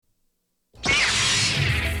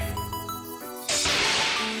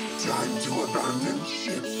time to abandon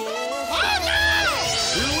ship. Oh no!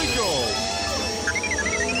 Here we go.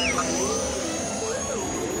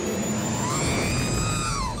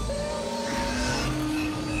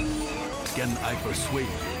 Can I persuade you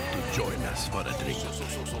to join us for a drink?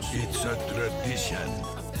 It's a tradition.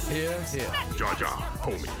 Here, here. Jar Jar,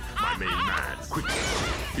 homie, my main man, quickly.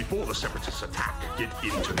 Before the Separatists attack, get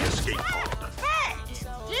into the escape pod. Right!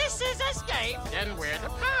 This is escape, then we're the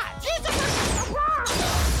pod.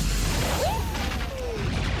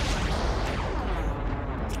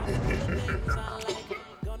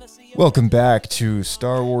 Welcome back to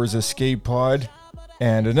Star Wars Escape Pod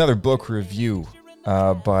and another book review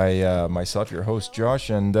by myself, your host Josh,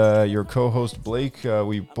 and your co-host Blake.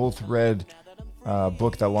 We both read a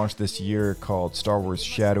book that launched this year called Star Wars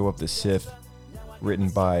Shadow of the Sith, written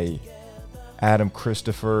by Adam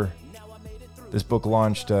Christopher. This book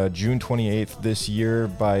launched June 28th this year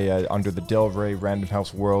by under the Del Rey Random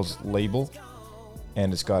House Worlds label.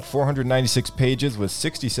 And it's got 496 pages with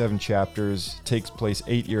 67 chapters, takes place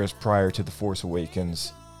 8 years prior to The Force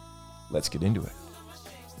Awakens. Let's get into it.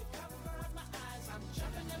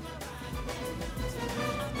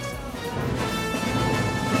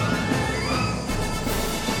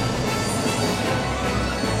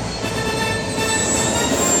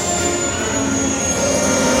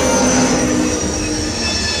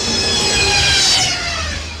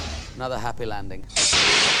 Another happy landing.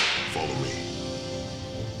 Follow me.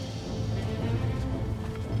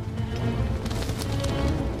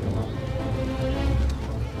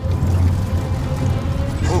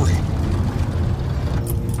 Hurry!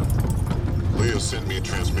 Leia sent me a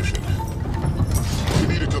transmission.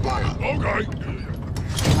 We need a Tobiah. Okay.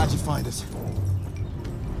 How'd you find us?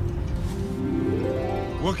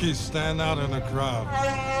 Wookiees stand out in the crowd.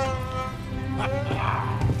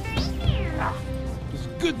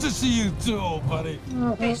 It's good to see you too, old buddy.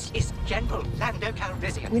 This is General Lando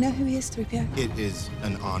Calrissian. We know who he is, 3PO. It is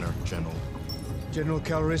an honor, General. General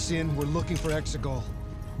Calrissian, we're looking for Exegol.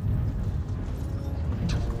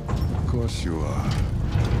 Of course you are.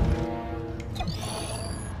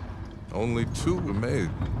 Only two were made.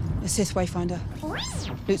 A Sith Wayfinder.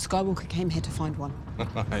 Luke Skywalker came here to find one.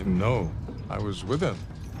 I know. I was with him.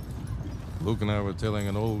 Luke and I were tailing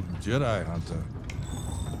an old Jedi hunter,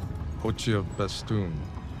 Hochia Bastoon.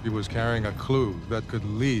 He was carrying a clue that could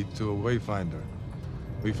lead to a Wayfinder.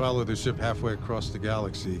 We followed the ship halfway across the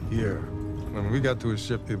galaxy here. When we got to his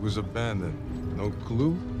ship, it was abandoned. No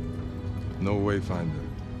clue, no Wayfinder.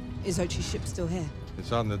 Is Ochi's ship still here?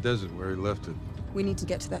 It's out in the desert where he left it. We need to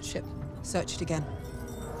get to that ship. Search it again.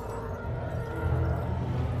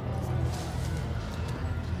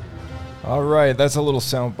 All right, that's a little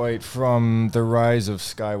soundbite from The Rise of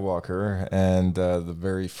Skywalker and the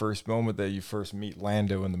very first moment that you first meet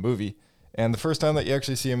Lando in the movie, and the first time that you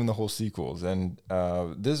actually see him in the whole sequels. And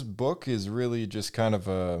this book is really just kind of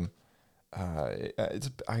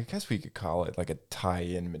I guess we could call it like a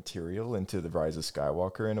tie-in material into The Rise of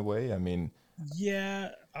Skywalker in a way. I mean,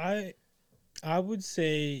 yeah, I would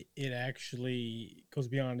say it actually goes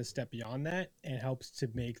beyond a step beyond that and helps to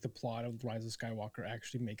make the plot of The Rise of Skywalker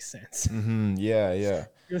actually make sense. mm-hmm, yeah.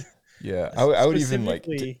 I would even like,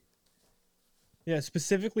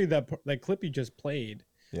 specifically that clip you just played.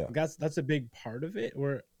 Yeah, that's a big part of it.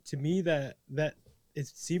 Where to me that it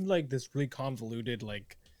seemed like this really convoluted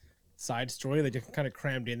side story that you kind of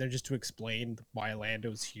crammed in there just to explain why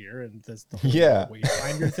Lando's here and this the whole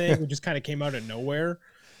Wayfinder thing, which just kind of came out of nowhere.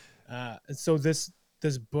 And so this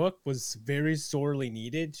book was very sorely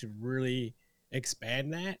needed to really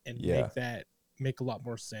expand that and make a lot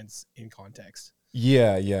more sense in context.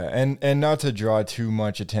 Yeah, and not to draw too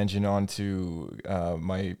much attention onto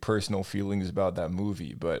my personal feelings about that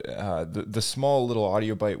movie, but the small little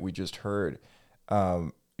audio bite we just heard,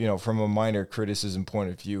 from a minor criticism point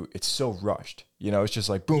of view, it's so rushed. It's just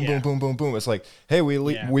like boom, boom, boom, boom, boom. It's like, hey, we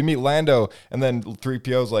meet Lando, and then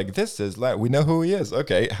 3PO's like, this is we know who he is.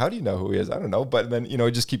 Okay, how do you know who he is? I don't know. But then,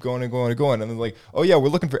 just keep going and going and going. And then like, oh yeah, we're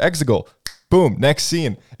looking for Exegol. Boom, next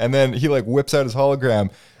scene. And then he whips out his hologram.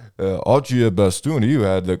 Hochia Bastoon, you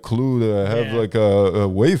had the clue to have a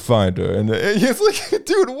Wayfinder. And it's like,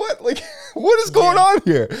 dude, what? What is going on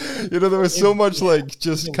here? There was so much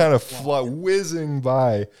just kind of whizzing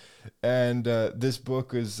by. And this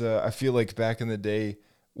book is, I feel like back in the day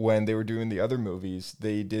when they were doing the other movies,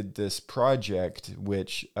 they did this project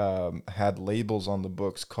which had labels on the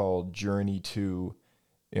books called Journey to,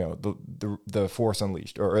 the Force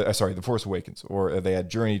Unleashed, or The Force Awakens, or they had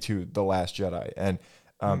Journey to The Last Jedi. And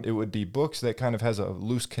it would be books that kind of has a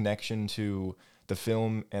loose connection to the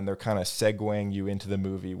film, and they're kind of segueing you into the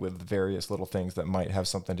movie with various little things that might have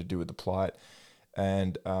something to do with the plot.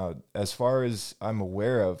 And as far as I'm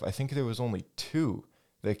aware of, I think there was only 2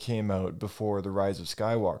 that came out before The Rise of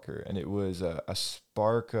Skywalker, and it was a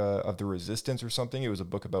Spark of the Resistance or something. It was a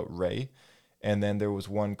book about Rey, and then there was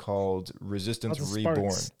one called Resistance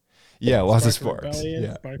Reborn. Sparks. Yeah, lots of Spark sparks. Rebellion,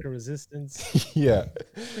 Yeah. Spark of Resistance. Yeah.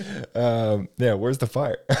 Yeah, where's the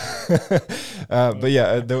fire? But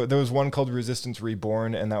yeah, there was one called Resistance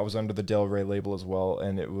Reborn, and that was under the Del Rey label as well.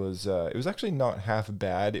 And it was actually not half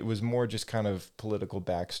bad. It was more just kind of political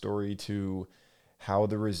backstory to how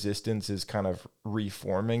the Resistance is kind of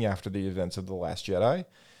reforming after the events of The Last Jedi,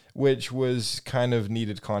 which was kind of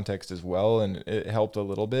needed context as well, and it helped a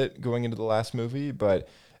little bit going into the last movie. But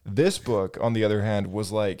this book, on the other hand,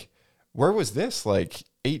 was like, where was this like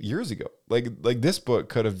 8 years ago? Like this book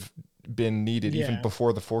could have been needed even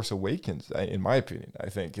before The Force Awakens, in my opinion. I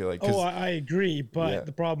think I agree, but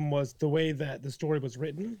the problem was the way that the story was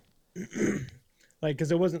written. Like,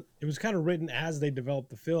 because it was kind of written as they developed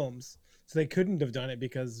the films, so they couldn't have done it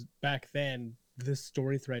because back then this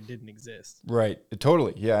story thread didn't exist. Right.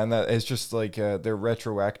 Totally. Yeah. And that it's just like they're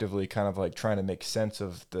retroactively kind of like trying to make sense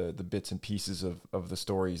of the bits and pieces of the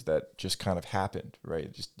stories that just kind of happened.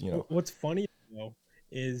 Right. Just, What's funny though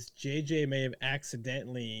is JJ may have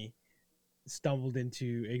accidentally stumbled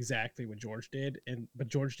into exactly what George did, but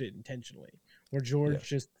George did it intentionally, where George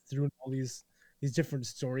just threw in all these different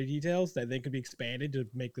story details that they could be expanded to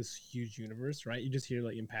make this huge universe, right? You just hear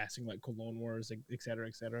like in passing, like Clone Wars, et cetera,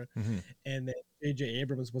 et cetera. Mm-hmm. And then J.J.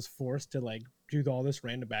 Abrams was forced to like do all this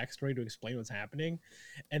random backstory to explain what's happening.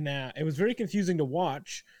 And it was very confusing to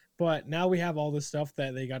watch, but now we have all this stuff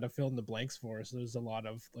that they got to fill in the blanks for. So there's a lot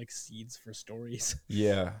of like seeds for stories.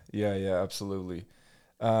 Yeah, absolutely.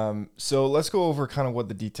 So let's go over kind of what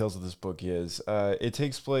the details of this book is. It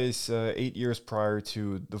takes place 8 years prior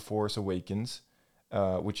to The Force Awakens,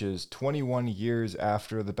 which is 21 years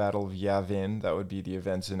after the Battle of Yavin. That would be the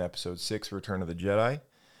events in Episode 6, Return of the Jedi.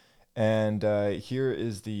 And here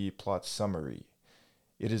is the plot summary.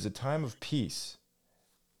 It is a time of peace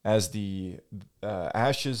as the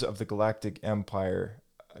ashes of the Galactic Empire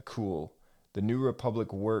cool. The New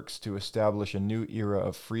Republic works to establish a new era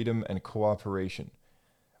of freedom and cooperation.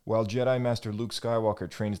 While Jedi Master Luke Skywalker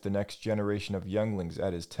trains the next generation of younglings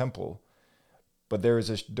at his temple, but there is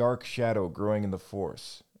a dark shadow growing in the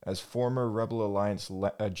Force. As former Rebel Alliance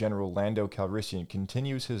General Lando Calrissian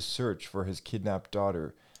continues his search for his kidnapped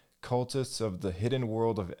daughter, cultists of the hidden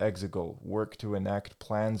world of Exegol work to enact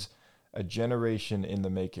plans a generation in the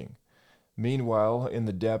making. Meanwhile, in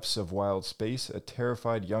the depths of wild space, a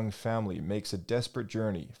terrified young family makes a desperate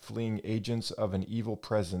journey, fleeing agents of an evil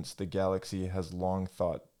presence the galaxy has long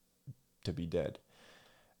thought to be dead.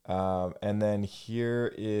 And then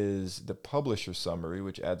here is the publisher summary,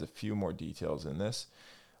 which adds a few more details in this.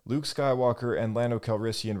 Luke Skywalker and Lando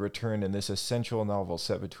Calrissian return in this essential novel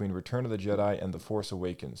set between Return of the Jedi and The Force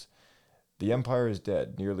Awakens. The Empire is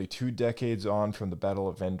dead, nearly 2 decades on from the Battle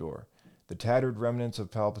of Endor. The tattered remnants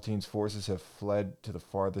of Palpatine's forces have fled to the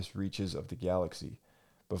farthest reaches of the galaxy.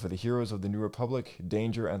 But for the heroes of the New Republic,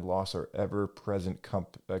 danger and loss are ever-present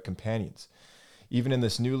companions. Even in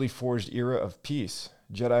this newly forged era of peace,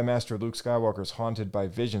 Jedi Master Luke Skywalker is haunted by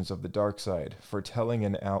visions of the dark side, foretelling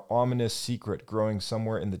an ominous secret growing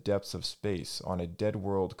somewhere in the depths of space on a dead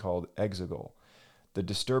world called Exegol. The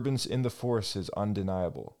disturbance in the Force is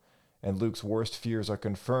undeniable, and Luke's worst fears are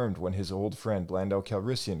confirmed when his old friend Lando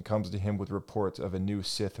Calrissian comes to him with reports of a new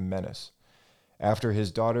Sith menace. After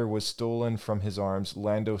his daughter was stolen from his arms,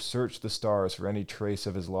 Lando searched the stars for any trace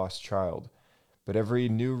of his lost child. But every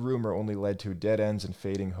new rumor only led to dead ends and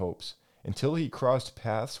fading hopes, until he crossed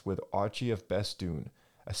paths with Archie of Bestoon,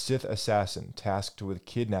 a Sith assassin tasked with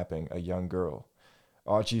kidnapping a young girl.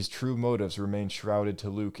 Archie's true motives remain shrouded to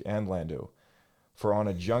Luke and Lando, for on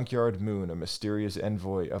a junkyard moon a mysterious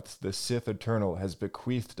envoy of the Sith Eternal has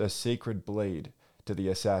bequeathed a sacred blade to the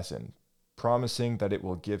assassin, promising that it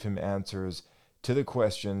will give him answers to the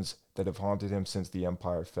questions that have haunted him since the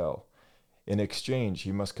Empire fell. In exchange,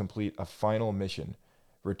 he must complete a final mission,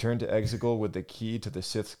 return to Exegol with the key to the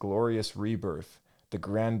Sith's glorious rebirth, the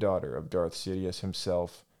granddaughter of Darth Sidious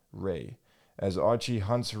himself, Rey. As Archie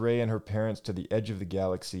hunts Rey and her parents to the edge of the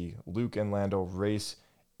galaxy, Luke and Lando race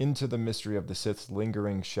into the mystery of the Sith's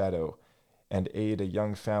lingering shadow and aid a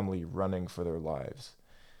young family running for their lives.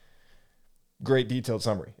 Great detailed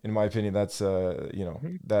summary. In my opinion, that's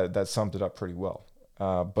that summed it up pretty well.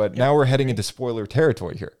 But now we're heading into spoiler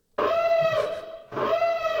territory here.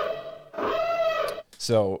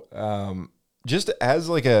 So, just as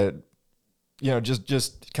like a,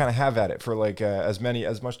 just kind of have at it for like as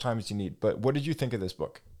much time as you need. But what did you think of this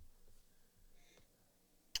book?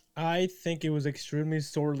 I think it was extremely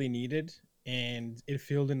sorely needed, and it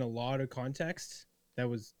filled in a lot of context that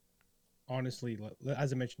was honestly,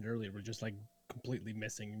 as I mentioned earlier, were just like completely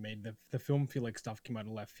missing. It made the film feel like stuff came out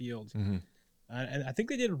of left field. And I think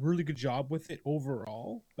they did a really good job with it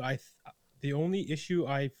overall. But the only issue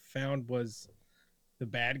I found was the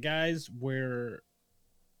bad guys, where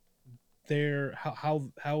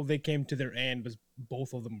how they came to their end was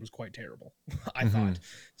both of them was quite terrible. I thought.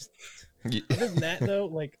 Other than that, though,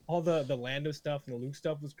 like all the Lando stuff and the Luke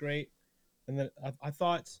stuff was great. And then I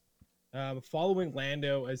thought following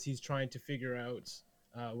Lando as he's trying to figure out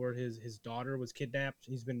where his daughter was kidnapped.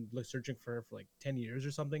 He's been searching for her for like 10 years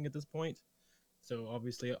or something at this point. So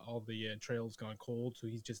obviously all the trail's gone cold. So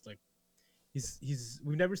he's just like,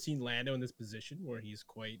 we've never seen Lando in this position where he's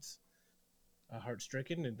quite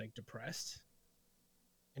heart-stricken and like depressed.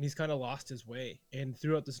 And he's kind of lost his way. And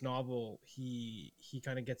throughout this novel, he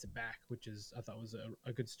kind of gets it back, which I thought was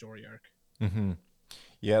a good story arc. Mm-hmm.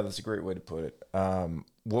 Yeah, that's a great way to put it.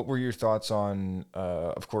 What were your thoughts on,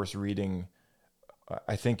 of course, reading,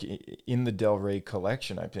 I think in the Del Rey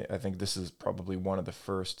collection, I think this is probably one of the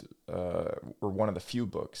first, or one of the few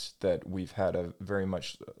books that we've had a very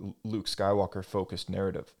much Luke Skywalker focused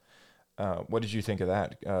narrative. What did you think of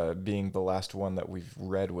that? Being the last one that we've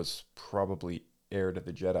read was probably Heir to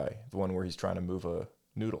the Jedi, the one where he's trying to move a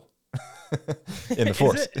noodle in the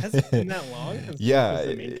Force. Has it been that long? Yeah,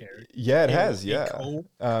 it has. Yeah,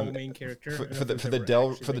 co-main character for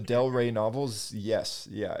the Del Rey novels. Yes,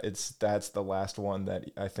 yeah, that's the last one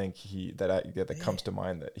that I think that comes to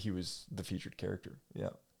mind, that he was the featured character. Yeah,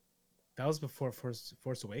 that was before Force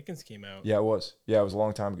Awakens came out. Yeah, it was. Yeah, it was a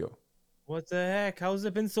long time ago. What the heck? How has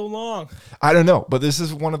it been so long? I don't know, but this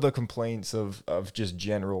is one of the complaints of just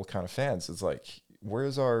general kind of fans. It's like,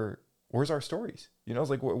 where's our stories? You know, it's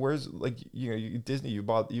like, where's, like, you know, Disney, you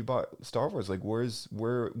bought Star Wars. Like, where's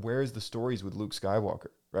the stories with Luke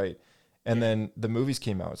Skywalker, right? And then the movies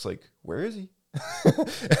came out. It's like, where is he?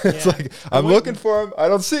 It's like, I'm looking for him. I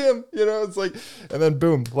don't see him. You know, it's like, and then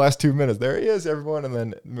boom, last 2 minutes, there he is, everyone, and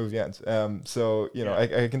then the movie ends. So you know,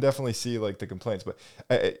 I can definitely see like the complaints, but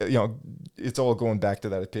you know, it's all going back to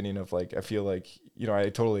that opinion of like, I feel like, you know, I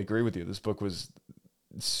totally agree with you. This book was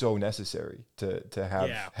so necessary to have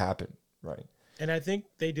happen, right? And I think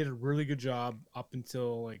they did a really good job up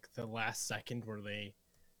until like the last second, where they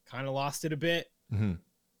kind of lost it a bit. Mm-hmm.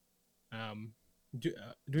 Do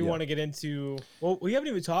we want to get into? Well, we haven't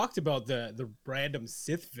even talked about the random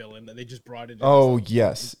Sith villain that they just brought in. Oh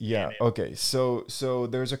yes, yeah. Okay, so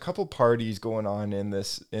there's a couple parties going on in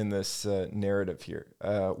this narrative here.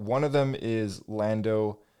 One of them is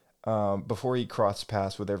Lando. Before he crossed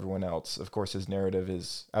paths with everyone else, of course, his narrative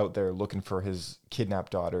is out there looking for his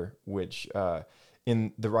kidnapped daughter, which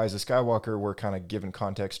in The Rise of Skywalker we're kind of given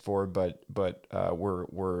context for, but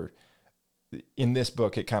we're in this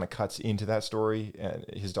book, it kind of cuts into that story, and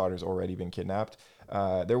his daughter's already been kidnapped.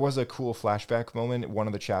 There was a cool flashback moment. One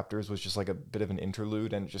of the chapters was just like a bit of an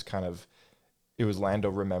interlude, and it was Lando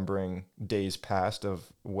remembering days past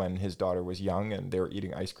of when his daughter was young and they were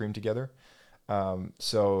eating ice cream together.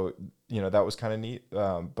 So, you know, that was kind of neat.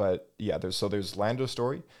 But yeah, there's Lando's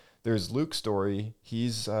story. There's Luke's story.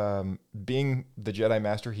 He's being the Jedi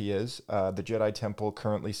Master he is. The Jedi Temple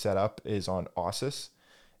currently set up is on Ossus.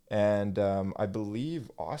 And I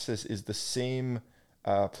believe Ossus is the same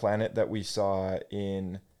planet that we saw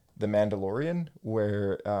in The Mandalorian,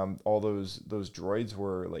 where all those droids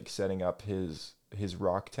were like setting up his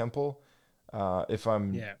rock temple. If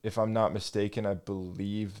I'm not mistaken, I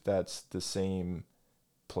believe that's the same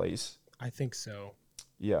place. I think so.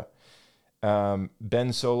 Yeah.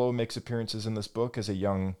 Ben Solo makes appearances in this book as a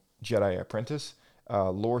young Jedi apprentice.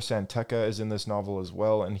 Lor San Tekka is in this novel as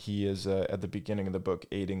well, and he is at the beginning of the book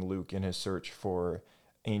aiding Luke in his search for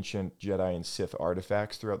ancient Jedi and Sith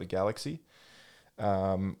artifacts throughout the galaxy.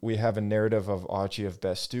 We have a narrative of Aachi of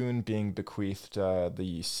Bestoon being bequeathed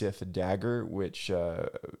the Sith dagger, which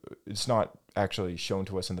it's not actually shown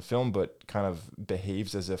to us in the film, but kind of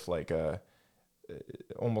behaves as if like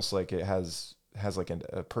almost like it has like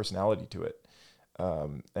a personality to it.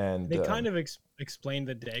 And they kind of explained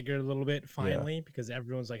the dagger a little bit finally, because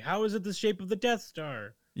everyone's like, how is it the shape of the Death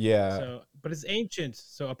Star? Yeah. So, but it's ancient.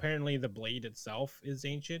 So apparently the blade itself is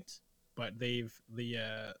ancient, but they've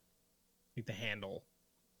like the handle,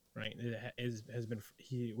 right? It has been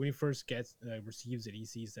when he first receives it, he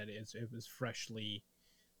sees that it was freshly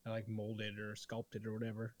like molded or sculpted or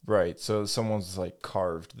whatever. Right. So someone's like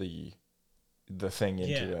carved the thing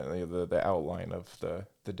into it, the outline of the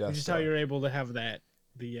Death Star. Which is how you're able to have that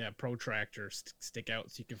protractor stick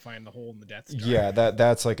out so you can find the hole in the Death Star. Yeah,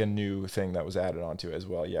 that's like a new thing that was added onto it as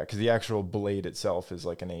well. Yeah, because the actual blade itself is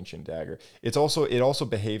like an ancient dagger. It also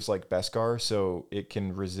behaves like Beskar, so it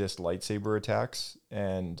can resist lightsaber attacks,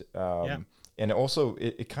 and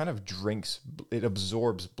it kind of it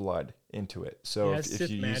absorbs blood into it. So if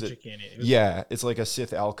you use it, it's like a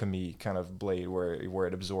Sith alchemy kind of blade where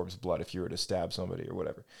it absorbs blood if you were to stab somebody or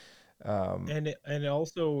whatever. And it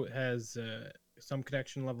also has some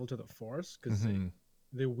connection level to the Force, because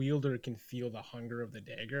the wielder can feel the hunger of the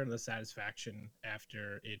dagger and the satisfaction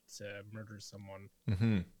after it murders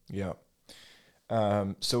someone. Yeah.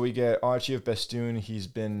 So we get Archie of Bestoon. He's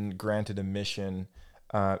been granted a mission.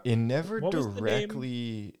 It never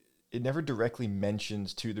directly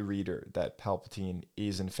mentions to the reader that Palpatine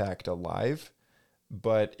is in fact alive,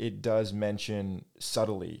 but it does mention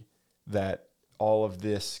subtly that all of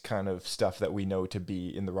this kind of stuff that we know to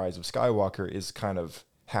be in The Rise of Skywalker is kind of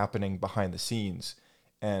happening behind the scenes,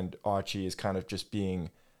 and Archie is kind of just being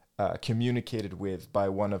communicated with by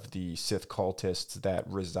one of the Sith cultists that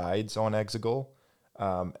resides on Exegol,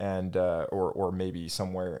 or maybe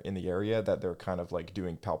somewhere in the area, that they're kind of like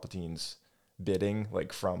doing Palpatine's bidding,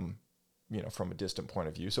 like from a distant point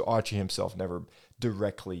of view. So Archie himself never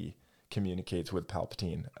directly communicates with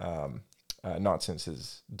Palpatine, not since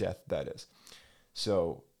his death, that is.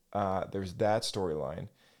 So there's that storyline.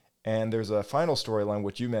 And there's a final storyline,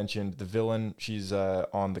 which you mentioned, the villain. She's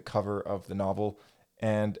on the cover of the novel.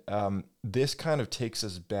 And this kind of takes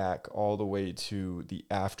us back all the way to the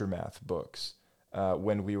Aftermath books,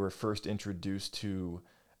 when we were first introduced to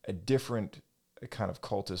a different kind of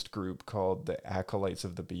cultist group called the Acolytes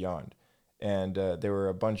of the Beyond. And there were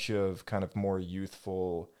a bunch of kind of more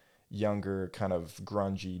youthful, younger, kind of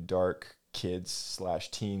grungy, dark kids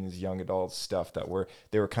 / teens, young adults stuff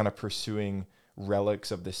they were kind of pursuing relics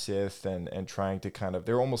of the Sith and trying to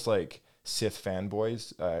they were almost like Sith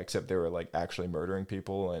fanboys, except they were like actually murdering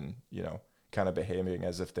people and, kind of behaving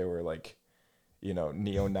as if they were like,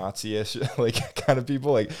 neo-Nazi-ish like kind of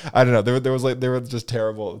people. Like, I don't know, they were just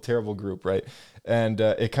terrible group, right? And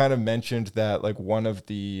it kind of mentioned that like one of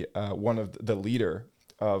the leader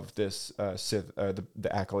of this Sith,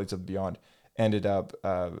 the Acolytes of Beyond, ended up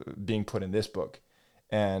being put in this book,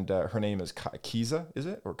 and her name is Kiza, is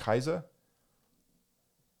it, or Kaiza?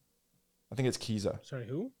 I think it's Kiza. Sorry,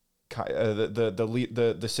 who?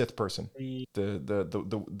 The Sith person, the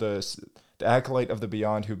Acolyte of the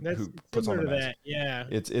Beyond who puts on the mask. That, yeah.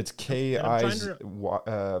 It's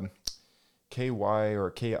K-I-Y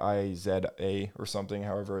or K-I-Z-A or something,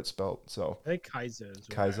 however it's spelled. So I think Kaiza is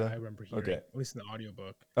what I remember hearing, at least in the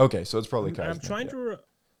audiobook. Okay, so it's probably Kaiza.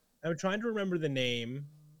 I'm trying to remember the name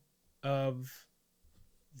of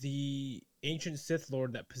the ancient Sith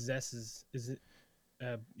Lord that possesses the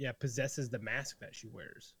mask that she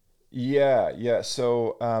wears. Yeah.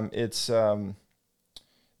 So it's the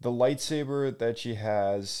lightsaber that she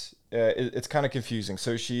has. It's kind of confusing.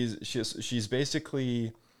 So she's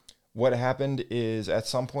basically, what happened is at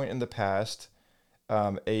some point in the past,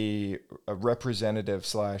 a representative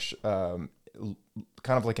 / kind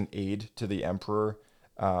of like an aide to the Emperor.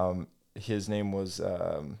 His name was,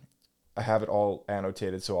 I have it all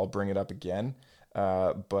annotated, so I'll bring it up again.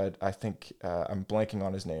 But I think I'm blanking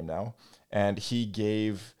on his name now. And he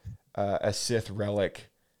gave a Sith relic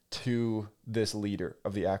to this leader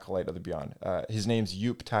of the Acolyte of the Beyond. His name's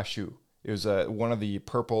Yup Tashu. It was one of the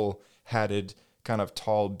purple-hatted kind of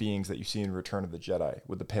tall beings that you see in Return of the Jedi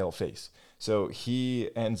with the pale face. So he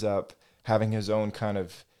ends up having his own kind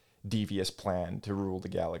of devious plan to rule the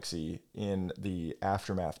galaxy in the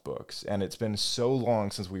Aftermath books. And it's been so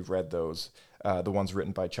long since we've read those, the ones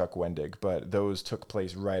written by Chuck Wendig, but those took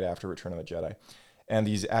place right after Return of the Jedi. And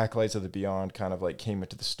these Acolytes of the Beyond kind of like came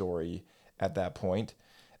into the story at that point.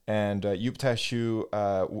 And Yup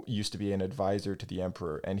Tashu used to be an advisor to the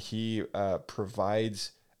Emperor, and he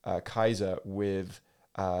provides Kaiza with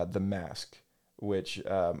the mask, which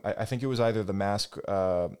I think it was either the mask.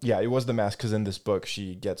 It was the mask, because in this book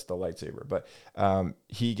she gets the lightsaber. But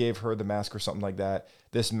he gave her the mask or something like that.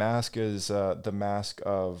 This mask is the mask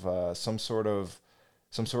of some sort of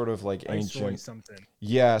like ancient,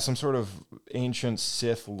 some sort of ancient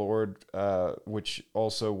Sith Lord, which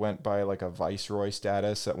also went by like a viceroy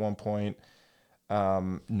status at one point.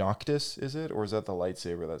 Noctis, is it, or is that the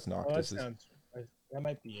lightsaber that's Noctis? That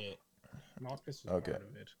might be it. Noctis is part of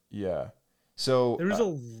it. Yeah. So there's a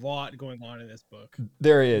lot going on in this book.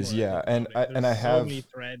 There is, yeah, and I have so many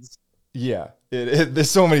threads. Yeah,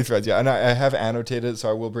 there's so many threads, yeah, and I have annotated, so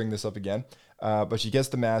I will bring this up again. But she gets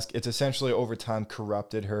the mask. It's essentially over time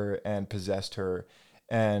corrupted her and possessed her,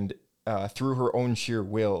 and through her own sheer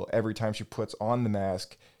will, every time she puts on the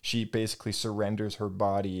mask, she basically surrenders her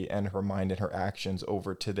body and her mind and her actions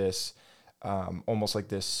over to this, almost like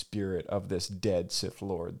this spirit of this dead Sith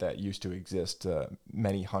Lord that used to exist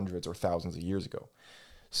many hundreds or thousands of years ago.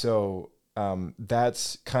 So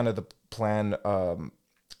that's kind of the plan on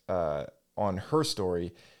her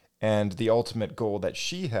story. And the ultimate goal that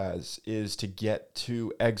she has is to get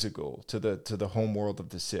to Exegol, to the home world of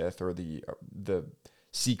the Sith, or the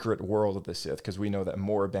secret world of the Sith, because we know that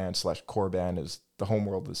Moraband / Korban is the home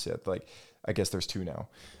world of the Sith. Like, I guess there's two now.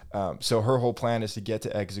 So her whole plan is to get to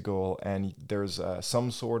Exegol, and there's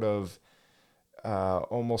some sort of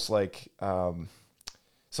almost like some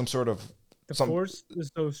sort of Force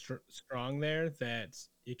is so strong there that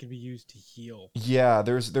it can be used to heal. Yeah,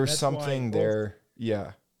 there's something there.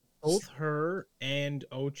 Yeah. Both her and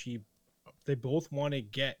Ochi, they both want to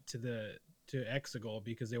get to Exegol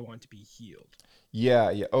because they want to be healed.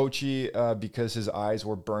 Yeah. Ochi, because his eyes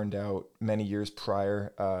were burned out many years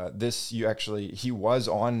prior. He was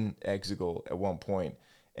on Exegol at one point,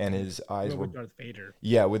 and his eyes were with Darth Vader.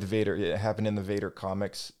 Yeah, with Vader. It happened in the Vader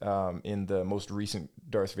comics, in the most recent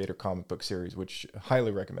Darth Vader comic book series, which I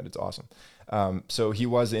highly recommend. It's awesome. So he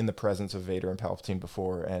was in the presence of Vader and Palpatine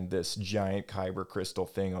before, and this giant kyber crystal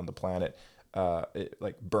thing on the planet, it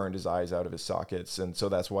like burned his eyes out of his sockets, and so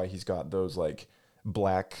that's why he's got those like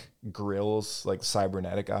black grills, like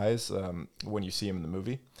cybernetic eyes, when you see him in the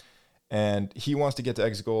movie. And he wants to get to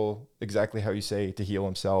Exegol, exactly how you say, to heal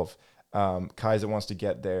himself. Kaiza wants to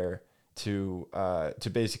get there to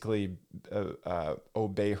basically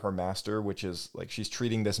obey her master, which is like she's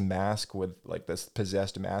treating this mask, with like this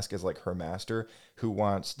possessed mask, as like her master, who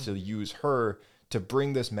wants to use her to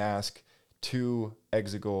bring this mask to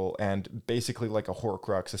Exegol and basically, like a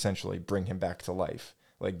Horcrux, essentially bring him back to life,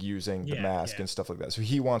 like using the mask and stuff like that. So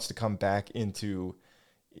he wants to come back into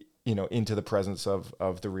the presence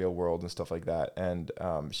of the real world and stuff like that. And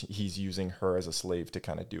he's using her as a slave to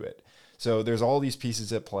kind of do it. So there's all these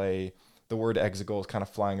pieces at play. The word Exegol is kind of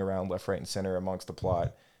flying around left, right, and center amongst the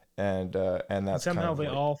plot. And that's somehow kind of they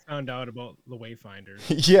like, all found out about the Wayfinders.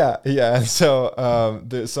 yeah. So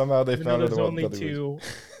somehow they found out there's about only the two,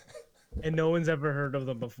 and no one's ever heard of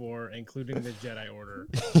them before, including the Jedi Order.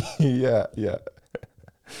 yeah.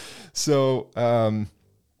 So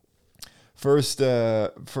first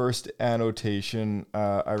annotation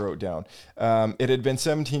I wrote down. It had been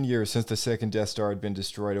 17 years since the second Death Star had been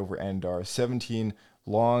destroyed over Endar. 17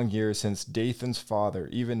 long years since Dathan's father.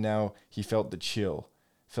 Even now, he felt the chill,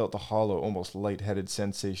 felt the hollow, almost lightheaded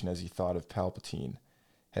sensation as he thought of Palpatine.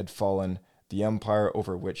 Had fallen, the empire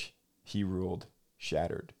over which he ruled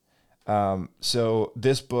shattered. So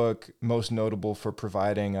this book, most notable for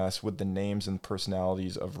providing us with the names and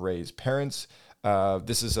personalities of Rey's parents.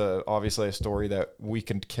 This is obviously a story that we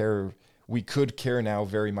could care now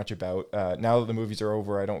very much about. Now that the movies are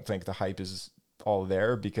over, I don't think the hype is all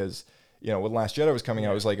there, because, when Last Jedi was coming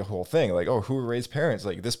out, it was like a whole thing, like, oh, who are Rey's parents?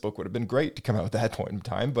 Like, this book would have been great to come out at that point in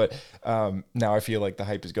time, but now I feel like the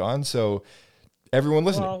hype is gone. So everyone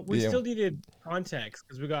listening, well, we still needed context,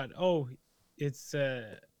 because we got, it's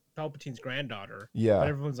Palpatine's granddaughter. Yeah, but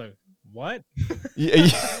everyone's like, what? Yeah.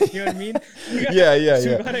 You know what I mean?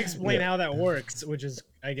 So we gotta explain how that works, which is,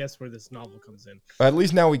 I guess, where this novel comes in. At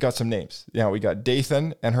least now we got some names. Yeah, we got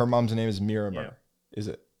Dathan, and her mom's name is Miramar.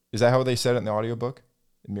 Yeah. Is that how they said it in the audiobook?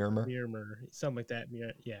 Miramar, something like that.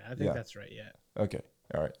 Yeah, I think that's right. Yeah. Okay.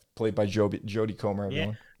 All right. Played by Jodie Comer.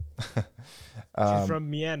 Everyone. Yeah. She's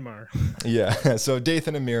from Myanmar. Yeah. So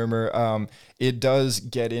Dathan and Miramar. It does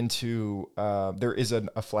get into. There is a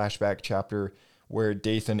flashback chapter where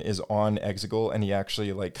Dathan is on Exegol, and he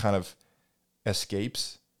actually like kind of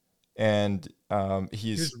escapes, and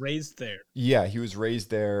he was raised there. Yeah, he was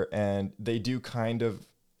raised there, and they do kind of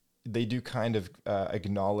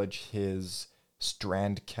acknowledge his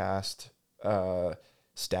Strandcast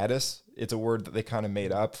status. It's a word that they kind of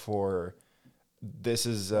made up for. This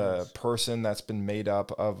is a person that's been made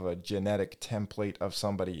up of a genetic template of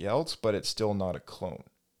somebody else, but it's still not a clone,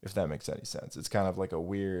 if that makes any sense. It's kind of like a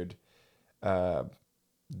weird,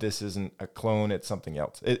 this isn't a clone, it's something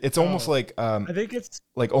else. It's almost like, I think it's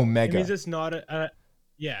like Omega. It means it's not it's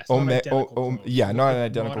not an identical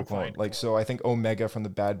identical clone. Like, so I think Omega from the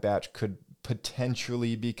Bad Batch could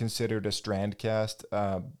potentially be considered a Strandcast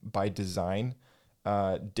by design.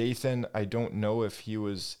 Dathan, I don't know if he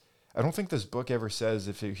was. I don't think this book ever says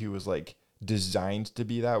if he was like designed to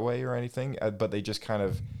be that way or anything. But they just kind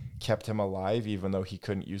of kept him alive, even though he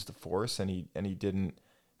couldn't use the Force and he didn't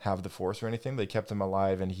have the Force or anything. They kept him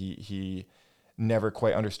alive, and he never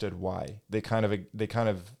quite understood why. They kind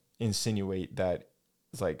of insinuate that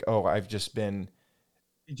it's like, oh, I've just been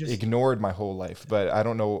ignored my whole life, but I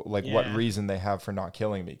don't know like what Yeah. reason they have for not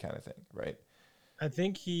killing me, kind of thing, right? I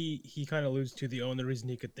think he kind of alludes to the only reason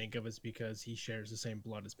he could think of is because he shares the same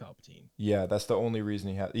blood as Palpatine. Yeah, that's the only reason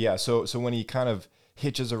he had. Yeah, so when he kind of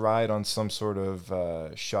hitches a ride on some sort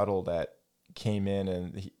of shuttle that came in,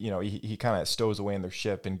 and he kind of stows away in their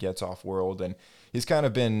ship and gets off world, and he's kind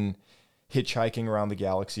of been hitchhiking around the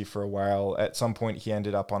galaxy for a while. At some point, he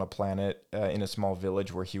ended up on a planet in a small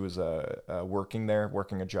village where he was working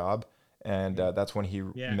a job, and that's when he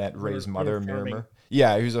met Rey's mother, Miramar.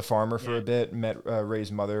 Yeah, he was a farmer for a bit. Met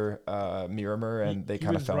Rey's mother, Miramar, and they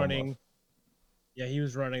kind of fell in love. Yeah, he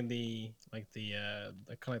was running the kind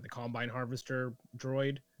of like the combine harvester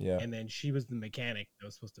droid. Yeah, and then she was the mechanic that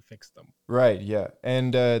was supposed to fix them. Right. Yeah,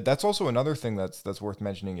 and that's also another thing that's worth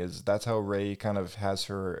mentioning is that's how Rey kind of has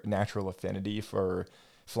her natural affinity for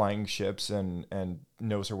flying ships and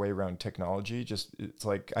knows her way around technology. Just it's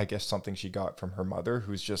like I guess something she got from her mother,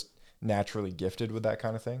 who's just naturally gifted with that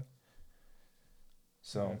kind of thing.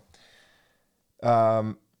 So,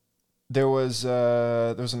 there was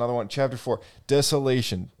another one, chapter 4,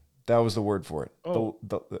 Desolation. That was the word for it. Oh.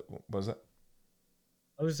 What was it?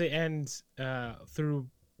 I was gonna say, and through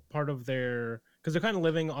part of their, because they're kind of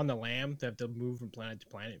living on the lam, they have to move from planet to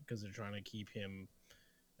planet because they're trying to keep him,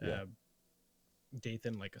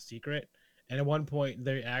 Dathan, like a secret. And at one point,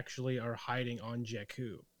 they actually are hiding on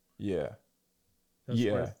Jakku. Yeah.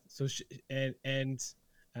 So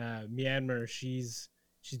Myanmar, she's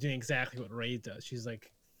doing exactly what Rey does. She's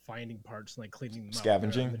like finding parts and like cleaning them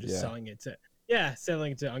scavenging, up. And just selling it to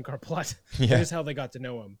Unkar Plutt. Yeah, that's how they got to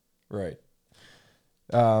know him. Right.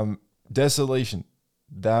 Desolation.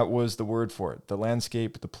 That was the word for it. The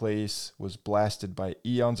landscape, the place was blasted by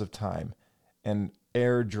eons of time, and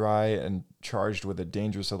air dry and charged with a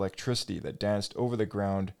dangerous electricity that danced over the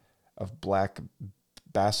ground of black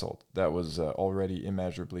basalt that was already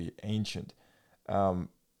immeasurably ancient. I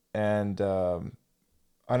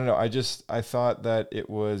don't know. I thought that it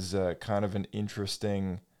was kind of an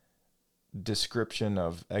interesting description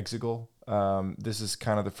of Exegol. This is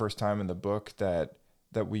kind of the first time in the book that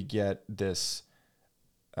we get this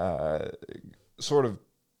sort of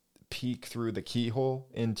peek through the keyhole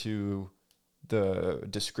into the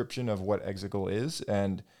description of what Exegol is,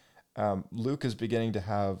 and Luke is beginning to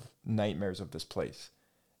have nightmares of this place,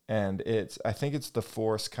 and I think it's the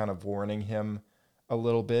Force kind of warning him a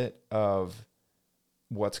little bit of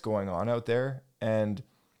what's going on out there. And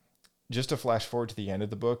just to flash forward to the end of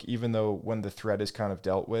the book, even though when the threat is kind of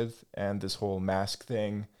dealt with and this whole mask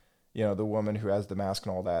thing, the woman who has the mask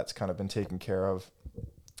and all that's kind of been taken care of,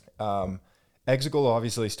 Exegol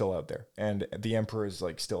obviously is still out there, and the Emperor is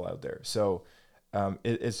like still out there. So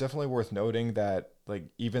it's definitely worth noting that like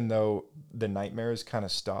even though the nightmares kind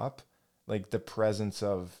of stop, like the presence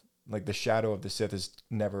of like the shadow of the Sith is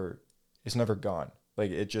never gone.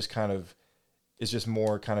 Like it just kind of is just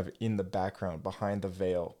more kind of in the background behind the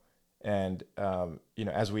veil. And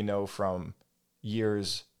as we know from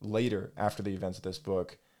years later after the events of this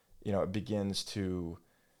book, it begins to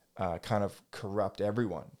kind of corrupt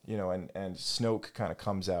everyone, and Snoke kind of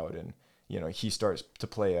comes out, and he starts to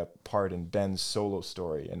play a part in Ben's Solo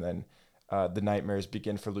story, and then the nightmares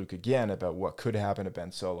begin for Luke again about what could happen to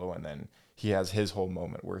Ben Solo, and then he has his whole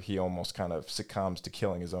moment where he almost kind of succumbs to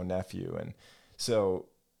killing his own nephew. And so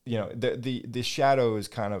the shadow is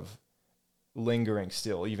kind of lingering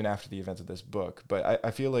still even after the events of this book, but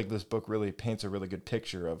I feel like this book really paints a really good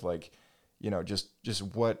picture of like just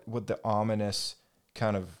what the ominous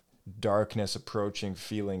kind of darkness approaching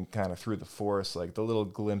feeling kind of through the Force, like the little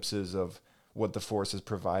glimpses of what the Force is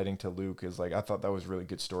providing to Luke is like, I thought that was really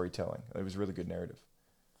good storytelling. It was really good narrative.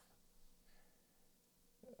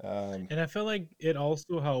 And I feel like it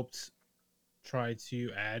also helped try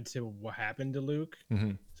to add to what happened to Luke.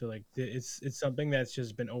 Mm-hmm. So like it's something that's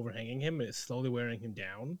just been overhanging him, and it's slowly wearing him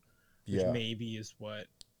down, which maybe is what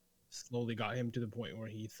slowly got him to the point where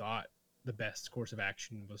he thought the best course of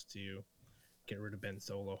action was to get rid of Ben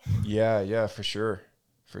Solo. Yeah, for sure.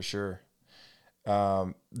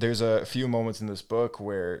 There's a few moments in this book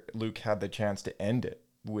where Luke had the chance to end it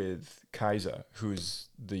with Kaisa, who's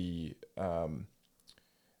the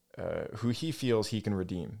who he feels he can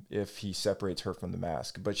redeem if he separates her from the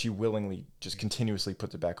mask, but she willingly just continuously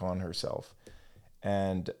puts it back on herself.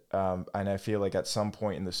 And I feel like at some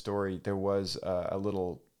point in the story there was a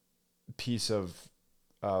little piece of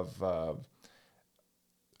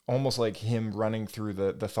almost like him running through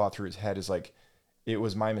the thought through his head is like, it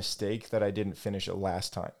was my mistake that I didn't finish it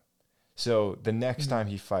last time. So the next time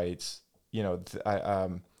he fights, she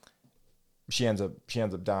ends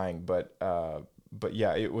up dying, but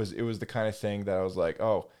yeah, it was the kind of thing that I was like,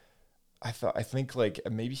 oh, I think like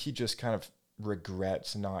maybe he just kind of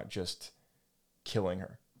regrets not just killing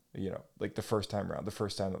her, like the first time around, the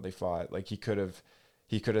first time that they fought. Like he could have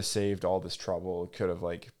saved all this trouble, could have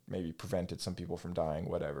like maybe prevented some people from dying,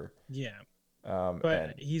 whatever. Yeah.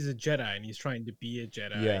 But he's a Jedi and he's trying to be a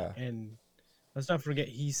Jedi. Yeah. And let's not forget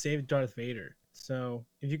he saved Darth Vader. So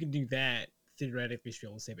if you can do that, theoretically you should be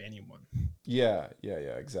able to save anyone. Yeah,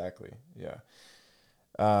 exactly. Yeah.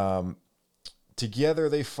 Together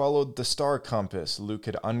they followed the star compass Luke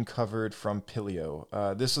had uncovered from Pilio.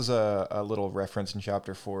 This is a little reference in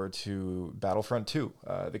Chapter 4 to Battlefront 2,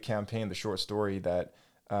 the campaign, the short story that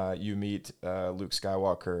you meet Luke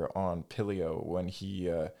Skywalker on Pilio when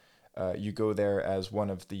you go there as one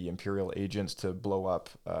of the Imperial agents to blow up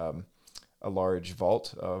a large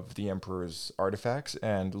vault of the Emperor's artifacts,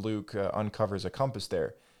 and Luke uncovers a compass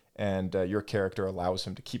there, and your character allows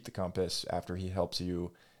him to keep the compass after he helps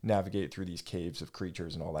you navigate through these caves of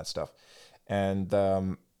creatures and all that stuff. And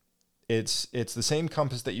it's the same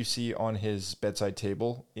compass that you see on his bedside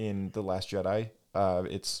table in The Last Jedi.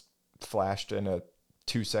 It's flashed in a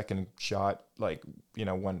 2-second shot, like,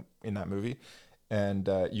 one in that movie. And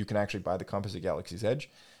you can actually buy the compass at Galaxy's Edge.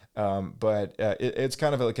 But it's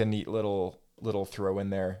kind of like a neat little throw in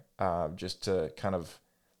there, just to kind of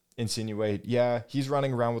insinuate, yeah, he's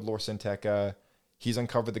running around with Lor San Tekka. He's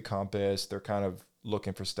uncovered the compass. They're kind of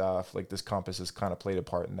looking for stuff. Like this compass has kind of played a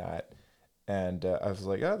part in that. And I was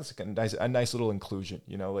like, oh, that's a nice little inclusion,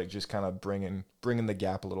 like just kind of bringing the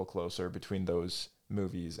gap a little closer between those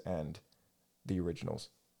movies and the originals.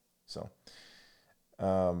 So,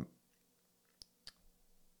 Achia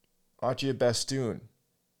Bastoon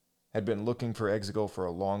had been looking for Exegol for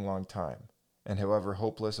a long, long time, and however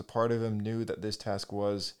hopeless a part of him knew that this task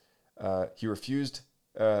was, and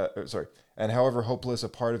however hopeless a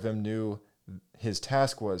part of him knew his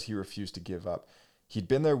task was, he refused to give up. He'd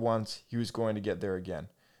been there once, he was going to get there again.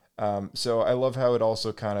 So I love how it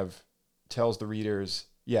also kind of tells the readers,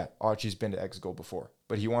 yeah, Achi's been to Exegol before,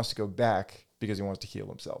 but he wants to go back because he wants to heal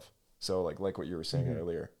himself. So like what you were saying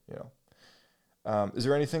earlier, is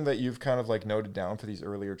there anything that you've kind of like noted down for these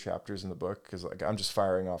earlier chapters in the book? Because like I'm just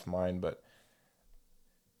firing off mine, but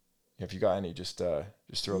if you got any, just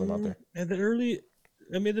throw them out there. At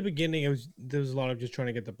the beginning, there was a lot of just trying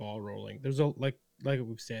to get the ball rolling. There's like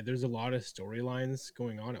we've said, there's a lot of storylines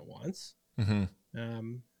going on at once. Mm-hmm.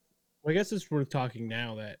 Well, I guess it's worth talking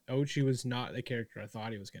now that Ochi was not the character I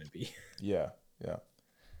thought he was going to be. Yeah.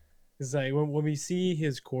 It's like when we see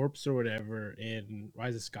his corpse or whatever in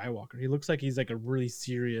Rise of Skywalker, he looks like he's like a really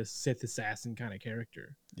serious Sith assassin kind of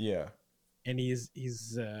character. Yeah. And he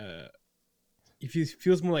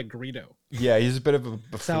feels more like Greedo. Yeah, he's a bit of a buffoon.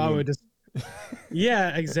 That's how I would just.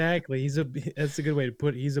 Yeah, exactly. That's a good way to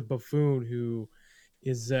put it. He's a buffoon who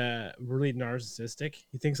is really narcissistic.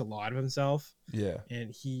 He thinks a lot of himself. Yeah. And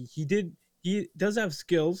he does have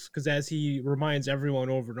skills, because as he reminds everyone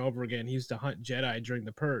over and over again, he used to hunt Jedi during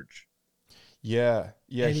the Purge. Yeah.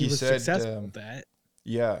 And he was said successful at that.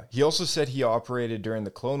 Yeah, he also said he operated during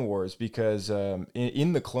the Clone Wars because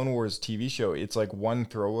in the Clone Wars TV show, it's like one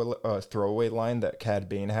throwaway line that Cad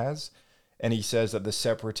Bane has, and he says that the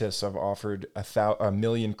Separatists have offered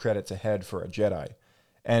 1,000,000 credits ahead for a Jedi,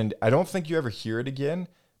 and I don't think you ever hear it again.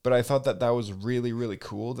 But I thought that was really, really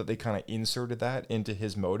cool that they kind of inserted that into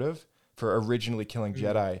his motive for originally killing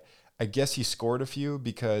Jedi. I guess he scored a few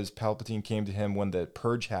because Palpatine came to him when the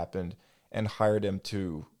Purge happened and hired him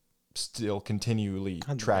to still continually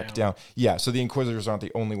track down. Yeah, so the Inquisitors aren't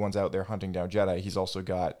the only ones out there hunting down Jedi. He's also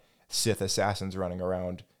got Sith assassins running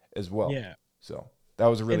around as well. Yeah. So that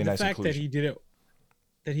was a really nice fact inclusion.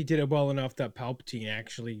 that he did it well enough that Palpatine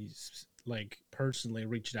actually like personally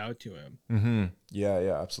reached out to him. Mm-hmm.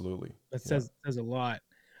 Yeah, absolutely. That says a lot.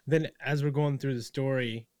 Then as we're going through the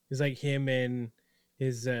story, it's like him and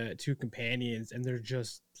his two companions, and they're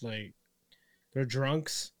just like, they're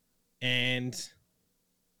drunks, and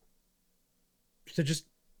they're just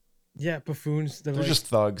buffoons. They're like, just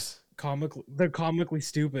thugs. They're comically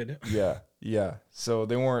stupid. Yeah. So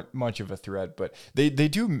they weren't much of a threat, but they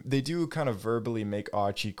do kind of verbally make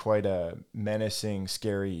Achi quite a menacing,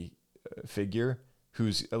 scary figure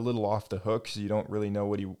who's a little off the hook, so you don't really know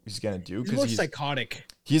what he's gonna do. He's more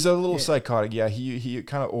psychotic. He's a little psychotic. Yeah, he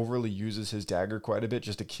kind of overly uses his dagger quite a bit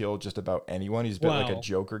just to kill just about anyone. He's a bit like a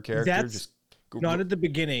Joker character. Not at the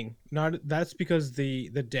beginning. That's because the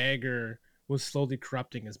dagger was slowly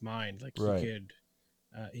corrupting his mind. Like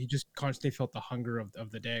he just constantly felt the hunger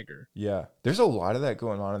of the dagger. Yeah, there's a lot of that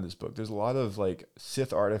going on in this book. There's a lot of like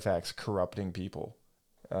Sith artifacts corrupting people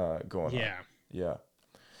going on. Yeah.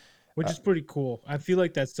 Which is pretty cool. I feel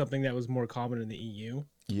like that's something that was more common in the EU.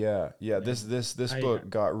 Yeah, yeah. This I- book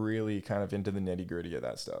got really kind of into the nitty gritty of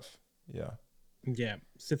that stuff. Yeah. Yeah,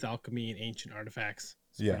 Sith alchemy and ancient artifacts.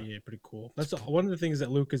 It's Yeah. pretty cool. That's one of the things that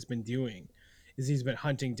Luke has been doing, is he's been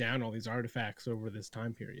hunting down all these artifacts over this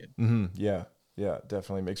time period. Yeah, yeah.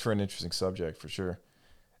 Definitely makes for an interesting subject for sure.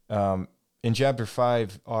 In chapter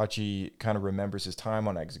 5, Archie kind of remembers his time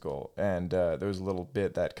on Exegol, and there's a little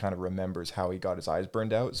bit that kind of remembers how he got his eyes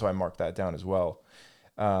burned out, so I marked that down as well.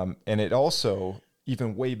 And it also,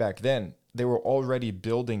 even way back then, they were already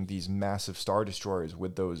building these massive Star Destroyers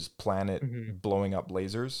with those planet blowing up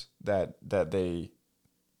lasers that the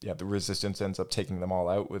Resistance ends up taking them all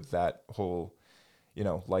out with that whole,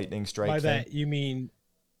 lightning strike By thing. that you mean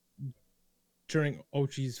during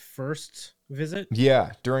Ochi's first visit?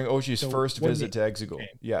 Yeah, during Oshi's So first when visit to Exegol. okay.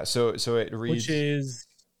 Yeah, so it reads Which is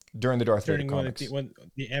during the Darth Vader during comics. when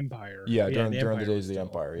the Empire. Yeah, during Empire the days was of the still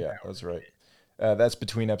Empire. Yeah, in power. that's right. That's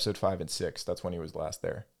between episode 5 and 6. That's when he was last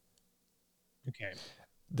there. Okay.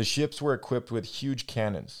 The ships were equipped with huge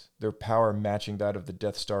cannons, their power matching that of the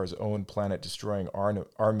Death Star's own planet-destroying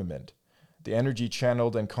armament. The energy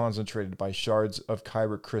channeled and concentrated by shards of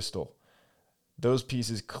Kyber crystal. Those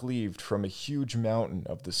pieces cleaved from a huge mountain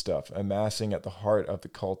of the stuff, amassing at the heart of the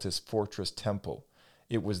cultist fortress temple.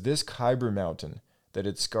 It was this Kyber mountain that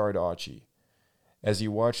had scarred Archie. As he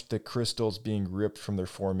watched the crystals being ripped from their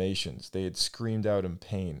formations, they had screamed out in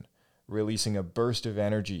pain, releasing a burst of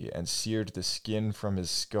energy and seared the skin from his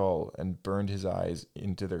skull and burned his eyes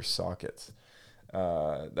into their sockets.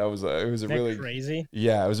 It was a really crazy.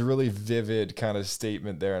 Yeah, it was a really vivid kind of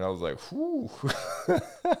statement there, and I was like, whew.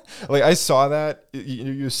 Like I saw that,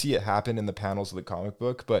 you see it happen in the panels of the comic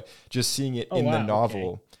book, but just seeing it in the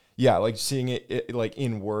novel, yeah, like seeing it like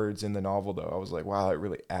in words in the novel though, I was like, wow, it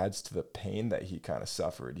really adds to the pain that he kind of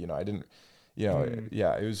suffered. I didn't,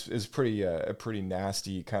 yeah, it was pretty a pretty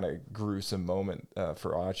nasty kind of gruesome moment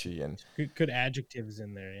for Archie, and Good adjectives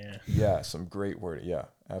in there, yeah. yeah, some great word, yeah,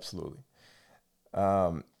 absolutely.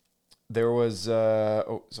 There was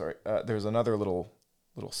there's another little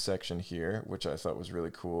section here which I thought was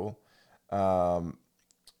really cool.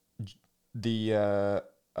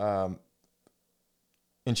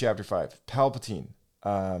 In chapter 5, Palpatine,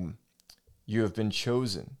 you have been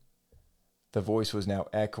chosen. The voice was now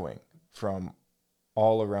echoing from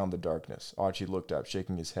all around the darkness. Archie looked up,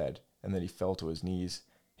 shaking his head, and then he fell to his knees,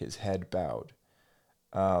 his head bowed.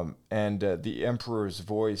 And the Emperor's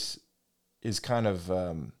voice is kind of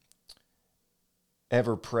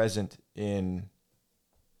ever present in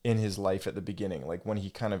his life at the beginning. Like when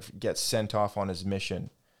he kind of gets sent off on his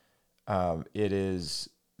mission, it is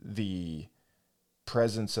the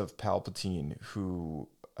presence of Palpatine who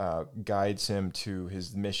guides him to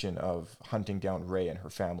his mission of hunting down Rey and her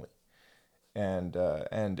family. And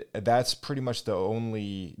that's pretty much the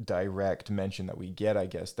only direct mention that we get, I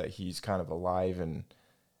guess, that he's kind of alive and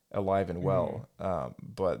well.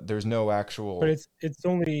 But there's no actual. But it's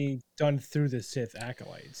only done through the Sith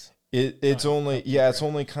acolytes. It's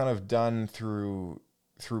only kind of done through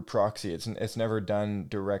proxy. It's never done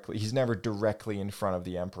directly. He's never directly in front of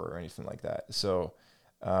the Emperor or anything like that. So,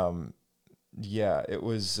 yeah, it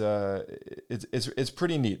was. It's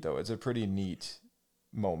pretty neat though. It's a pretty neat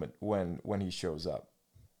moment when he shows up.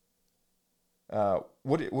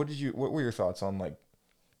 What were your thoughts on like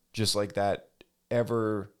just like that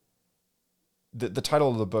ever? The title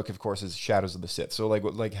of the book, of course, is Shadows of the Sith. So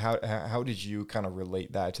like how did you kind of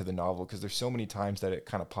relate that to the novel? Because there's so many times that it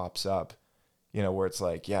kind of pops up, where it's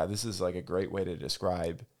like, yeah, this is like a great way to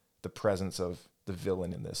describe the presence of the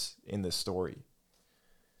villain in this story.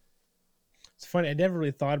 It's funny. I never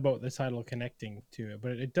really thought about the title connecting to it,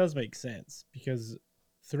 but it does make sense because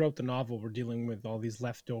throughout the novel, we're dealing with all these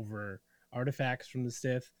leftover artifacts from the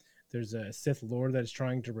Sith. There's a Sith Lord that's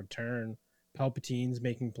trying to return. Palpatine's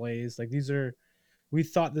making plays. Like we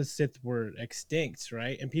thought the Sith were extinct,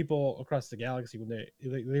 right? And people across the galaxy, when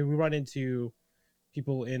we run into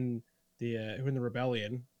people in the who are in the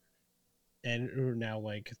rebellion and who are now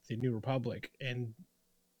like the New Republic, and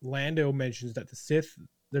Lando mentions that the Sith,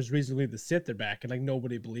 there's reason to believe the Sith are back, and like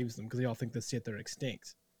nobody believes them because they all think the Sith are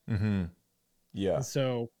extinct. Mm-hmm. Yeah. And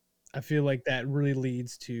so I feel like that really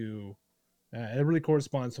leads to it really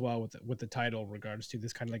corresponds well with the title in regards to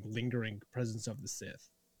this kind of like lingering presence of the Sith.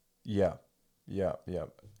 Yeah.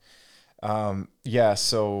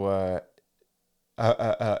 So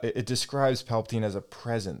it describes Palpatine as a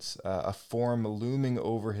presence, a form looming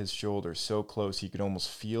over his shoulder so close he could almost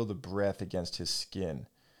feel the breath against his skin.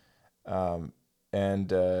 It's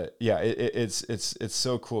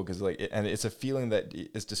so cool because and it's a feeling that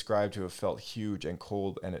is described to have felt huge and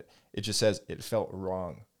cold, and it just says it felt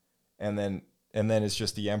wrong. And then it's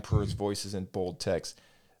just the Emperor's voices in bold text.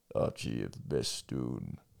 Archie of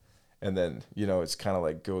Bestoon. And then, you know, it's kind of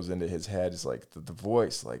like goes into his head. It's like the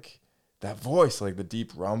voice, like that voice, like the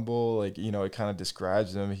deep rumble, like, you know, it kind of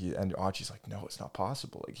describes him. And Archie's like, no, it's not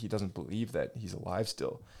possible. Like, he doesn't believe that he's alive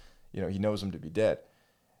still. You know, he knows him to be dead.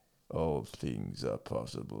 All things are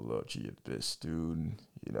possible, Archie of Bestoon.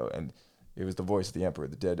 You know, and it was the voice of the Emperor,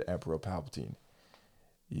 the dead Emperor Palpatine.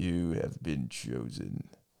 You have been chosen.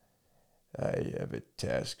 I have a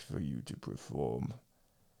task for you to perform.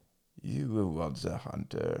 You were once a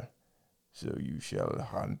hunter, so you shall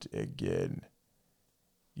hunt again.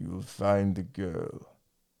 You will find the girl.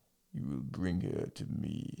 You will bring her to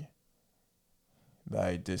me.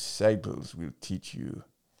 My disciples will teach you.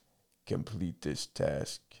 Complete this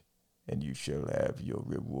task, and you shall have your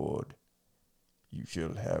reward. You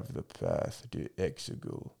shall have the path to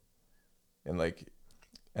Exegol. And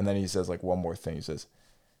then he says like one more thing. He says,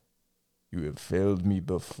 you have failed me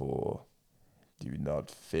before. Do not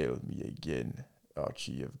fail me again,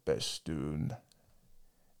 Archie of Bestoon.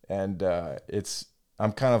 And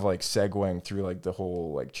I'm kind of like segueing through like the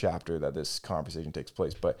whole like chapter that this conversation takes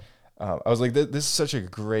place. But I was like, this is such a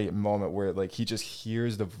great moment where like he just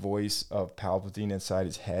hears the voice of Palpatine inside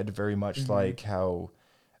his head, very much like how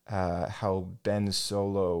Ben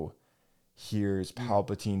Solo hears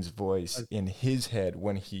Palpatine's voice in his head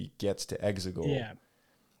when he gets to Exegol. Yeah.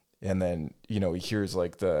 And then, you know, he hears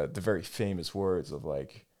like the very famous words of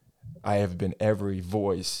like, I have been every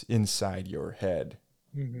voice inside your head.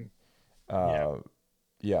 Mm-hmm.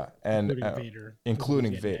 Yeah. And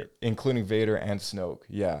including Vader. Including Vader and Snoke.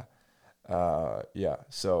 Yeah. Yeah.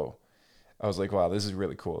 So I was like, wow, this is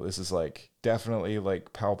really cool. This is like definitely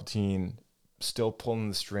like Palpatine still pulling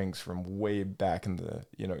the strings from way back in the,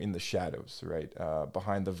 you know, in the shadows, right?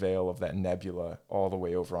 Behind the veil of that nebula all the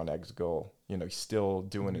way over on Exegol. You know, he's still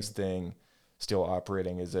doing his thing, still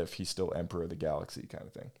operating as if he's still Emperor of the Galaxy kind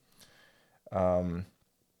of thing.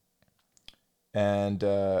 And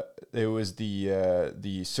it was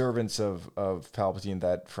the servants of Palpatine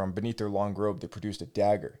that from beneath their long robe, they produced a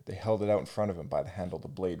dagger. They held it out in front of him by the handle of the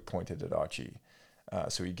blade pointed at Archie.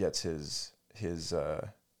 So he gets his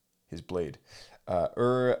blade.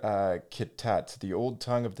 Kitat, the old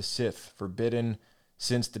tongue of the Sith, forbidden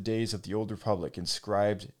since the days of the Old Republic,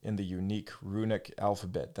 inscribed in the unique runic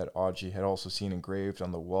alphabet that Archie had also seen engraved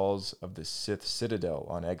on the walls of the Sith citadel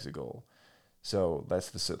on Exegol. So that's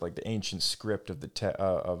the ancient script of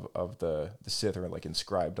the Sith are like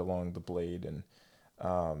inscribed along the blade, and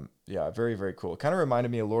yeah, very very cool. It kind of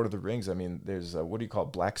reminded me of Lord of the Rings. I mean, there's what do you call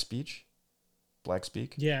it? Black Speak?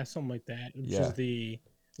 Yeah, something like that. Which is the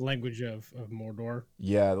language of Mordor.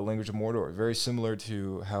 Yeah, the language of Mordor. Very similar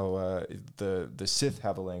to how the Sith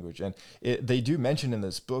have a language. And they do mention in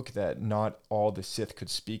this book that not all the Sith could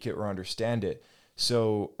speak it or understand it.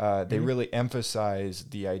 So they really emphasize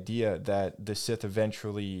the idea that the Sith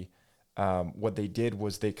eventually, what they did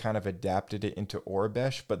was they kind of adapted it into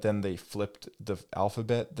Aurebesh, but then they flipped the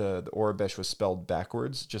alphabet. The Aurebesh was spelled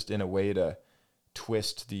backwards, just in a way to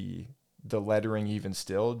twist the lettering even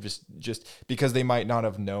still, just because they might not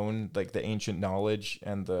have known like the ancient knowledge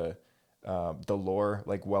and the lore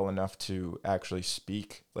like well enough to actually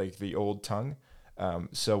speak like the old tongue.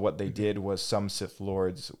 So what they did was some Sith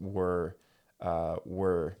lords were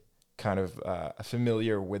kind of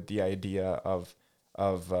familiar with the idea of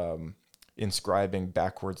inscribing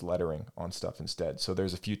backwards lettering on stuff instead. So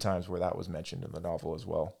there's a few times where that was mentioned in the novel as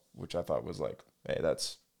well, which I thought was like, hey,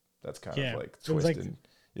 that's kind of like twisted.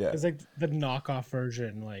 It's like the knockoff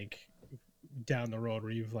version, like down the road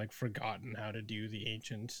where you've like forgotten how to do the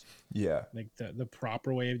ancient, like the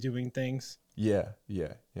proper way of doing things. Yeah.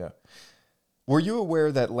 Were you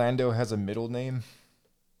aware that Lando has a middle name?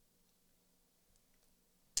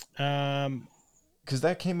 Because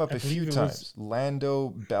that came up a few times.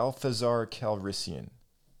 Lando Balthazar Calrissian.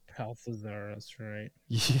 Balthazar, that's right.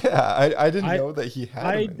 Yeah, I didn't know that he had.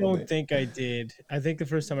 I don't think I did. I think the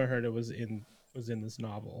first time I heard it was in this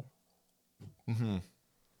novel. Mm-hmm.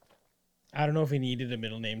 I don't know if he needed a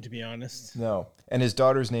middle name, to be honest. No, and his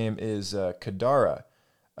daughter's name is Kadara,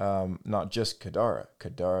 not just Kadara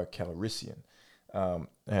Calrissian.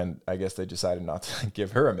 And I guess they decided not to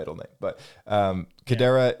give her a middle name. But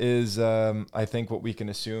Kadara is, I think, what we can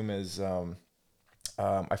assume is,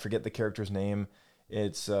 I forget the character's name.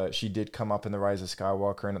 It's she did come up in The Rise of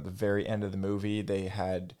Skywalker, and at the very end of the movie, they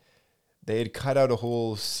had cut out a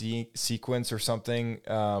whole sequence or something,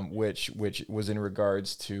 which was in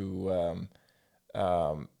regards to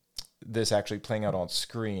this actually playing out on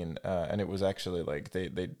screen, and it was actually like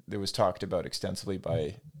it was talked about extensively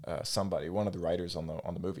by somebody, one of the writers on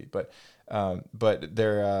the movie, but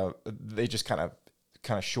they just kind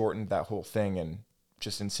of shortened that whole thing and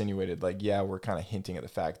just insinuated like, yeah, we're kind of hinting at the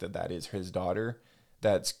fact that that is his daughter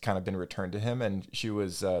that's kind of been returned to him. And she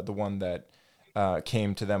was the one that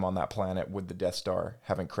came to them on that planet with the Death Star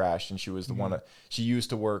having crashed. And she was the one that she used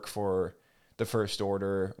to work for the First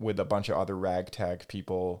Order with a bunch of other ragtag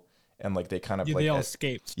people. And like they kind of they all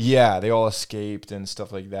escaped. Yeah, they all escaped and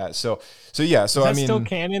stuff like that. So yeah. So is that I mean, still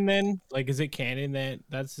canon then? Like, is it canon that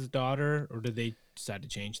that's his daughter, or did they decide to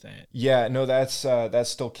change that? Yeah, no, that's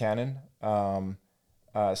still canon.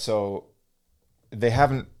 So they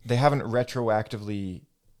haven't retroactively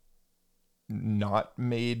not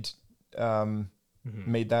made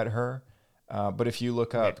made that her. But if you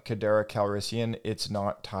look up Kadera Calrissian, it's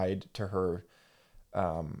not tied to her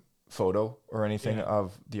photo or anything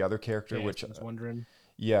of the other character, which I was wondering.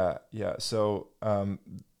 Yeah. So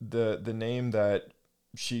the name that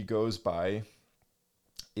she goes by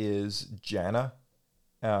is Janna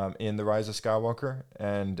in The Rise of Skywalker,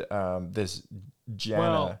 and this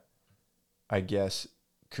Janna, I guess,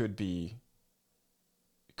 could be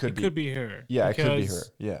her. Yeah, it could be her.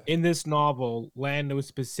 Yeah. In this novel, Lando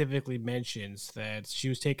specifically mentions that she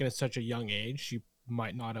was taken at such a young age, she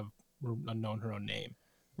might not have known her own name.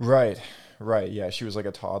 Right. Yeah, she was like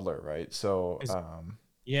a toddler, right? So,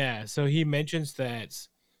 yeah. So he mentions that.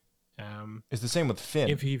 It's the same with Finn.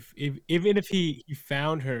 Even if he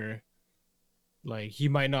found her, like he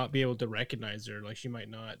might not be able to recognize her. Like she might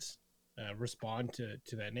not respond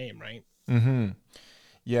to that name, right? Mm-hmm.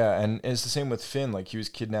 Yeah, and it's the same with Finn. Like he was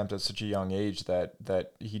kidnapped at such a young age that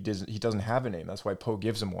he doesn't have a name. That's why Poe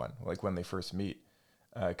gives him one. Like when they first meet.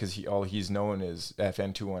 Because all he's known is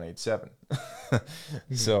FN2187.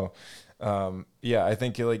 So, yeah, I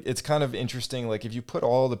think like it's kind of interesting. Like if you put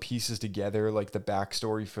all the pieces together, like the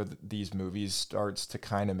backstory for these movies starts to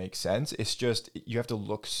kind of make sense. It's just you have to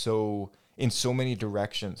look in so many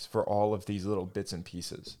directions for all of these little bits and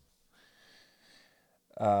pieces.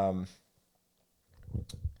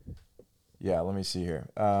 Yeah, let me see here.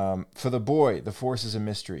 For the boy, the Force is a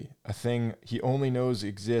mystery, a thing he only knows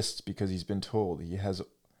exists because he's been told. He has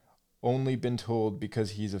only been told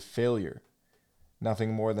because he's a failure,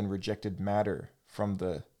 nothing more than rejected matter from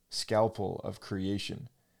the scalpel of creation.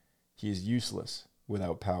 He is useless,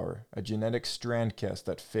 without power, a genetic strandcast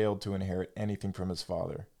that failed to inherit anything from his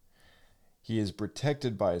father. He is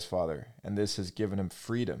protected by his father, and this has given him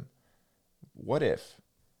freedom. What if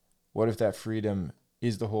that freedom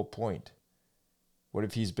is the whole point? What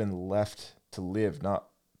if he's been left to live not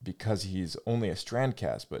because he's only a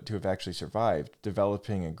strandcast, but to have actually survived,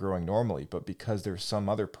 developing and growing normally, but because there's some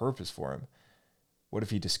other purpose for him? What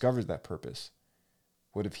if he discovers that purpose?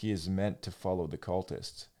 What if he is meant to follow the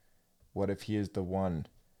cultists? What if he is the one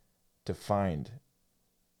to find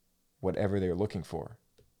whatever they're looking for?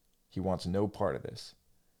 He wants no part of this.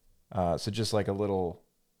 So just like a little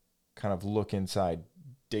kind of look inside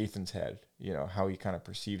Dathan's head, how he kind of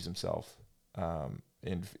perceives himself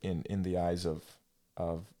in the eyes of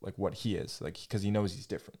like what he is, like because he knows he's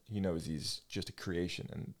different. He knows he's just a creation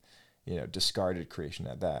and discarded creation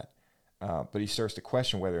at that. But he starts to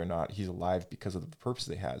question whether or not he's alive because of the purpose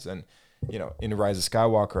that he has. And in The Rise of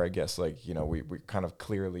Skywalker, I guess we kind of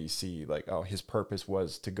clearly see like, oh, his purpose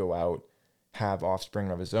was to go out, have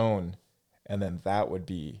offspring of his own, and then that would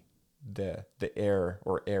be the heir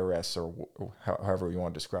or heiress or however you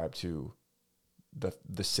want to describe to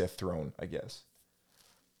the Sith throne, I guess.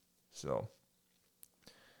 So,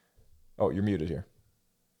 oh, you're muted here.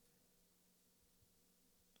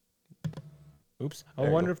 Oops. I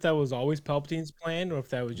wonder if that was always Palpatine's plan or if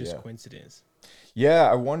that was just coincidence.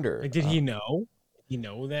 Yeah, I wonder. Like, did he know? Did he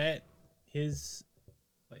know that his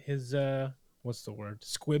what's the word?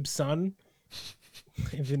 Squib son.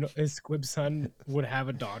 If his squib son would have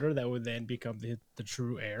a daughter that would then become the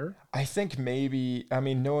true heir. I think maybe,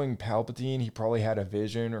 knowing Palpatine, he probably had a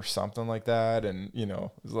vision or something like that, and it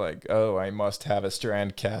was like, oh, I must have a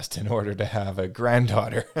strand cast in order to have a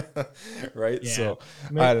granddaughter, right? Yeah. So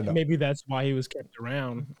I don't know. Maybe that's why he was kept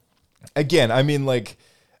around. Again, like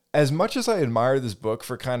as much as I admire this book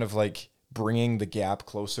for kind of like bringing the gap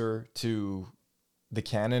closer to the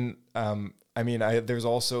canon, there's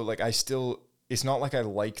also like it's not like I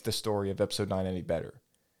like the story of Episode 9 any better.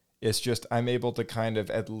 It's just I'm able to kind of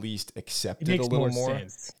at least accept it a little more.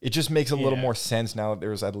 Sense. It just makes a little more sense now that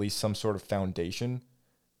there's at least some sort of foundation,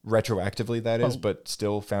 retroactively that is, but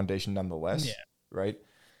still foundation nonetheless, right?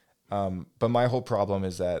 But my whole problem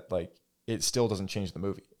is that like it still doesn't change the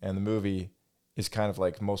movie, and the movie is kind of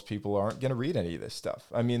like most people aren't going to read any of this stuff.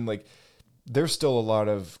 Like there's still a lot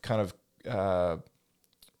of kind of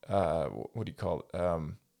what do you call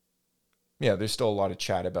it? There's still a lot of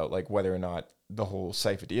chat about like whether or not the whole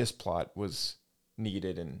Sifo-Dyas plot was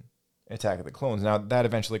needed and Attack of the Clones. Now that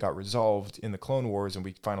eventually got resolved in the Clone Wars, and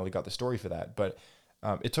we finally got the story for that. But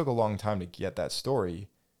it took a long time to get that story,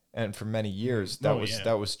 and for many years that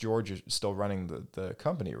was George still running the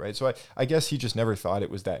company, right? So I guess he just never thought it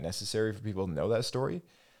was that necessary for people to know that story.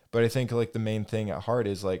 But I think like the main thing at heart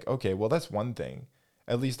is like, okay, well that's one thing.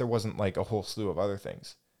 At least there wasn't like a whole slew of other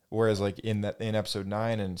things. Whereas like in episode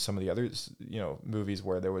 9 and some of the others, movies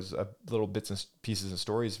where there was little bits and pieces and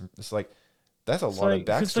stories, it's like that's a lot of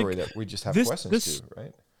backstory that we just have questions to,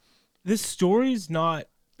 right? This story's not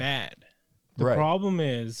bad. The problem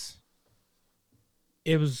is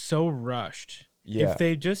it was so rushed. Yeah. If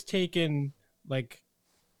they just taken like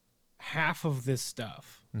half of this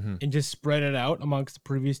stuff and just spread it out amongst the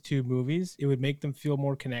previous 2 movies, it would make them feel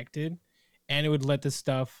more connected, and it would let this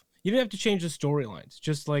stuff. You didn't have to change the storylines,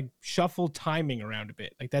 just like shuffle timing around a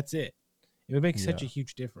bit. Like that's it. It would make such a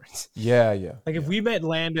huge difference. Yeah. Like if we met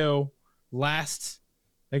Lando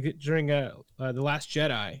during the Last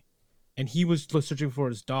Jedi, and he was searching for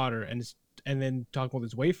his daughter, and then talking about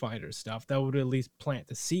his Wayfinder stuff, that would at least plant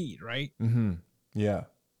the seed, right? Mm-hmm.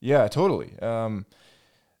 Yeah, totally.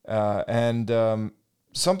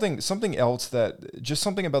 Something else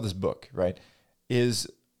something about this book, right, is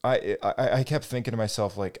I kept thinking to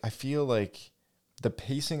myself, like, I feel like the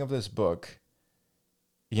pacing of this book,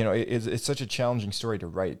 it's such a challenging story to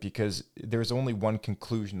write because there's only one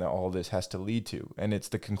conclusion that all this has to lead to, and it's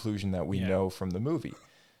the conclusion that we know from the movie.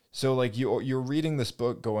 So like you're reading this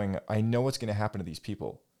book going, I know what's going to happen to these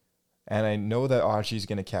people, and I know that Archie's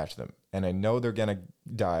going to catch them, and I know they're going to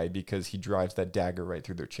die because he drives that dagger right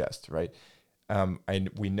through their chest, right?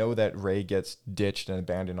 We know that Rey gets ditched and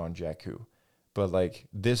abandoned on Jakku. But like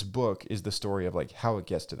this book is the story of like how it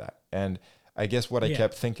gets to that. And I guess what I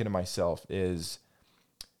kept thinking to myself is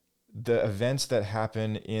the events that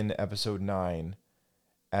happen in episode 9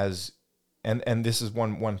 and this is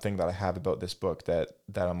one thing that I have about this book that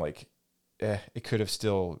I'm like, it could have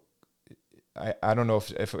still, I don't know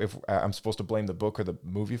if I'm supposed to blame the book or the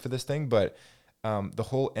movie for this thing, but the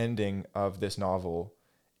whole ending of this novel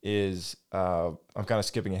is, I'm kind of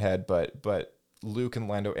skipping ahead, but Luke and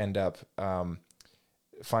Lando end up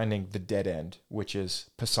finding the dead end, which is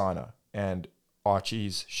Pasaana, and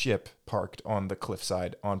Archie's ship parked on the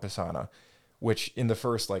cliffside on Pasaana, which in the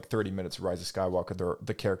first like 30 minutes of Rise of Skywalker,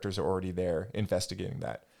 the characters are already there investigating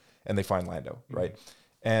that, and they find Lando, right?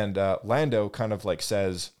 And Lando kind of like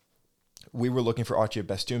says, we were looking for Archie of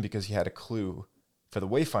Bestoon because he had a clue for the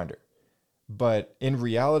Wayfinder. But in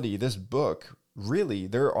reality, this book, really,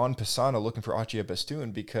 they're on Pasaana looking for Archie of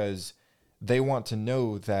Bestoon because they want to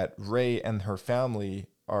know that Rey and her family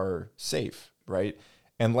are safe, right?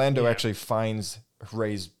 And Lando actually finds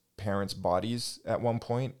Rey's parents' bodies at one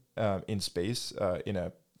point in space in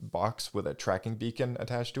a box with a tracking beacon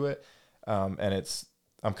attached to it. And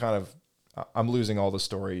I'm losing all the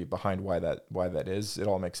story behind why that is. It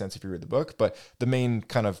all makes sense if you read the book. But the main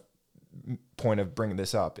kind of point of bringing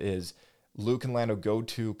this up is Luke and Lando go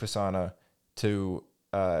to Pasaana to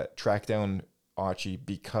track down Archie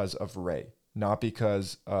because of Rey, not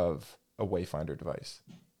because of a Wayfinder device,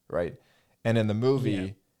 right? And in the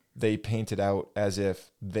movie, they paint it out as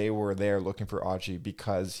if they were there looking for Archie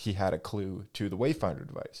because he had a clue to the Wayfinder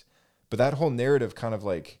device. But that whole narrative kind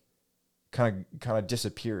of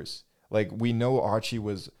disappears. Like, we know Archie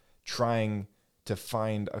was trying to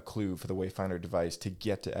find a clue for the Wayfinder device to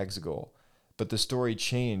get to Exegol, but the story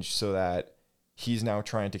changed so that he's now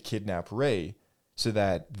trying to kidnap Rey so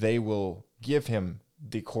that they will give him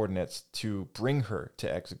the coordinates to bring her to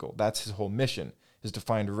Exegol. That's his whole mission, is to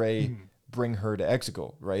find Rey, bring her to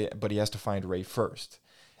Exegol, right? But he has to find Rey first.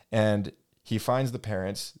 And he finds the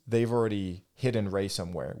parents. They've already hidden Rey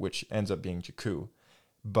somewhere, which ends up being Jakku.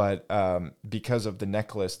 But because of the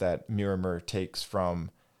necklace that Miramir takes from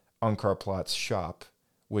Unkar Plutt's shop,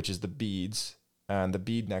 which is the beads, and the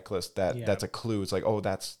bead necklace that's a clue. It's like, oh,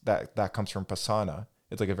 that comes from Pasaana.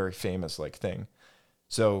 It's like a very famous like thing.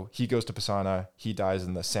 So he goes to Pasaana. He dies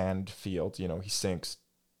in the sand field. He sinks,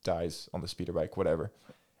 dies on the speeder bike, whatever.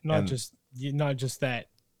 Not just that.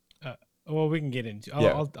 Well, we can get into.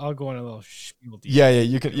 I'll go on a little spiel.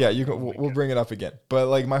 You can. We'll bring it up again. But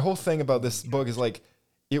like my whole thing about this book is like,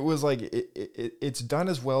 it was like it's done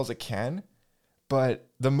as well as it can, but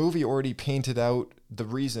the movie already painted out the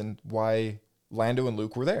reason why Lando and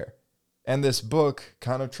Luke were there, and this book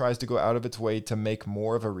kind of tries to go out of its way to make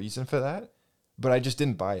more of a reason for that. But I just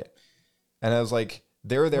didn't buy it, and I was like,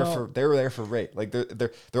 they were there for Rey. Like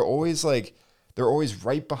they're always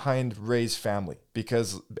right behind Rey's family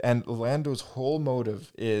and Lando's whole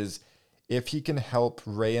motive is if he can help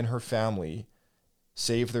Rey and her family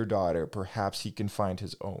save their daughter, perhaps he can find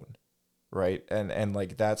his own. right? And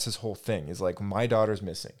like that's his whole thing is like, my daughter's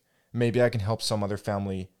missing. Maybe I can help some other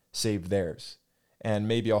family save theirs, and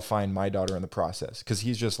maybe I'll find my daughter in the process, because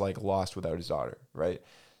he's just like lost without his daughter, right?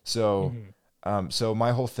 So so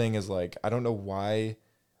my whole thing is like, I don't know why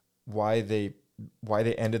they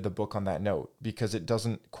ended the book on that note, because it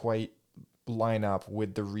doesn't quite line up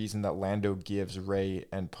with the reason that Lando gives Rey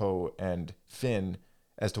and Poe and Finn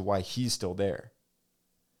as to why he's still there.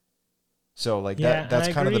 So like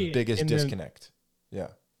that's kind of the biggest disconnect.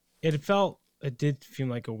 It did feel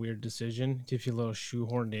like a weird decision. It did feel a little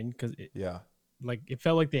shoehorned in, because it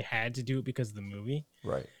felt like they had to do it because of the movie.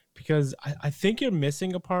 Right. Because I think you're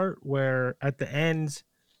missing a part where at the end,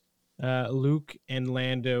 Luke and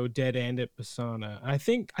Lando dead end at Pisana.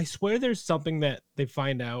 I swear there's something that they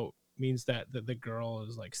find out means that the girl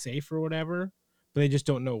is like safe or whatever, but they just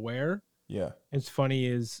don't know where. Yeah. It's funny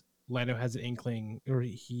is Lando has an inkling, or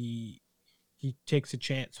he takes a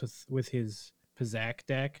chance with his Pizak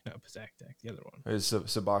deck, not Pizak deck, the other one. It's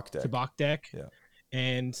Sabak deck. Sabak deck. Yeah.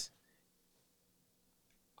 And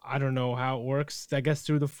I don't know how it works. I guess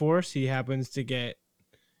through the Force, he happens to get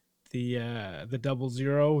the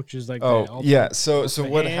 00, which is like So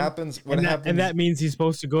what happens? And that means he's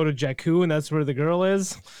supposed to go to Jakku, and that's where the girl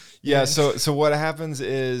is. Yeah. So what happens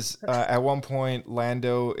is at one point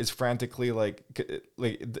Lando is frantically like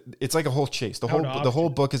it's like a whole chase. The whole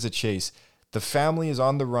book is a chase. The family is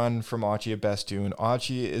on the run from Archie of Bestoon.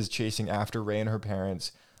 Archie is chasing after Rey and her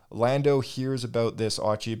parents. Lando hears about this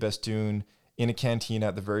Archie of Bestoon in a cantina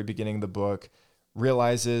at the very beginning of the book,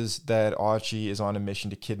 realizes that Archie is on a mission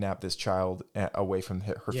to kidnap this child away from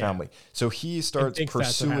her family. So he starts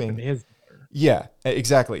pursuing. Yeah,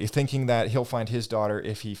 exactly. Thinking that he'll find his daughter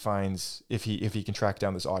if he can track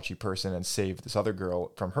down this Archie person and save this other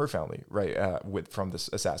girl from her family, right? From this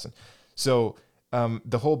assassin. So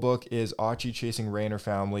the whole book is Archie chasing Rey and her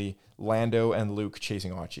family, Lando and Luke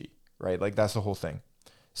chasing Archie, right? Like that's the whole thing.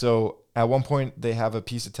 So at one point they have a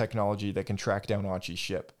piece of technology that can track down Archie's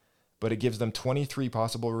ship, but it gives them 23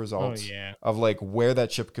 possible results of like where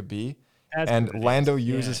that ship could be. And Lando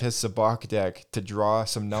uses his Sabak deck to draw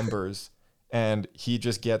some numbers, and he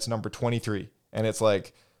just gets number 23. And it's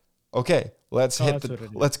like, okay, let's go to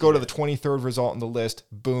the 23rd result on the list.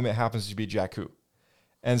 Boom, it happens to be Jakku.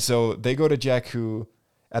 And so they go to Jakku.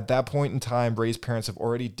 At that point in time, Rey's parents have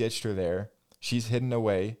already ditched her there. She's hidden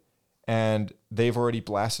away, and they've already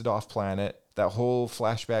blasted off planet. That whole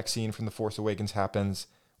flashback scene from The Force Awakens happens,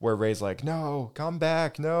 where Rey's like, no, come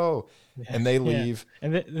back, no. And they leave.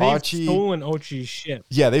 And they've stolen Archie's ship.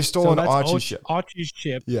 Yeah, they've stolen Archie's ship. Archie's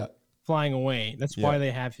ship flying away. That's why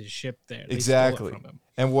they have his ship there. They exactly. stole it from him.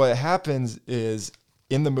 And what happens is,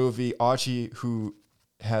 in the movie, Archie, who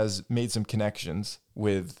has made some connections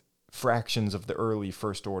with fractions of the early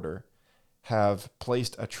First Order, have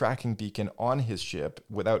placed a tracking beacon on his ship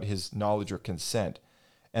without his knowledge or consent.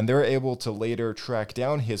 And they're able to later track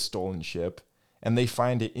down his stolen ship, and they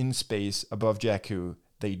find it in space above Jakku.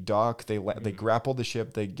 They dock, they grapple the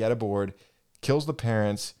ship, they get aboard, kills the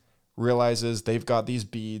parents, realizes they've got these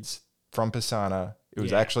beads from Pisana. It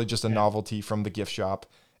was actually just a novelty from the gift shop.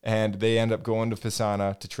 And they end up going to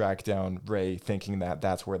Pisana to track down Rey, thinking that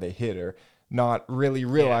that's where they hid her, not really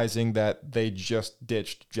realizing that they just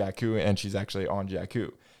ditched Jakku and she's actually on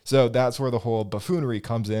Jakku. So that's where the whole buffoonery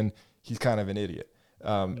comes in. He's kind of an idiot.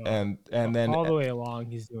 And then all the way along,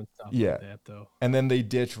 he's doing stuff like that, though. And then they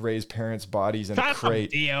ditch Rey's parents' bodies in a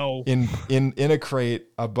crate. In a crate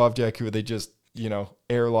above Jakku. They just,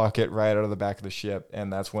 airlock it right out of the back of the ship.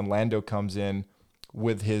 And that's when Lando comes in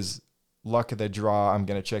with his luck of the draw. I'm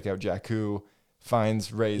going to check out Jakku,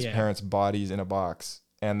 finds Rey's parents' bodies in a box.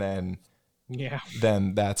 And then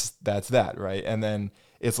that's that, right? And then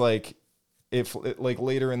it's like, like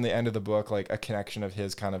later in the end of the book, like a connection of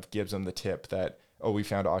his kind of gives him the tip that, oh, we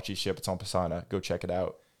found Archie's ship. It's on Pisana. Go check it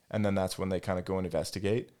out. And then that's when they kind of go and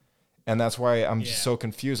investigate. And that's why I'm just so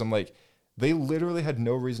confused. I'm like, they literally had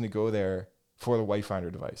no reason to go there for the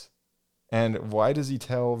Wayfinder device. And why does he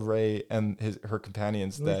tell Rey and her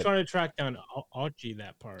companions that he's trying to track down Archie,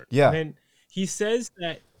 that part? Yeah. And then he says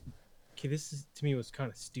that, this is, to me, was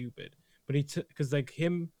kind of stupid. But because like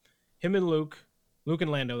him and Luke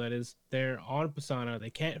and Lando, that is, they're on Pisana.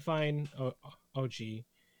 They can't find Archie.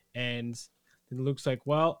 And Luke's like,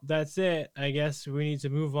 well, that's it. I guess we need to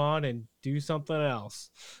move on and do something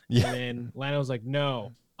else. Yeah. And then Lando's like,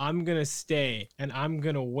 no, I'm going to stay and I'm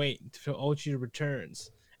going to wait until Archie returns.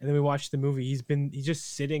 And then we watch the movie. He's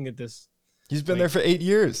just sitting at this. He's been there for 8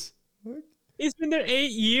 years. He's been there 8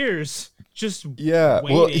 years. Just waiting.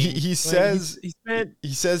 Well, he says he's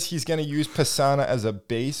going to use Pisana as a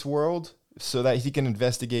base world so that he can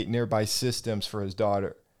investigate nearby systems for his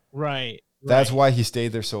daughter. Right. That's why he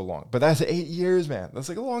stayed there so long. But that's 8 years, man. That's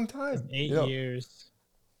like a long time. 8 years.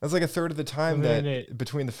 That's like a third of the time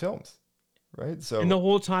between the films, right? So and the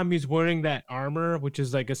whole time he's wearing that armor, which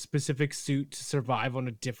is like a specific suit to survive on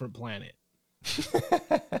a different planet.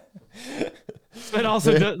 But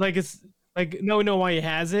also, it's like no know why he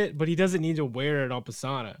has it, but he doesn't need to wear it on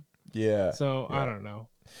Pisana. Yeah. So I don't know.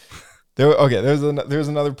 There's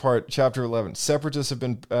another part, chapter 11. Separatists have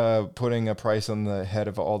been putting a price on the head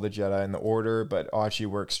of all the Jedi in the Order, but Achi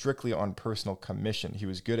worked strictly on personal commission. He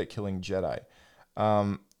was good at killing Jedi.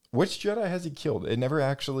 Which Jedi has he killed? It never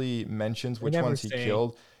actually mentions which ones he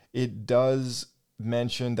killed. It does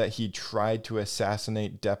mention that he tried to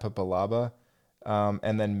assassinate Depa Billaba,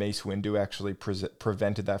 and then Mace Windu actually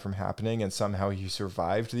prevented that from happening, and somehow he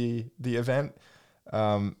survived the event.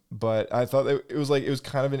 But I thought it was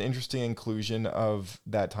kind of an interesting inclusion of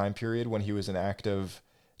that time period when he was an active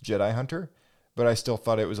Jedi hunter, but I still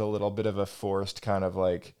thought it was a little bit of a forced kind of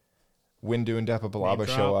like Windu and Depa Billaba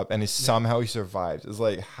show up and somehow he survived. It's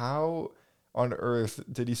like, how on earth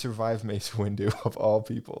did he survive Mace Windu of all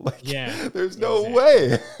people? Like, there's no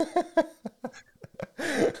way.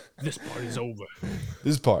 This party's over.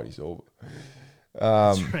 This party's over.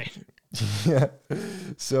 That's right. Yeah.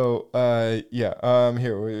 So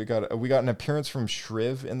here we got an appearance from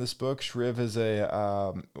Shriv in this book. Shriv is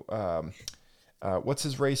a what's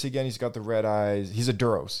his race again? He's got the red eyes. He's a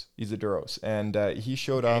Duros. And he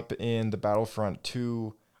showed up in the Battlefront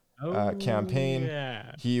 2 campaign.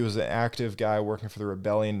 Yeah. He was an active guy working for the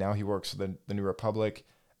Rebellion. Now he works for the New Republic.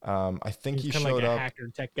 I think he's he showed like a up. hacker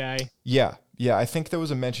tech guy. Yeah. I think there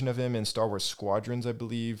was a mention of him in Star Wars Squadrons, I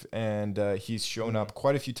believe, and he's shown up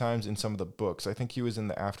quite a few times in some of the books. I think he was in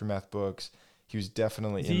the Aftermath books. He was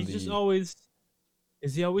definitely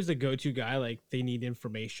Is he always the go-to guy? Like they need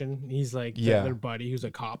information. He's like their buddy who's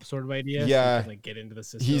a cop sort of idea. Yeah. So he can, like get into the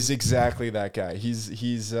system. He's exactly that guy. He's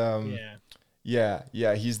he's their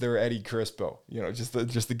Eddie Crispo.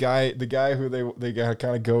 Just the guy who they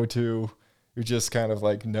kind of go to, who just kind of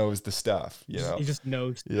like knows the stuff. He just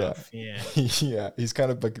knows stuff. Yeah. He's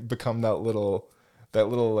kind of become that little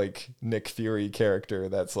like Nick Fury character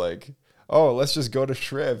that's like, oh, let's just go to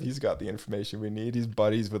Shriv. He's got the information we need. He's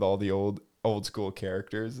buddies with all the old school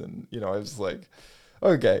characters, and I was like,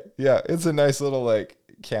 okay, yeah, it's a nice little like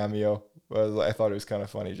cameo. I thought it was kind of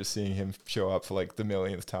funny just seeing him show up for like the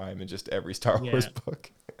millionth time in just every Star Wars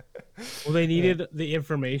book. Well, they needed the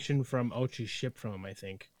information from Ochi's ship from him, I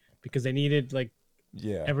think, because they needed like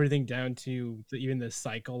everything down to even the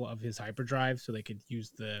cycle of his hyperdrive, so they could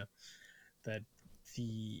use the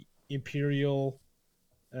Imperial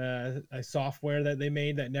software that they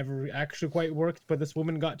made that never actually quite worked, but this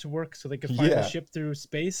woman got to work, so they could find the ship through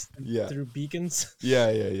space, through beacons.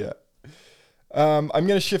 Yeah. I'm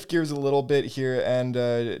gonna shift gears a little bit here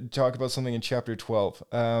and talk about something in chapter 12.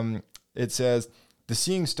 It says, the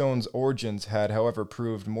Seeing Stone's origins had, however,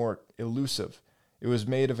 proved more elusive. It was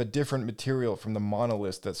made of a different material from the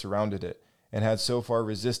monolith that surrounded it, and had so far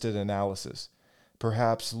resisted analysis.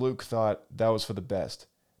 Perhaps Luke thought that was for the best.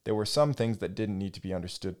 There were some things that didn't need to be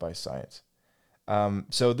understood by science.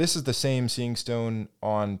 So this is the same Seeing Stone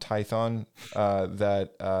on Tython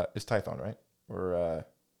that is Tython, right? Or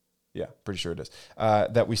pretty sure it is.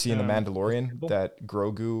 That we see in The Mandalorian that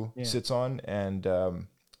Grogu sits on and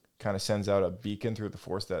kind of sends out a beacon through the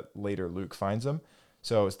Force that later Luke finds him.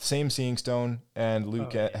 So it's the same Seeing Stone, and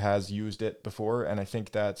Luke has used it before, and I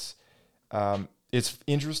think that's it's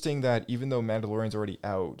interesting that even though Mandalorian's already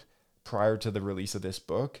out prior to the release of this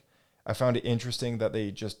book, I found it interesting that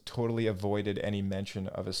they just totally avoided any mention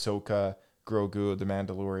of Ahsoka, Grogu, the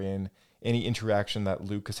Mandalorian. Any interaction that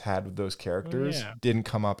Luke has had with those characters didn't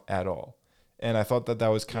come up at all. And I thought that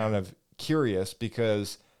was kind of curious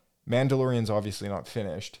because Mandalorian's obviously not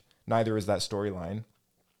finished. Neither is that storyline.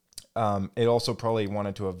 It also probably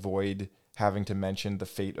wanted to avoid having to mention the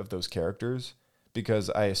fate of those characters because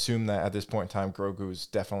I assume that at this point in time, Grogu's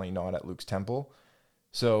definitely not at Luke's temple.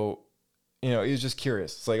 So, he was just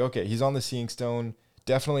curious. It's like, okay, he's on the Seeing Stone,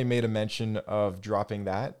 definitely made a mention of dropping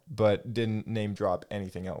that, but didn't name drop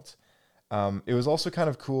anything else. It was also kind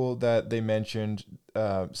of cool that they mentioned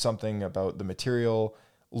something about the material.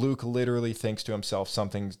 Luke literally thinks to himself, some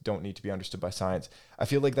things don't need to be understood by science. I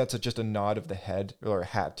feel like that's just a nod of the head or a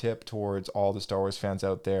hat tip towards all the Star Wars fans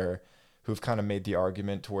out there who've kind of made the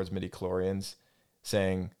argument towards midichlorians,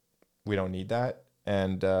 saying we don't need that.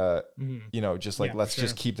 And,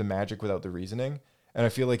 just keep the magic without the reasoning. And I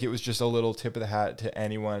feel like it was just a little tip of the hat to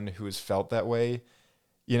anyone who has felt that way.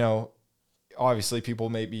 Obviously people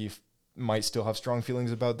might still have strong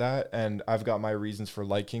feelings about that. And I've got my reasons for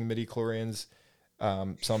liking midichlorians.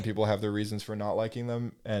 Some people have their reasons for not liking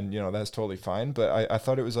them, and that's totally fine. But I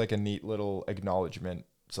thought it was like a neat little acknowledgement.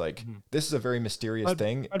 It's like this is a very mysterious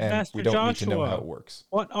thing, but and Master we don't need to know how Joshua, it works.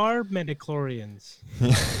 What are midichlorians?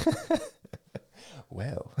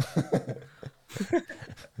 Well,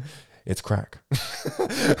 it's crack.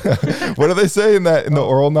 What do they say in the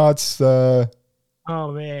Oral Knots? Oh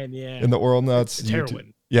man, yeah. In the Oral Knots, It's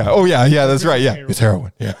heroin. Yeah. Oh yeah. That's right. Yeah, it's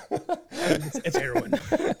heroin. Yeah. It's heroin.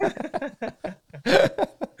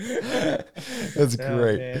 That's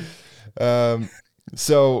great.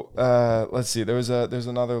 So let's see. There's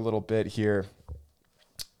another little bit here.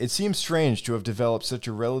 It seems strange to have developed such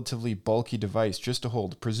a relatively bulky device just to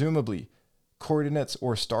hold, presumably, coordinates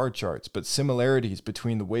or star charts, but similarities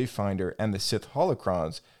between the Wayfinder and the Sith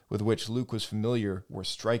holocrons with which Luke was familiar were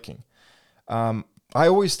striking. I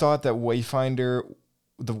always thought that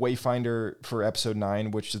the Wayfinder for Episode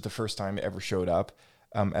 9, which is the first time it ever showed up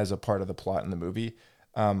as a part of the plot in the movie,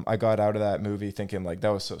 I got out of that movie thinking like that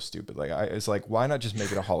was so stupid. Like it's like, why not just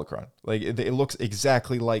make it a holocron? Like it looks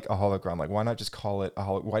exactly like a holocron. Like why not just call it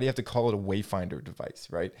why do you have to call it a Wayfinder device,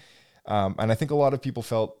 right? And I think a lot of people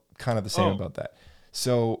felt kind of the same about that.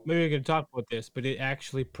 So maybe we can talk about this, but it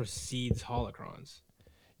actually precedes holocrons.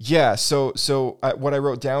 Yeah. So what I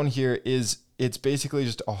wrote down here is it's basically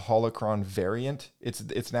just a holocron variant.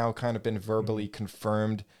 It's now kind of been verbally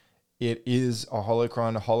confirmed. It is a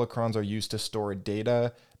holocron. Holocrons are used to store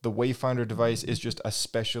data. The Wayfinder device is just a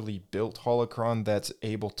specially built holocron that's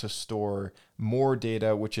able to store more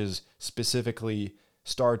data, which is specifically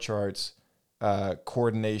star charts,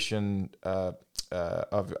 coordination of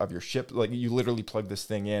your ship. Like you literally plug this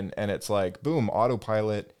thing in, and it's like boom,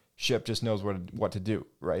 autopilot. Ship just knows what to do,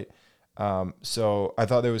 right? So I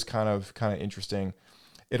thought that was kind of interesting.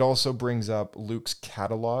 It also brings up Luke's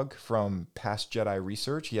catalog from past Jedi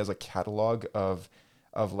research. He has a catalog of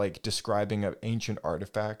like describing of ancient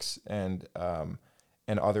artifacts and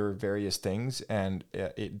other various things, and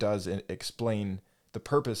it does explain the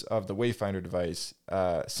purpose of the Wayfinder device.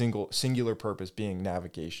 Singular purpose being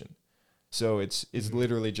navigation. So it's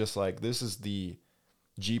literally just like this is the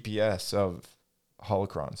GPS of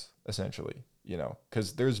holocrons, essentially.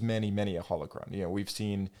 Because there's many a holocron. We've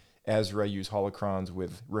seen Ezra use holocrons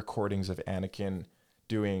with recordings of Anakin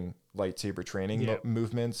doing lightsaber training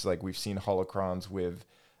movements. Like we've seen holocrons with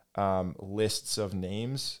lists of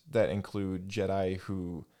names that include Jedi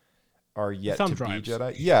who are yet to be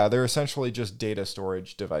Jedi. Yeah, they're essentially just data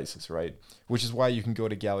storage devices, right? Which is why you can go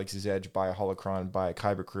to Galaxy's Edge, buy a holocron, buy a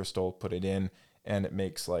kyber crystal, put it in, and it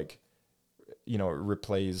makes like, it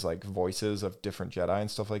replays like voices of different Jedi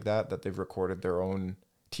and stuff like that they've recorded their own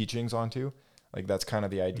teachings onto. Like that's kind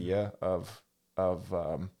of the idea of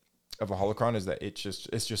a holocron, is that it's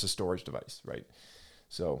just a storage device, right?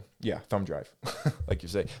 So yeah, thumb drive, like you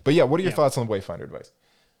say. But yeah, what are your thoughts on the Wayfinder device?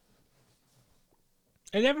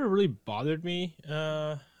 It never really bothered me.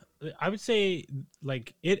 I would say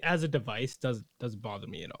like it as a device doesn't bother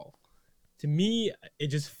me at all. To me, it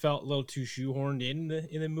just felt a little too shoehorned in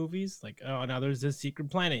the movies. Like, oh, now there's this secret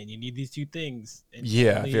planet, and you need these two things. And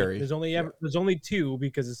there's only two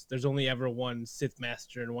because there's only ever one Sith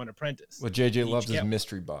Master and one apprentice. Well, JJ loves his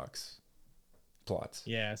mystery box plots.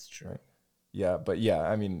 Yeah, that's true. Right? Yeah, but yeah,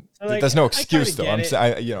 I mean, so, like, there's no excuse though.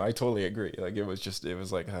 I totally agree. Like it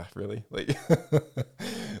was like, really, like,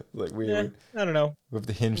 like weird. I don't know. We have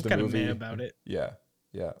to hinge I'm the kind movie of mad about it. Yeah.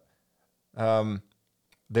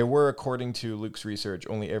 There were, according to Luke's research,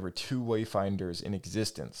 only ever 2 Wayfinders in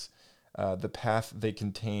existence. The path they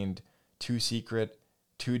contained too secret,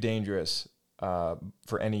 too dangerous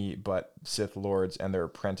for any but Sith Lords and their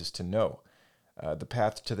apprentice to know. The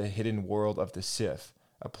path to the hidden world of the Sith,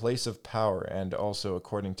 a place of power, and also,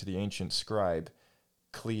 according to the ancient scribe,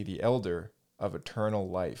 Klee the Elder, of eternal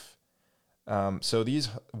life. So these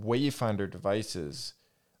Wayfinder devices,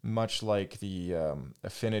 much like the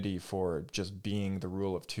affinity for just being the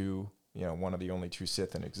rule of 2, one of the only 2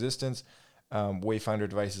 Sith in existence, Wayfinder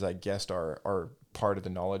devices, I guess, are part of the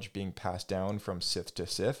knowledge being passed down from Sith to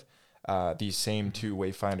Sith. These same 2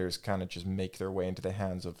 Wayfinders kind of just make their way into the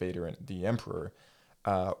hands of Vader and the Emperor.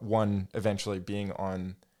 One eventually being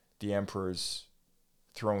on the Emperor's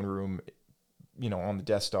throne room, on the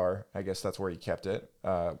Death Star. I guess that's where he kept it,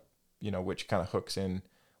 which kind of hooks in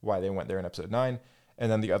why they went there in Episode 9.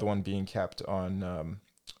 And then the other one being kept on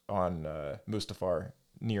Mustafar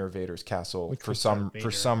near Vader's castle for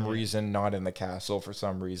some reason, not in the castle for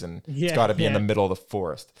some reason. It's got to be in the middle of the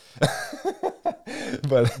forest.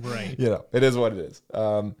 But right. It is what it is.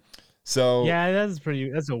 So yeah,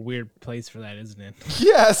 that's a weird place for that, isn't it?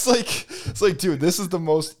 Yeah, it's like, dude, this is the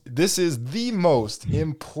most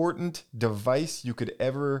important device you could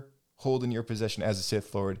ever hold in your possession as a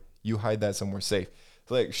Sith Lord. You hide that somewhere safe.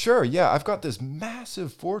 It's like, sure, yeah, I've got this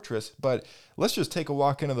massive fortress, but let's just take a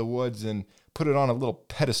walk into the woods and put it on a little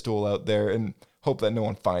pedestal out there and hope that no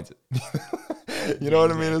one finds it. You know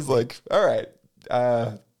what I mean? It's like, all right,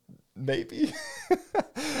 maybe.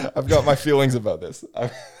 I've got my feelings about this.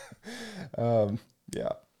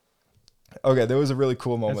 Yeah. Okay, there was a really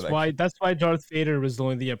cool moment. That's why Darth Vader was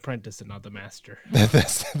only the apprentice and not the master.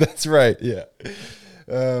 that's right. Yeah.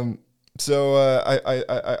 So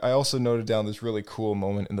I also noted down this really cool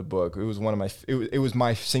moment in the book. It was it was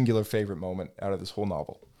my singular favorite moment out of this whole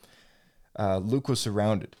novel. Luke was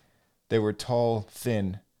surrounded. They were tall,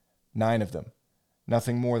 thin, 9 of them.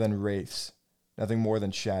 Nothing more than wraiths, nothing more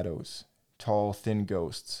than shadows, tall, thin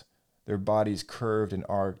ghosts. Their bodies curved and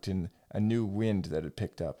arced in a new wind that had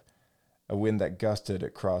picked up, a wind that gusted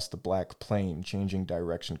across the black plain, changing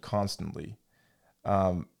direction constantly.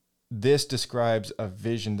 This describes a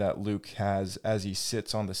vision that Luke has as he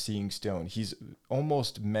sits on the Seeing Stone. He's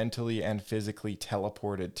almost mentally and physically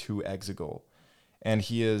teleported to Exegol, and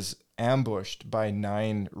he is ambushed by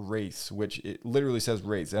 9 wraiths, which it literally says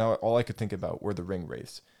wraiths. And all I could think about were the ring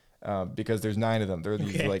wraiths, because there's 9 of them. They're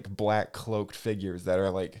these like black cloaked figures that are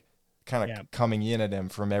like kind of coming in at him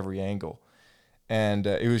from every angle. And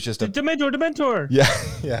it was just Dementor.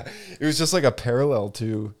 Yeah. It was just like a parallel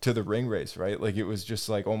to the ring race, right? Like it was just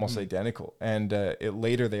like almost identical. And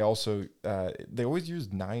later they also they always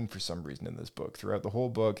used 9 for some reason in this book. Throughout the whole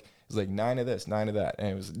book, it was like 9 of this, 9 of that, and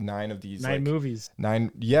it was 9 of these 9 movies.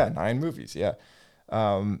 9 movies, yeah.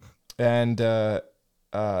 There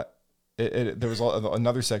was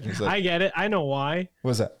another section. Like, I get it. I know why.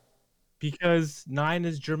 What's that? Because 9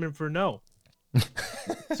 is German for no.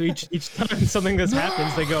 So each time something this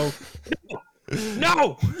happens, they go,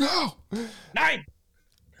 no, 9.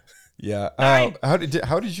 Yeah. How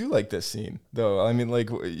did you like this scene though? I mean, like,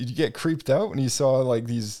 did you get creeped out when you saw like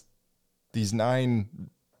these 9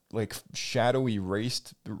 like shadowy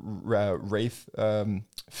wraith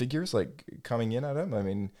figures like coming in at him? I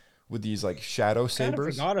mean, with these like shadow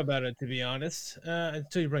sabers. I forgot about it, to be honest,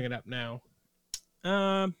 until you bring it up now.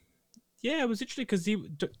 Yeah, it was interesting because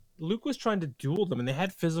Luke was trying to duel them, and they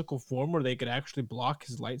had physical form where they could actually block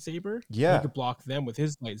his lightsaber. Yeah. He could block them with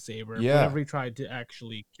his lightsaber. Yeah. Whenever he tried to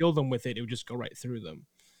actually kill them with it, it would just go right through them.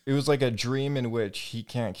 It was like a dream in which he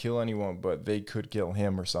can't kill anyone, but they could kill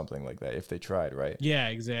him or something like that if they tried, right? Yeah,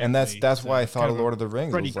 exactly. And that's why I thought of Lord of the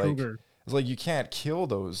Rings. Freddy It was Krueger. like you can't kill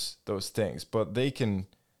those things, but they can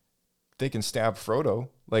stab Frodo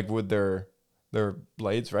like with their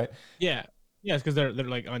blades, right? Yeah. Yeah, it's because they're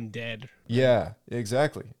like undead. Yeah,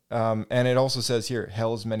 exactly. And it also says here,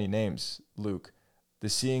 hell has many names, Luke. The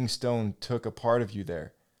Seeing Stone took a part of you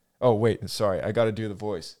there. Oh, wait, sorry. I got to do the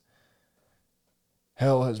voice.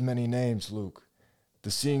 Hell has many names, Luke.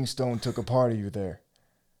 The Seeing Stone took a part of you there.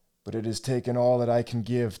 But it has taken all that I can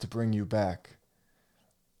give to bring you back.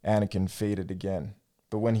 Anakin faded again.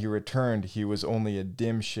 But when he returned, he was only a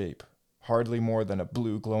dim shape, hardly more than a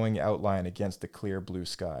blue glowing outline against the clear blue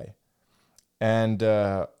sky. And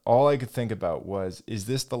all I could think about was, is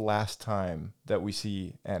this the last time that we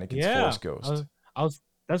see Anakin's Force Ghost?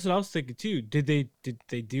 That's what I was thinking too. Did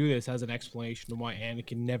they do this as an explanation of why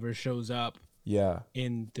Anakin never shows up? Yeah.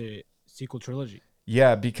 In the sequel trilogy.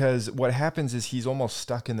 Yeah, because what happens is he's almost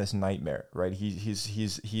stuck in this nightmare, right?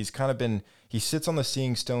 He's kind of been, he sits on the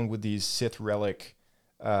Seeing Stone with these Sith relic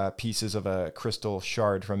pieces of a crystal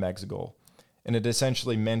shard from Exegol. And it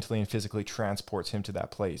essentially mentally and physically transports him to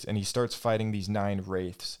that place. And he starts fighting these 9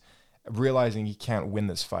 wraiths, realizing he can't win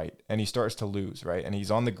this fight. And he starts to lose, right? And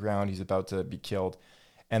he's on the ground. He's about to be killed.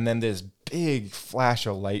 And then this big flash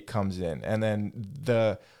of light comes in. And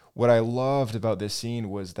then what I loved about this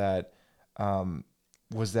scene was that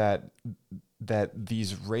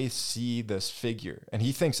these wraiths see this figure. And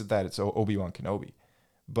he thinks that it's Obi-Wan Kenobi.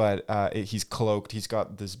 But he's cloaked. He's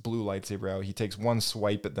got this blue lightsaber out. He takes one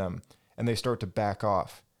swipe at them. And they start to back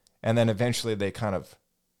off. And then eventually they kind of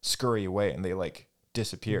scurry away and they like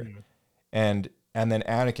disappear. Mm-hmm. And then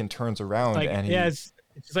Anakin turns around and it's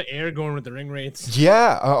just like Aragorn with the ring wraiths.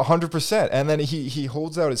 Yeah, 100%. And then he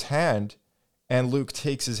holds out his hand and Luke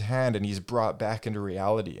takes his hand and he's brought back into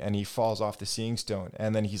reality and he falls off the Seeing Stone.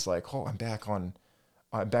 And then he's like, oh, I'm back on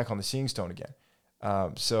the Seeing Stone again.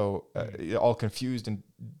 All confused and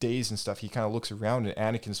dazed and stuff, he kind of looks around and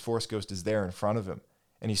Anakin's Force Ghost is there in front of him.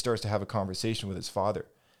 And he starts to have a conversation with his father.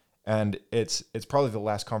 And it's probably the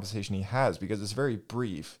last conversation he has because it's very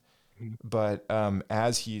brief. Mm-hmm. But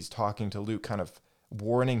as he's talking to Luke, kind of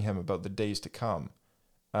warning him about the days to come,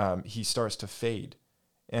 he starts to fade.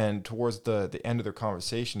 And towards the end of their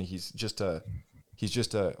conversation, he's just a He's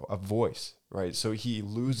just a voice, right? So he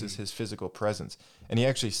loses his physical presence. And he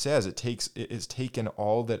actually says it's taken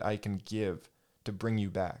all that I can give to bring you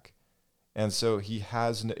back. And so he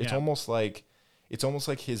has, it's almost like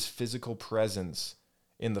his physical presence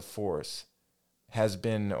in the Force has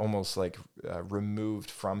been almost like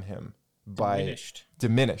removed from him by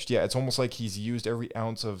diminished. Yeah. It's almost like he's used every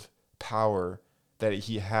ounce of power that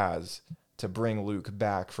he has to bring Luke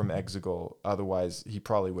back from Exegol. Otherwise he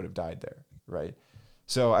probably would have died there. Right.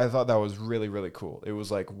 So I thought that was really, really cool. It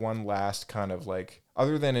was like one last kind of like,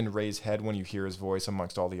 other than in Rey's head when you hear his voice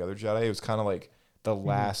amongst all the other Jedi, it was kind of like the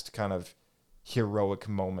last kind of heroic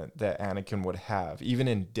moment that Anakin would have, even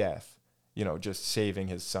in death, you know, just saving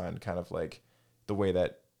his son, kind of like the way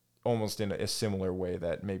that, almost in a similar way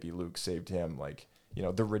that maybe Luke saved him, like, you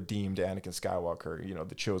know, the redeemed Anakin Skywalker, you know,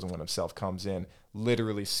 the chosen one himself comes in,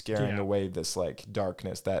 literally scaring away this like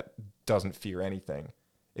darkness that doesn't fear anything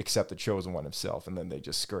except the chosen one himself, and then they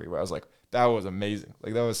just scurry away. I was like, that was amazing.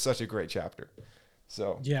 Like, that was such a great chapter.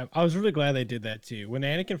 So yeah, I was really glad they did that too. When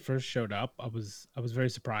Anakin first showed up, I was very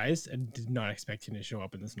surprised and did not expect him to show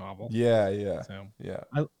up in this novel. Yeah. So yeah,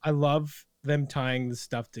 I love them tying the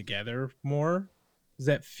stuff together more.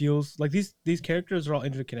 That feels like these characters are all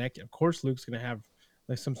interconnected. Of course, Luke's gonna have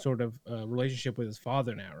like some sort of relationship with his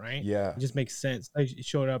father now, right? Yeah, it just makes sense. Like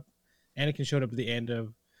Anakin showed up at the end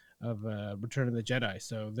of Return of the Jedi,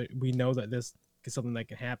 so we know that this is something that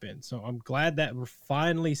can happen. So I'm glad that we're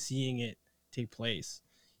finally seeing it take place.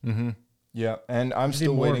 Yeah, and I'm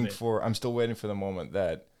still waiting for the moment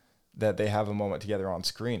that they have a moment together on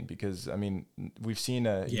screen, because I mean, we've seen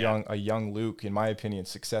a young Luke, in my opinion,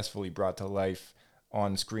 successfully brought to life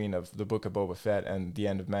on screen of the Book of Boba Fett and the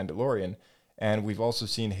end of Mandalorian, and we've also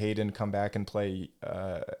seen Hayden come back and play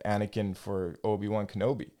Anakin for Obi-Wan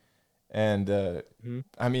Kenobi. And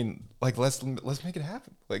I mean, like, let's make it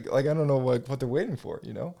happen. Like I don't know what they're waiting for,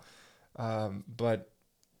 you know. But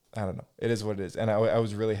I don't know. It is what it is. And I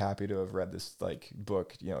was really happy to have read this like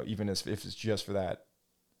book, you know, even if it's just for that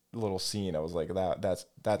little scene. I was like, that's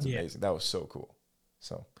amazing. That was so cool.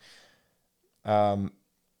 So,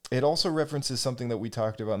 it also references something that we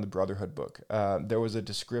talked about in the Brotherhood book. There was a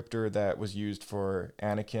descriptor that was used for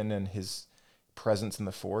Anakin and his presence in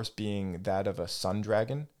the Force being that of a sun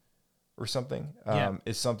dragon or something.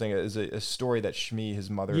 It's something, is a story that Shmi, his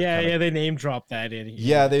mother. They name dropped that in.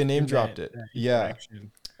 They name dropped it.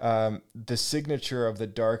 The signature of the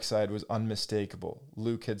dark side was unmistakable.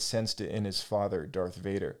 Luke had sensed it in his father, Darth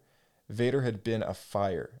Vader. Vader had been a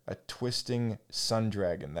fire, a twisting sun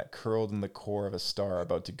dragon that curled in the core of a star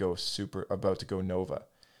about to go nova.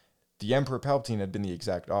 The Emperor Palpatine had been the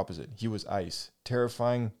exact opposite. He was ice,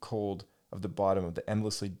 terrifying cold of the bottom of the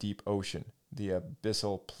endlessly deep ocean, the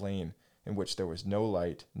abyssal plain in which there was no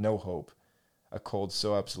light, no hope, a cold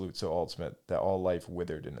so absolute, so ultimate that all life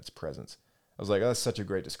withered in its presence. I was like, oh, that's such a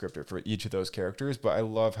great descriptor for each of those characters, but I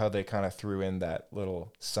love how they kind of threw in that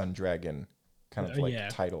little sun dragon kind of like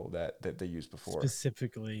title that they used before.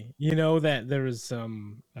 Specifically, you know, that there was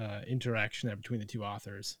some interaction there between the two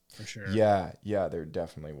authors for sure. Yeah, there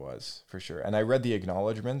definitely was, for sure. And I read the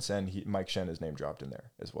acknowledgments, and Mike Shen is name dropped in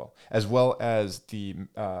there as well as the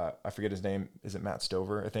I forget his name. Is it Matt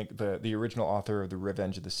Stover? I think the original author of the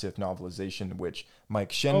Revenge of the Sith novelization, which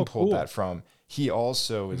Mike Shen pulled that from. He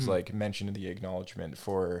also is like mentioned in the acknowledgement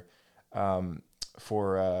for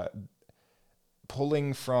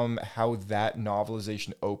pulling from how that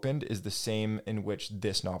novelization opened is the same in which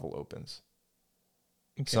this novel opens.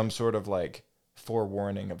 Okay. Some sort of like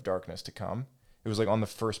forewarning of darkness to come. It was like on the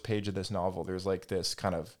first page of this novel, there's like this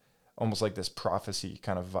kind of almost like this prophecy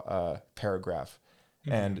kind of paragraph.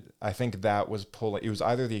 And I think that was it was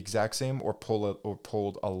either the exact same or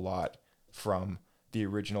pulled a lot from the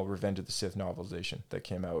original Revenge of the Sith novelization that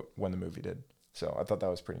came out when the movie did. So I thought that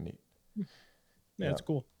was pretty neat. Yeah, it's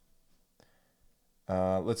cool.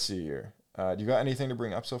 Let's see here. Do you got anything to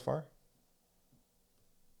bring up so far?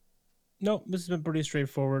 No, this has been pretty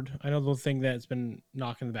straightforward. I know the thing that's been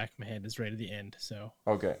knocking the back of my head is right at the end. So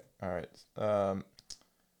okay, all right.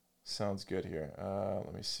 Sounds good here.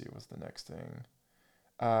 Let me see. What's the next thing?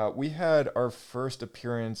 We had our first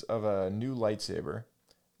appearance of a new lightsaber,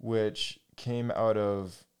 which came out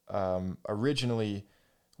of originally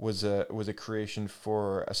was a creation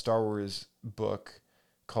for a Star Wars book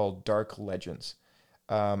called Dark Legends.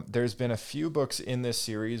 There's been a few books in this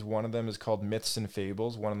series. One of them is called Myths and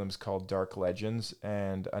Fables. One of them is called Dark Legends.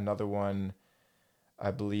 And another one,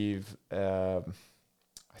 I believe, I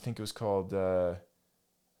think it was called, I'm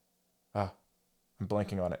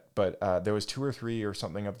blanking on it. But there was 2 or 3 or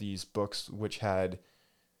something of these books which had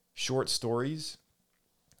short stories.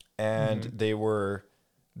 And they were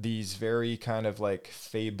these very kind of like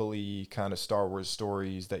fable-y kind of Star Wars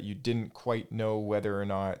stories that you didn't quite know whether or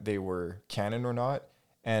not they were canon or not.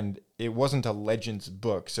 And it wasn't a Legends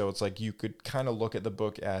book, so it's like you could kind of look at the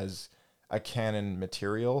book as a canon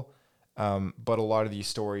material. But a lot of these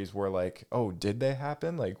stories were like, oh, did they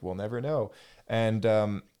happen? Like, we'll never know. And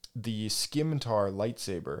the Scimitar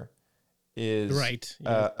lightsaber is Right.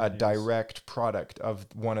 Yeah, a it is. direct product of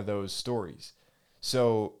one of those stories.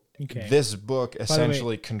 So Okay. this book the way,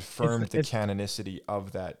 essentially confirmed the it's canonicity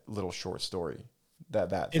of that little short story.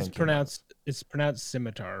 That it's thing came out. pronounced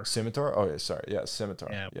scimitar. Scimitar? Oh, yeah, sorry. Yeah, scimitar.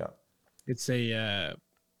 Yeah. Yeah. It's a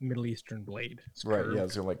Middle Eastern blade. It's Right, curved. yeah,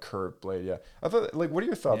 it's like curved blade. Yeah, I thought, like, what are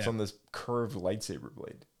your thoughts Yeah. on this curved lightsaber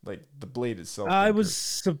blade? Like the blade itself. I being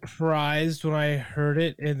was curved. surprised when I heard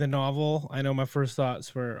it in the novel. I know my first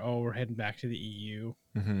thoughts were, "Oh, we're heading back to the EU."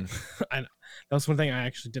 Mhm. And that's one thing I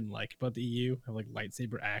actually didn't like about the EU. Have like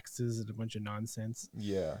lightsaber axes and a bunch of nonsense.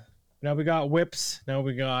 Yeah. Now we got whips. Now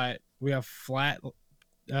we have flat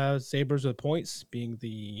sabers with points, being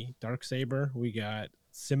the dark saber. We got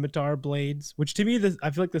scimitar blades, which to me, I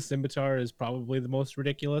feel like the scimitar is probably the most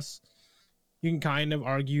ridiculous. You can kind of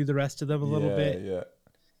argue the rest of them a little bit. Yeah.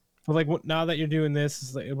 But like now that you're doing this,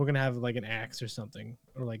 it's like we're gonna have like an axe or something,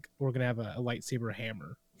 or like we're gonna have a lightsaber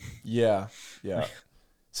hammer. Yeah. Yeah.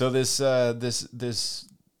 So this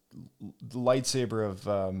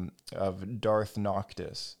lightsaber of Darth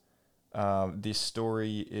Noctis. The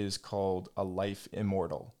story is called A Life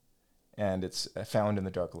Immortal, and it's found in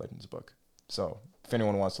the Dark Legends book. So if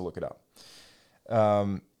anyone wants to look it up,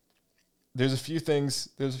 there's a few things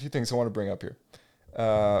I want to bring up here.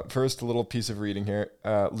 First, a little piece of reading here.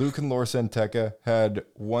 Luke and Lor San Tekka had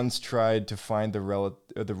once tried to find the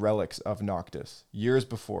relics of Noctis years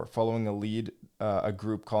before, following a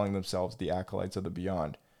group calling themselves the Acolytes of the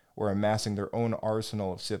Beyond, were amassing their own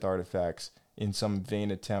arsenal of Sith artifacts in some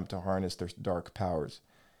vain attempt to harness their dark powers.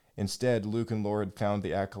 Instead, Luke and Lor had found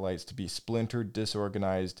the Acolytes to be splintered,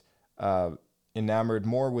 disorganized, enamored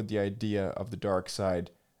more with the idea of the dark side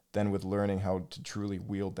than with learning how to truly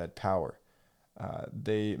wield that power.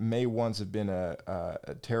 They may once have been a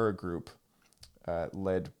terror group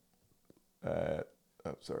led by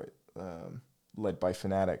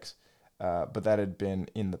fanatics, but that had been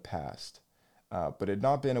in the past. But it had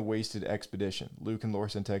not been a wasted expedition. Luke and Lor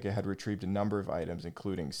San Tekka had retrieved a number of items,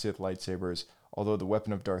 including Sith lightsabers, although the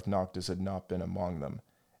weapon of Darth Noctis had not been among them.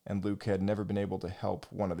 And Luke had never been able to help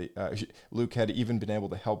Luke had even been able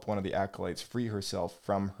to help one of the acolytes free herself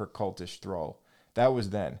from her cultish thrall. That was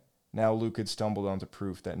then. Now Luke had stumbled onto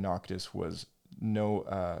proof that Noctis was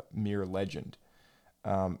no mere legend.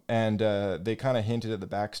 And they kind of hinted at the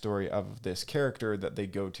backstory of this character that they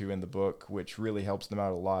go to in the book, which really helps them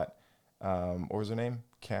out a lot. What was her name?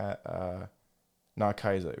 Not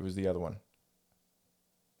Kaisa. It was the other one.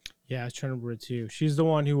 Yeah, I was trying to remember it too. She's the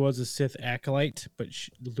one who was a Sith acolyte, but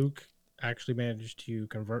Luke actually managed to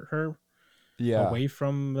convert her away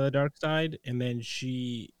from the dark side, and then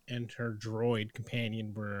she and her droid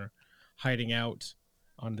companion were hiding out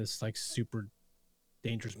on this like super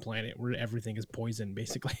dangerous planet where everything is poison,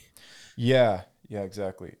 basically. Yeah,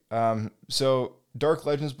 exactly. So Dark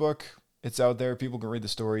Legends book, it's out there. People can read the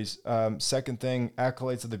stories. Second thing,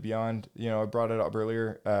 Acolytes of the Beyond. I brought it up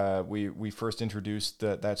earlier. We first introduced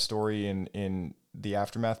that story in the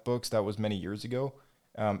Aftermath books. That was many years ago.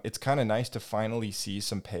 It's kind of nice to finally see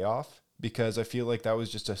some payoff, because I feel like that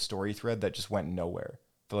was just a story thread that just went nowhere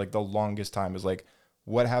for like the longest time. It was like,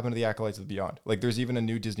 what happened to the Acolytes of the Beyond? Like, there's even a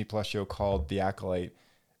new Disney Plus show called The Acolyte.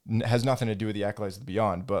 Has nothing to do with the Acolytes of the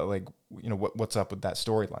Beyond, but like, what's up with that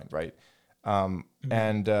storyline, right?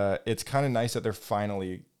 And it's kind of nice that they're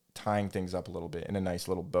finally tying things up a little bit in a nice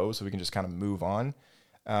little bow, so we can just kind of move on.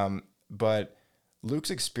 But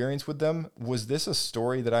Luke's experience with them, was this a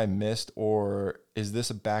story that I missed, or is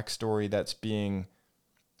this a backstory that's being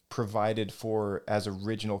provided for as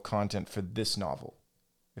original content for this novel,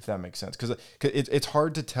 if that makes sense? Because it's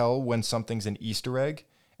hard to tell when something's an Easter egg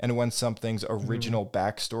and when something's original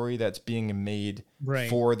backstory that's being made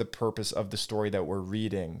for the purpose of the story that we're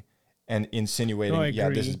reading, and insinuating,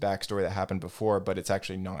 this is backstory that happened before, but it's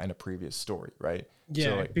actually not in a previous story, right?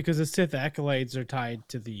 Yeah, so because the Sith acolytes are tied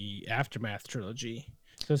to the Aftermath trilogy,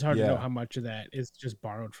 so it's hard to know how much of that is just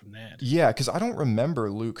borrowed from that. Yeah, because I don't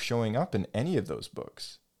remember Luke showing up in any of those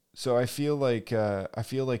books, so I feel like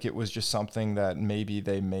it was just something that maybe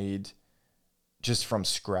they made just from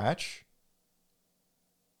scratch,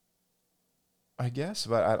 I guess,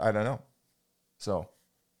 but I don't know. So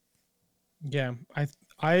yeah,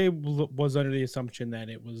 I was under the assumption that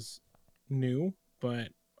it was new, but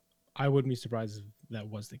I wouldn't be surprised if that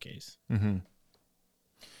was the case. Mm-hmm.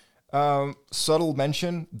 Subtle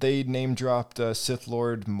mention, they name dropped Sith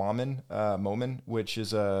Lord Momin, which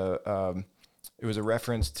is it was a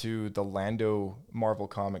reference to the Lando Marvel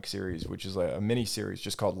comic series, which is a mini series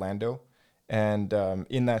just called Lando. And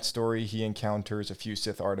in that story, he encounters a few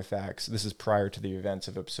Sith artifacts. This is prior to the events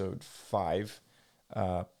of episode 5,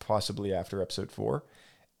 possibly after episode 4.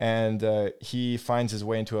 And he finds his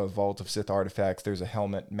way into a vault of Sith artifacts. There's a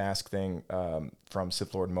helmet mask thing from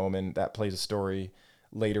Sith Lord Momin that plays a story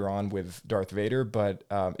later on with Darth Vader. But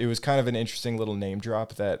it was kind of an interesting little name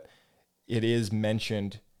drop that it is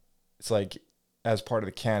mentioned. It's like, as part of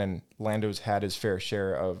the canon, Lando's had his fair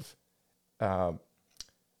share of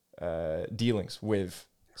dealings with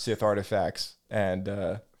Sith artifacts, and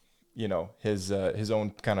his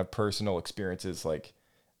own kind of personal experiences, like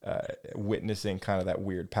witnessing kind of that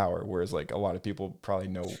weird power. Whereas like a lot of people probably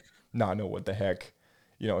not know what the heck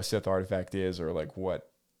a Sith artifact is, or like what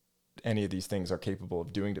any of these things are capable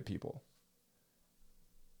of doing to people.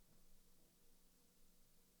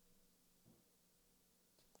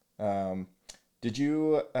 Did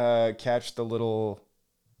you catch the little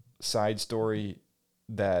side story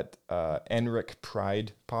that Enric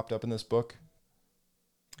Pride popped up in this book?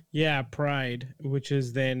 Yeah, Pride, which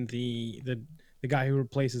is then the guy who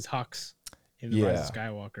replaces Hux in The Rise of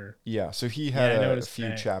Skywalker. Yeah, so he had a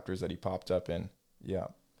few chapters that he popped up in. Yeah.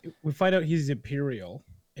 We find out he's Imperial,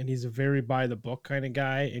 and he's a very by the book kind of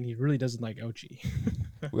guy, and he really doesn't like Ochi.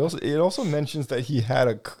 It also mentions that he had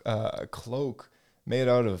a cloak made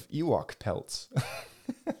out of Ewok pelts.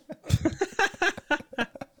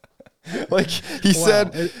 Like he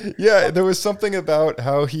said, there was something about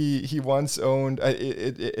how he once owned,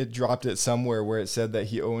 it dropped it somewhere where it said that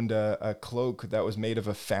he owned a cloak that was made of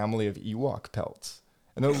a family of Ewok pelts.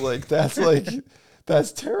 And I was like,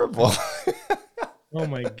 that's terrible. Oh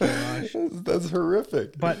my gosh. That's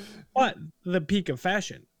horrific. But the peak of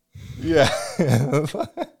fashion. Yeah.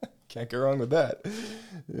 Can't go wrong with that.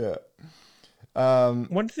 Yeah.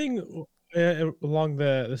 One thing along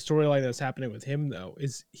the storyline that's happening with him, though,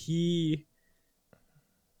 is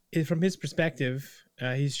from his perspective,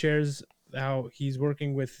 he shares how he's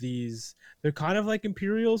working with these. They're kind of like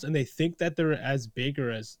Imperials, and they think that they're as big or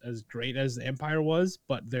as great as the Empire was,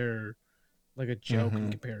 but they're like a joke in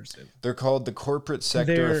comparison. They're called the Corporate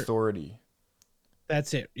Sector Authority.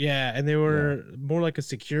 That's it. Yeah, and they were more like a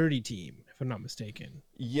security team, if I'm not mistaken.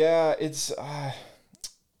 Yeah, it's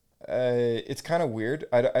kind of weird.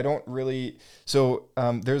 I don't really. So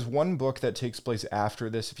there's one book that takes place after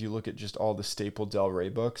this. If you look at just all the staple Del Rey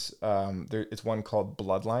books, it's one called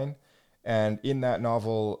Bloodline, and in that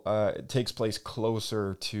novel, it takes place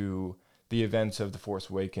closer to the events of The Force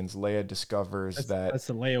Awakens. Leia discovers that's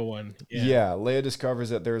the Leia one. Yeah, Leia discovers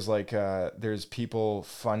that there's there's people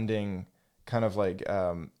funding kind of like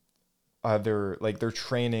they're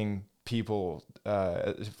training people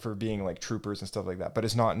for being like troopers and stuff like that, but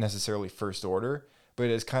it's not necessarily First Order, but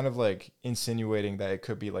it's kind of like insinuating that it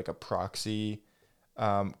could be like a proxy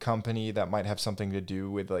company that might have something to do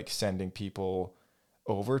with like sending people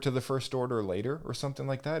over to the First Order later or something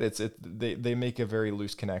like that. They make a very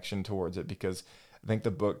loose connection towards it because I think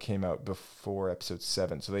the book came out before episode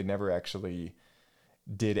 7, so they never actually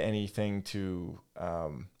did anything to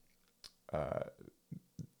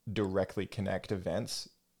directly connect events.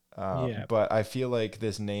 But I feel like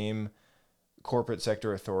this name, Corporate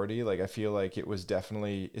Sector Authority, like I feel like it's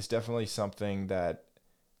definitely something that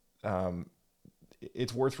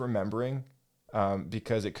it's worth remembering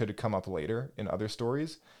because it could have come up later in other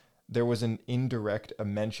stories. There was an indirect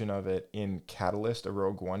mention of it in Catalyst, a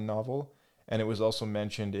Rogue One novel, and it was also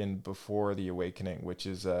mentioned in Before the Awakening, which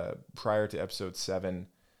is prior to episode 7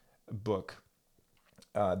 book.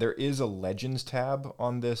 There is a Legends tab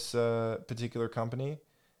on this particular company.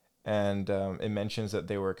 And it mentions that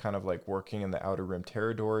they were kind of like working in the Outer Rim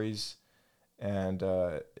territories, and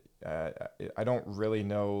I don't really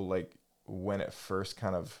know like when it first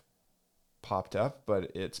kind of popped up,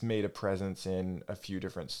 but it's made a presence in a few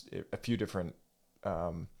different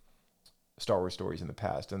Star Wars stories in the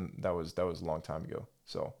past, and that was a long time ago.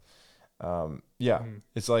 So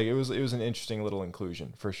it's like it was an interesting little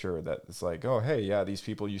inclusion for sure. That it's like, oh hey, yeah, these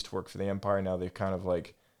people used to work for the Empire, now they've kind of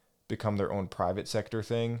like become their own private sector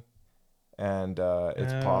thing. And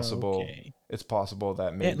it's possible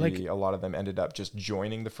that maybe a lot of them ended up just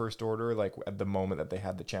joining the First Order, like at the moment that they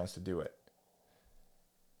had the chance to do it.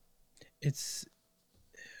 Is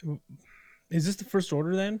this the First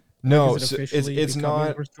Order then? No, like, it's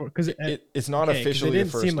not. Because it's not officially the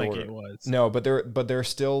First Order. Like it was. No, but they're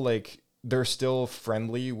still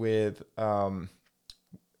friendly with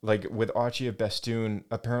like with Archie of Bestoon.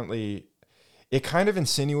 Apparently, it kind of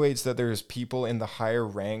insinuates that there's people in the higher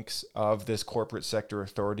ranks of this corporate sector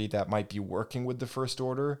authority that might be working with the First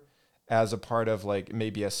Order as a part of like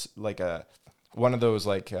maybe one of those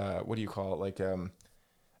like what do you call it, like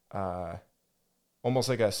almost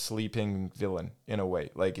like a sleeping villain in a way.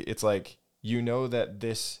 Like it's like, you know, that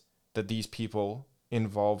these people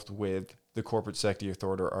involved with the corporate sector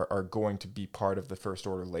authority are going to be part of the First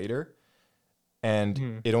Order later,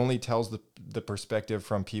 and it only tells the perspective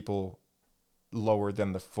from people lower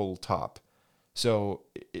than the full top. So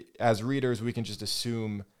as readers, we can just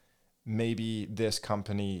assume maybe this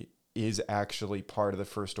company is actually part of the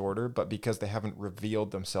First Order, but because they haven't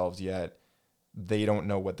revealed themselves yet, they don't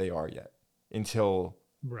know what they are yet until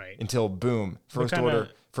boom,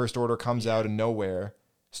 First Order comes out of nowhere,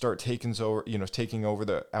 start taking over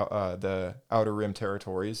the Outer Rim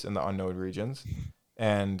territories and the unknown regions,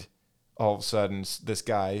 and all of a sudden this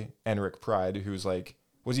guy Enric Pride, who's like,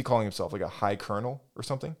 what's he calling himself, like a high colonel or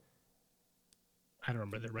something? I don't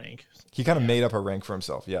remember the rank. He kind of made up a rank for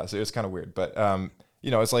himself. Yeah, so it was kind of weird, but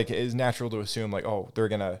it's like, it's natural to assume like, oh, they're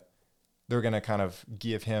gonna kind of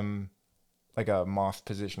give him like a Moff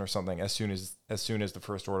position or something as soon as the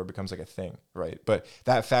First Order becomes like a thing, right? But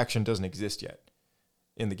that faction doesn't exist yet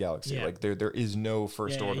in the galaxy. Like there is no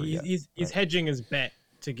First Order yet. He's hedging his bet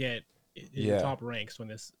to get in the top ranks when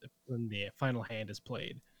the final hand is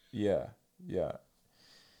played. Yeah,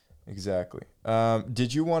 exactly.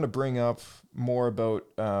 Did you want to bring up more about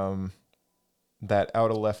that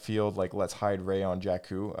out of left field, like let's hide Rey on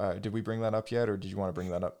Jakku? Did we bring that up yet, or did you want to bring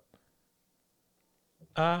that up?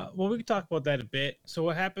 Well, we could talk about that a bit. So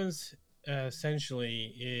what happens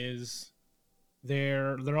essentially is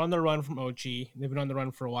they're on the run from Ochi. They've been on the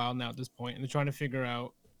run for a while now at this point, and they're trying to figure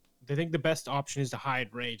out. They think the best option is to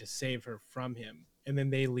hide Rey to save her from him, and then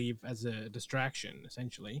they leave as a distraction,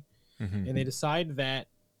 essentially. Mm-hmm. And they decide that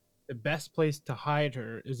the best place to hide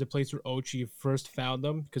her is the place where Ochi first found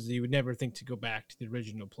them, because you would never think to go back to the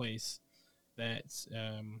original place that's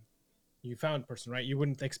you found person, right? You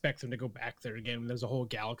wouldn't expect them to go back there again when there's a whole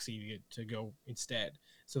galaxy to go instead.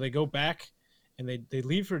 So they go back and they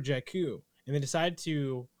leave for Jakku, and they decide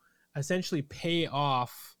to essentially pay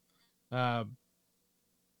off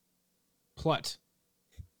Plutt.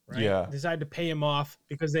 Right? Yeah. They decide to pay him off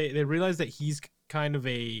because they realize that he's kind of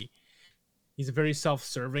he's a very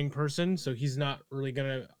self-serving person, so he's not really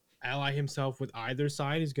going to ally himself with either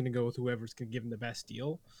side. He's going to go with whoever's going to give him the best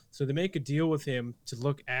deal. So they make a deal with him to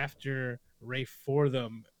look after Rey for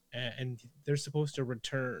them, and they're supposed to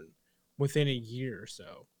return within a year or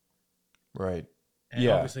so. Right. And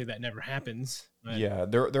obviously that never happens. But... Yeah,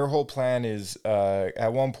 their whole plan is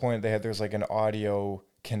at one point there's like an audio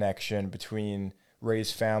connection between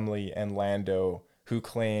Rey's family and Lando, who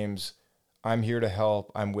claims, I'm here to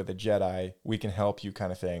help, I'm with a Jedi, we can help you,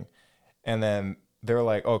 kind of thing. And then they're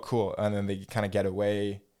like, oh, cool. And then they kind of get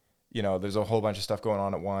away. There's a whole bunch of stuff going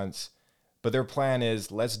on at once. But their plan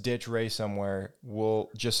is, let's ditch Rey somewhere.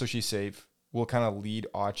 Just so she's safe, we'll kind of lead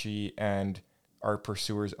Ochi and our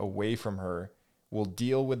pursuers away from her. We'll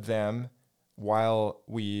deal with them while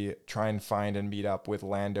we try and find and meet up with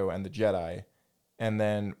Lando and the Jedi. And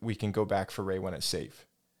then we can go back for Rey when it's safe.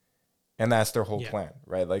 And that's their whole plan,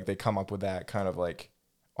 right? Like they come up with that kind of like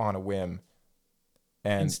on a whim.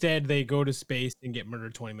 And instead, they go to space and get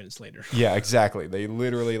murdered 20 minutes later. Yeah, exactly. They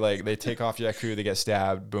literally they take off Jakku, they get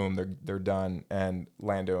stabbed, boom, they're done, and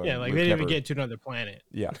Lando. Yeah, like they didn't even get to another planet.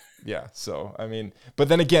 Yeah. So I mean, but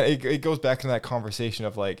then again, it goes back to that conversation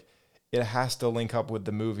of like, it has to link up with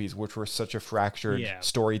the movies, which were such a fractured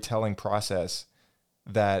storytelling process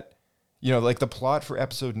that, like the plot for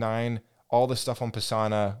Episode 9, all the stuff on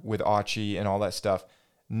Pisana with Ochi and all that stuff,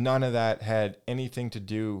 none of that had anything to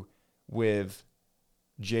do with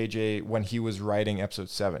JJ when he was writing Episode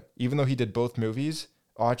 7. Even though he did both movies,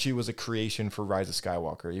 Ochi was a creation for Rise of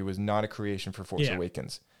Skywalker. He was not a creation for Force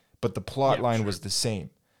Awakens. But the plot line was the same.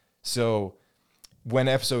 So when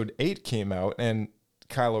Episode 8 came out and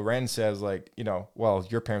Kylo Ren says like, well,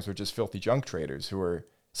 your parents were just filthy junk traders who were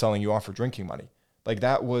selling you off for drinking money. Like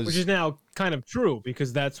that was... Which is now kind of true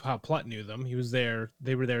because that's how Plutt knew them. He was there.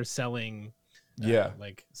 They were there selling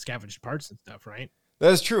like scavenged parts and stuff, right?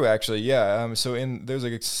 That's true, actually. Yeah. So there's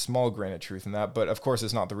like a small grain of truth in that, but of course,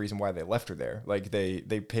 it's not the reason why they left her there. Like they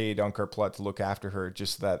paid Unkar Plutt to look after her,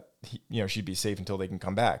 just so that she'd be safe until they can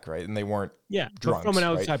come back, right? And they weren't. Yeah. Drunks, from an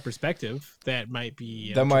outside perspective, that might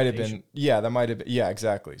be. That might have been. Yeah, that might have been. Yeah,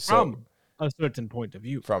 exactly. So from a certain point of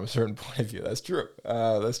view. From a certain point of view, that's true.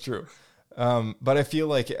 That's true. But I feel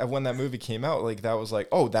like when that movie came out, like that was like,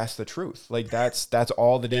 oh, that's the truth. Like that's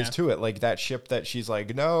all that is to it. Like that ship that she's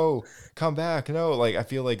like, no, come back. No, like I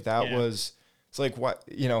feel like that was, it's like what,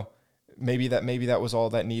 maybe that was all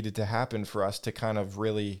that needed to happen for us to kind of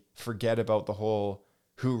really forget about the whole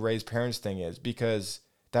who Rey's parents thing is, because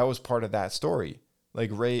that was part of that story.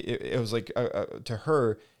 Like Rey, it was like to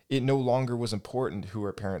her, it no longer was important who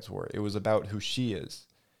her parents were. It was about who she is.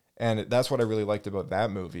 And that's what I really liked about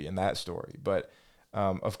that movie and that story. But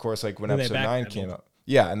of course, like when episode 9 came out,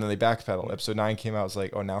 and then they backpedaled. Episode 9 came out, it's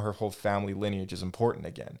like, oh, now her whole family lineage is important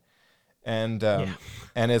again. And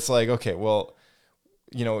and it's like, okay, well,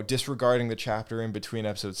 you know, disregarding the chapter in between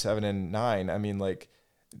episode 7 and 9, I mean, like,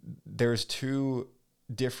 there's two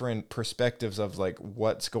different perspectives of like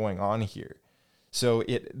what's going on here. So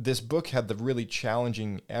this book had the really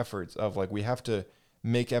challenging efforts of like, we have to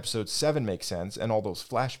make episode 7 make sense and all those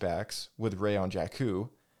flashbacks with Rey on Jakku,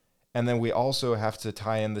 and then we also have to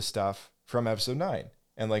tie in the stuff from episode 9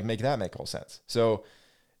 and like make that make all sense. So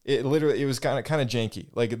it was kind of janky.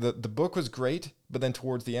 Like the book was great, but then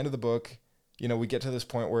towards the end of the book, you know, we get to this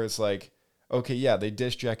point where it's like, okay, yeah, they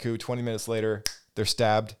dish Jakku. 20 minutes later, they're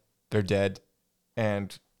stabbed, they're dead,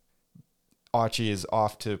 and Archie is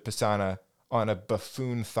off to Pisana on a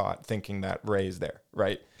buffoon thought, thinking that Rey is there,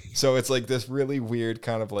 right? So it's like this really weird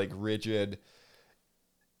kind of like rigid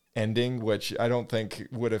ending, which I don't think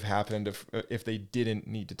would have happened if they didn't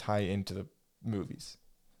need to tie into the movies.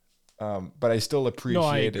 But I still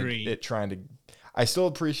appreciate I still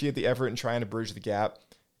appreciate the effort in trying to bridge the gap.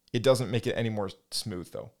 It doesn't make it any more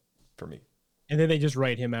smooth though, for me. And then they just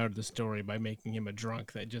write him out of the story by making him a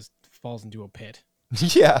drunk that just falls into a pit.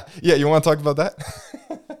 Yeah. You want to talk about that?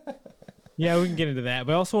 Yeah, we can get into that.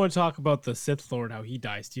 But I also want to talk about the Sith Lord, how he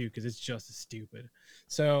dies too, because it's just as stupid.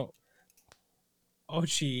 So,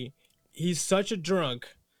 Ochi, he's such a drunk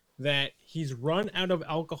that he's run out of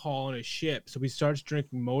alcohol on his ship. So he starts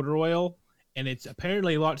drinking motor oil, and it's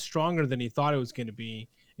apparently a lot stronger than he thought it was going to be.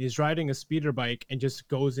 He's riding a speeder bike and just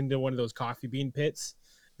goes into one of those coffee bean pits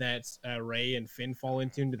that Rey and Finn fall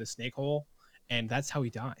into the snake hole. And that's how he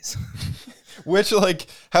dies. Which, like,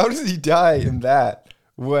 how does he die in that?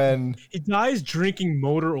 When he dies drinking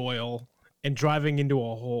motor oil and driving into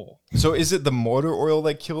a hole. So is it the motor oil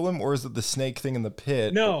that killed him, or is it the snake thing in the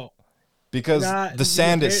pit? No, because the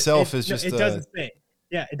sand itself is just. It doesn't say.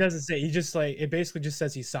 Yeah, it doesn't say. He just like, it basically just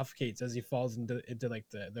says he suffocates as he falls into like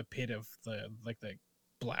the pit of the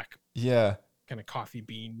black. Yeah. Kind of coffee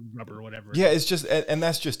bean rubber or whatever. Yeah, it's just, and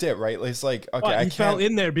that's just it, right? It's like, okay, but he fell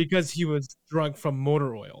in there because he was drunk from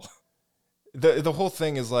motor oil. The whole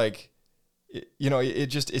thing is like, you know,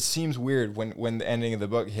 it seems weird when the ending of the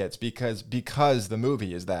book hits because the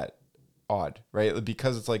movie is that odd, right?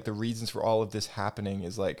 Because it's like the reasons for all of this happening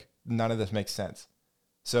is like none of this makes sense.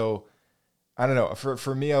 So I don't know.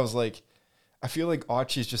 For me, I was like, I feel like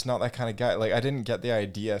Archie's just not that kind of guy. Like I didn't get the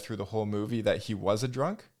idea through the whole movie that he was a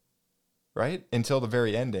drunk, right? Until the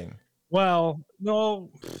very ending. Well,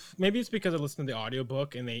 no, maybe it's because I listened to the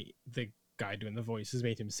audiobook and the guy doing the voices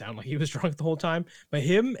made him sound like he was drunk the whole time. But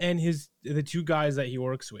him and the two guys that he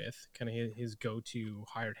works with, kind of his go-to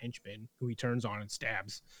hired henchmen, who he turns on and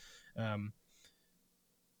stabs,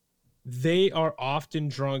 they are often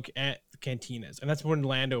drunk at the cantinas, and that's when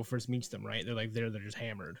Lando first meets them. Right? They're like they're just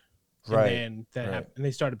hammered, right? And then and they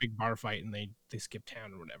start a big bar fight, and they skip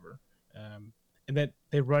town or whatever. And then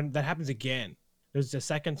that happens again. There's a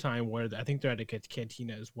second time where I think they're at a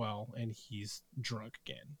cantina as well, and he's drunk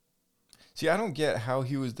again. See, I don't get how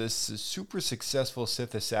he was this super successful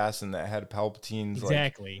Sith assassin that had Palpatine's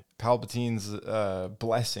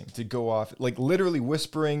blessing to go off, like literally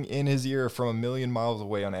whispering in his ear from a million miles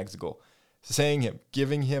away on Exegol,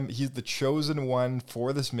 giving him, he's the chosen one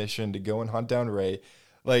for this mission to go and hunt down Rey.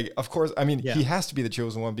 Like, of course, I mean, he has to be the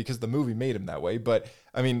chosen one because the movie made him that way. But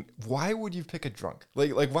I mean, why would you pick a drunk?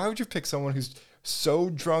 Like, why would you pick someone who's so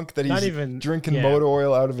drunk that he's drinking motor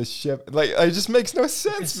oil out of his ship? Like, it just makes no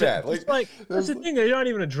sense, man. Like that's the thing. You're not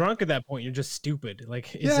even a drunk at that point. You're just stupid.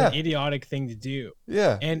 Like, it's an idiotic thing to do.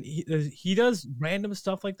 Yeah. And he does random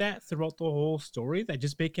stuff like that throughout the whole story that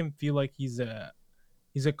just make him feel like he's a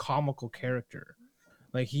comical character.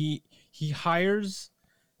 Like he hires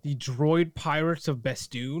the droid pirates of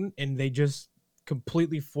Bestoon, and they just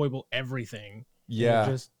completely foible everything. Yeah.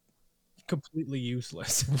 They're just completely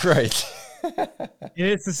useless. Right. And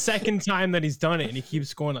it's the second time that he's done it, and he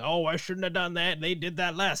keeps going, oh, I shouldn't have done that. They did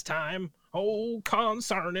that last time. Oh,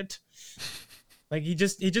 concern it. Like, he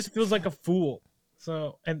just feels like a fool.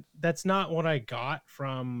 So, and that's not what I got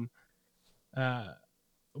from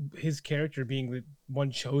his character being the one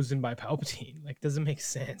chosen by Palpatine. Like, doesn't make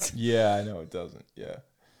sense. Yeah, I know it doesn't.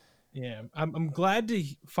 Yeah, I'm glad to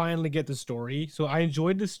finally get the story. So I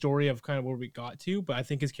enjoyed the story of kind of where we got to, but I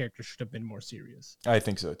think his character should have been more serious. I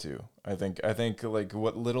think so too. I think like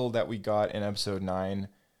what little that we got in episode 9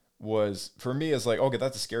 was for me is like, okay,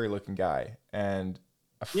 that's a scary looking guy. And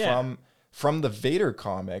Yeah. from the Vader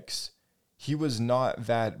comics, he was not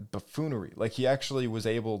that buffoonery. Like he actually was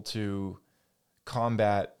able to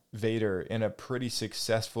combat Vader in a pretty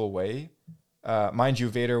successful way. Mind you,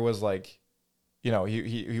 Vader was like, you know,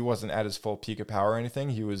 he wasn't at his full peak of power or anything.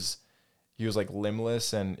 He was like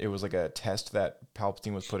limbless, and it was like a test that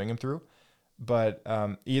Palpatine was putting him through. But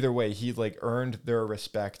either way, he like earned their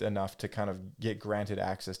respect enough to kind of get granted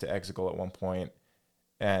access to Exegol at one point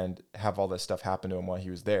and have all this stuff happen to him while he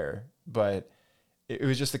was there. But it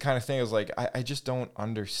was just the kind of thing. I was like, I just don't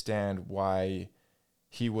understand why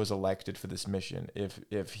he was elected for this mission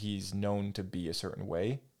if he's known to be a certain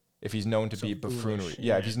way, if he's known to be buffoonery. Foolish,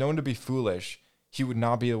 Yeah, if he's known to be foolish, he would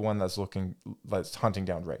not be the one that's hunting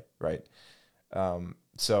down Rey, right?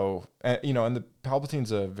 So, you know, and the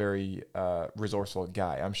Palpatine's a very resourceful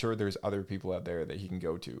guy. I'm sure there's other people out there that he can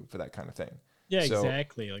go to for that kind of thing. Yeah, So,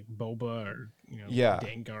 exactly. Like Boba or Yeah.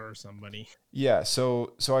 Dengar or somebody. Yeah,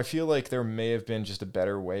 so I feel like there may have been just a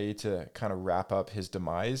better way to kind of wrap up his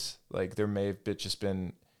demise. Like there may have just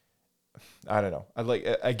been, I don't know.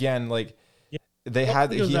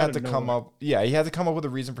 He had to come up. Yeah, he had to come up with a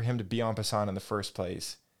reason for him to be on Pasan in the first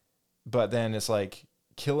place. But then it's like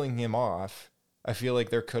killing him off. I feel like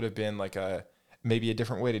there could have been like maybe a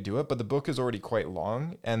different way to do it. But the book is already quite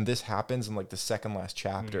long, and this happens in like the second last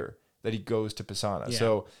chapter. That he goes to Pisana. Yeah.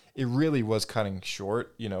 So it really was cutting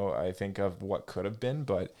short, you know, I think of what could have been,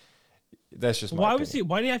 but that's just my opinion.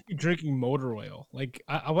 Why do you have to be drinking motor oil? Like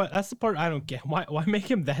that's the part I don't get. Why make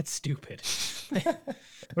him that stupid?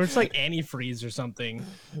 Or it's like antifreeze or something.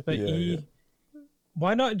 But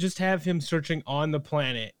why not just have him searching on the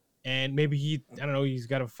planet, and maybe he's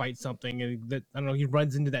got to fight something, and that he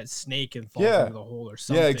runs into that snake and falls into the hole or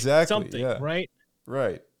something. Yeah, exactly. Something, yeah. Right.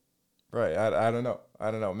 Right. I don't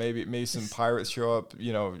know. Maybe some pirates show up,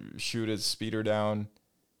 you know, shoot his speeder down.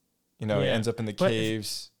 You know, he ends up in the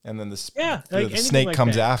caves, and then the snake like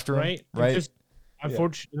comes that, after him. Right. Just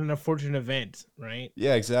an unfortunate event, right?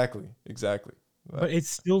 Yeah, exactly. But it's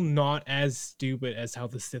still not as stupid as how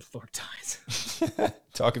the Sith Lord dies.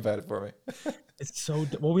 Talk about it for me. It's so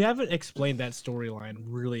well. We haven't explained that storyline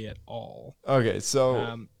really at all. Okay,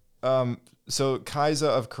 so so Kaiza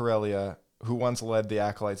of Corellia, who once led the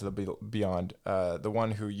Acolytes of the Beyond, the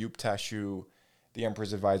one who Yuptashu, the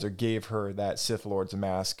Emperor's advisor, gave her that Sith Lord's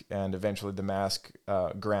mask, and eventually the mask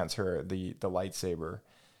grants her the lightsaber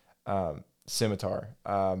scimitar.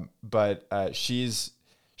 But she's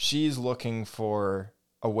looking for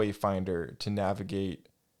a wayfinder to navigate.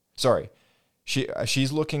 Sorry,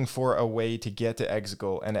 she's looking for a way to get to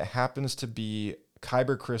Exegol, and it happens to be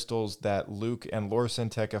Kyber crystals that Luke and Lor San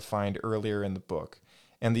Tekka find earlier in the book.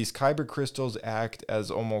 And these Kyber crystals act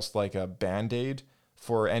as almost like a band-aid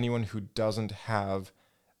for anyone who doesn't have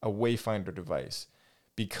a Wayfinder device.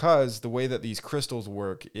 Because the way that these crystals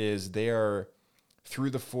work is they are,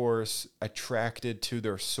 through the Force, attracted to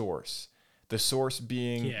their source. The source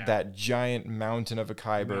being that giant mountain of a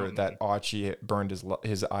Kyber that Archie burned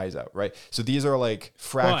his eyes out, right? So these are like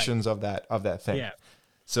fractions of that thing. Yeah.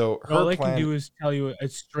 So all they can do is tell you a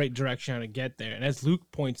straight direction how to get there. And as Luke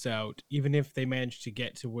points out, even if they manage to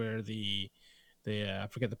get to where the I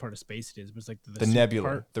forget the part of space it is, but it's like the nebula,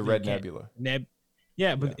 part, the red nebula.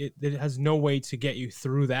 But it has no way to get you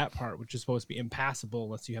through that part, which is supposed to be impassable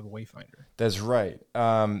unless you have a Wayfinder. That's right.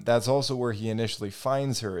 That's also where he initially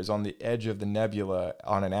finds her, is on the edge of the nebula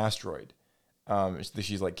on an asteroid.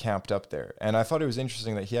 She's like camped up there. And I thought it was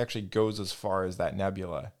interesting that he actually goes as far as that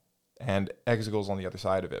nebula, and Exegol's on the other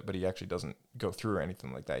side of it, but he actually doesn't go through or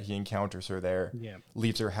anything like that. He encounters her there,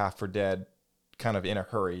 leaves her half for dead, kind of in a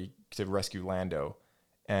hurry to rescue Lando,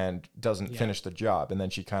 and doesn't finish the job. And then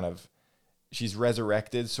she's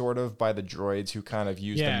resurrected sort of by the droids who kind of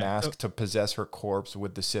use the mask to possess her corpse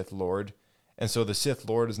with the Sith Lord. And so the Sith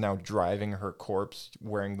Lord is now driving her corpse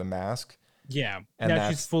wearing the mask. Yeah. And now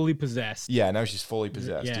she's fully possessed. Yeah, now she's fully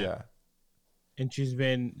possessed. Yeah. And she's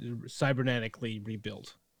been cybernetically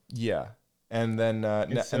rebuilt. Yeah. And then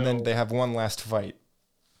and then they have one last fight.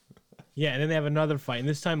 Yeah, and then they have another fight. And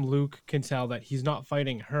this time Luke can tell that he's not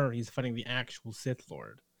fighting her, he's fighting the actual Sith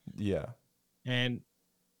Lord. Yeah. And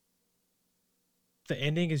the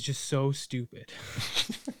ending is just so stupid.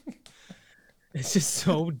 It's just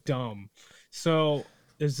so dumb. So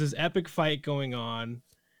there's this epic fight going on,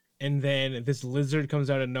 and then this lizard comes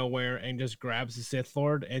out of nowhere and just grabs the Sith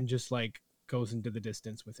Lord and just like goes into the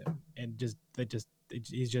distance with him, and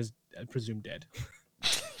he's just presumed dead.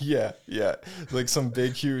 Yeah, like some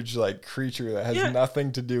big, huge like creature that has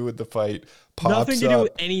nothing to do with the fight. Pops nothing to do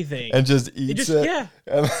with anything, and just eats it. Yeah,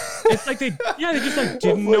 It's like they just like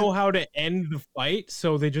didn't know how to end the fight,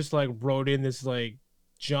 so they just like wrote in this like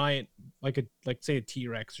giant, like say a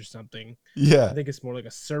T-Rex or something. Yeah. I think it's more like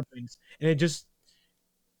a serpent, and it just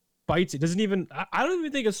bites. It doesn't even. I don't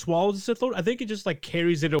even think it swallows the Sith Lord. I think it just like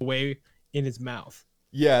carries it away in its mouth.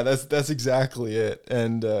 Yeah, that's exactly it,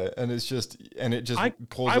 and it just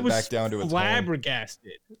pulls it back down to its home.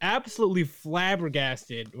 Flabbergasted, absolutely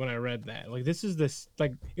flabbergasted when I read that. Like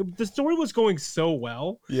the story was going so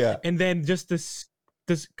well, yeah, and then just this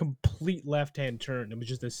complete left-hand turn. It was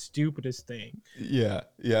just the stupidest thing. Yeah,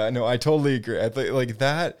 no, I totally agree. I think like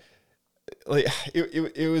that, like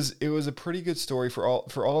it was a pretty good story for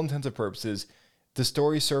all intents and purposes. The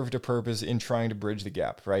story served a purpose in trying to bridge the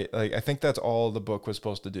gap, right? Like I think that's all the book was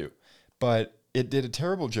supposed to do, but it did a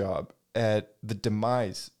terrible job at the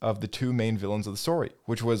demise of the two main villains of the story,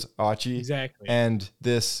 which was Archie and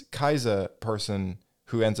this Kaisa person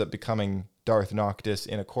who ends up becoming Darth Noctis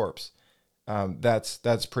in a corpse.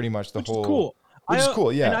 That's pretty much the whole. Cool. Which is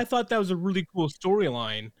cool, yeah. And I thought that was a really cool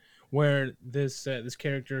storyline where this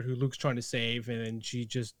character who Luke's trying to save, and then she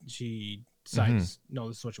decides, no,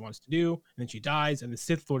 this is what she wants to do, and then she dies, and the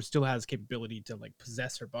Sith Lord still has capability to like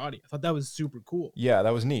possess her body. I thought that was super cool. Yeah,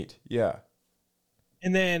 that was neat. Yeah.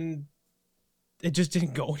 And then it just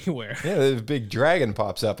didn't go anywhere. Yeah, the big dragon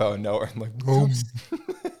pops up out of nowhere. I'm like, boom.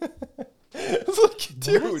 It's like,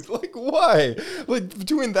 dude, like, why? Like,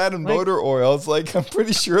 between that and motor oil, it's like, I'm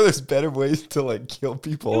pretty sure there's better ways to like kill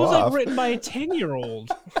people off. It was like written by a 10-year-old.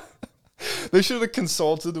 They should have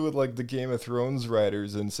consulted with like the Game of Thrones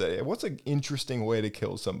writers and say, what's an interesting way to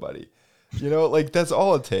kill somebody? You know, like that's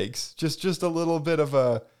all it takes. Just a little bit of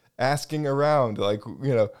a asking around. Like,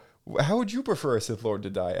 you know, how would you prefer a Sith Lord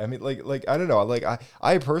to die? I mean, like I don't know. Like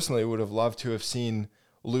I personally would have loved to have seen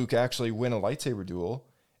Luke actually win a lightsaber duel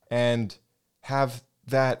and have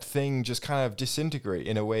that thing just kind of disintegrate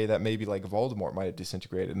in a way that maybe like Voldemort might have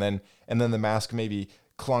disintegrated, and then the mask maybe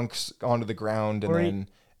clunks onto the ground, and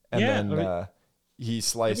then he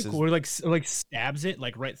slices, cool. Or like stabs it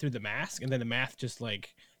like right through the mask, and then the mask just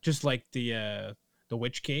like the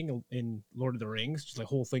Witch King in Lord of the Rings, just like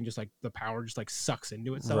whole thing, just like the power just like sucks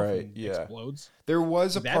into itself and explodes. There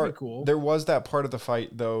was a part. Cool. There was that part of the fight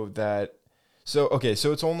though that. So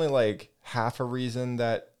it's only like half a reason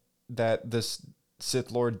that this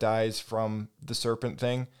Sith Lord dies from the serpent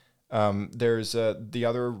thing. There's the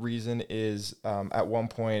other reason is at one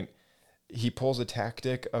point he pulls a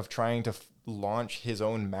tactic of trying to launch his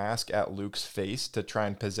own mask at Luke's face to try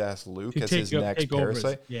and possess Luke as his next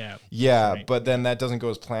parasite. Right. But then that doesn't go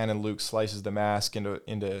as planned, and Luke slices the mask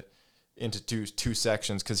into two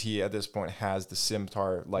sections because he at this point has the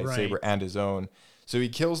Scimitar lightsaber and his own. So he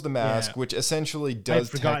kills the mask, which essentially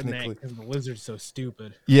does technically. Because the lizard's so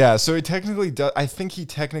stupid. Yeah, so he technically does. I think he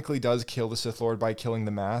technically does kill the Sith Lord by killing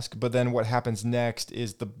the mask. But then what happens next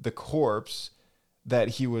is the corpse that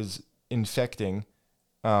he was infecting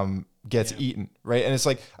gets eaten, right? And it's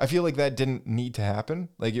like I feel like that didn't need to happen.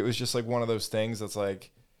 Like it was just like one of those things that's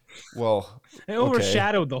like, well, it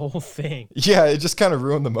overshadowed the whole thing. Yeah, it just kind of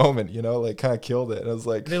ruined the moment, you know, like kind of killed it. And I was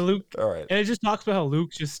like, Luke, all right. And it just talks about how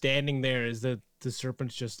Luke's just standing there as the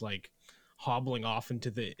serpent's just like hobbling off into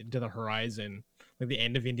the horizon, like the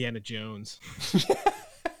end of Indiana Jones.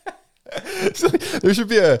 So there should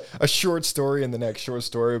be a short story in the next short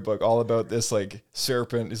story book all about this like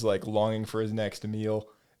serpent is like longing for his next meal,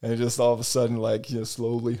 and it just all of a sudden like, you know,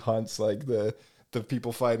 slowly hunts like the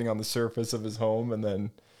people fighting on the surface of his home, and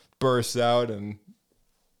then bursts out and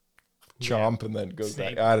chomp and then goes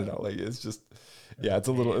back. I don't know, like it's just it's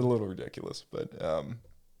a little ridiculous, but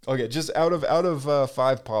okay, just out of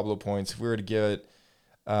 5 Pablo points, if we were to give it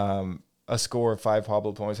a score of 5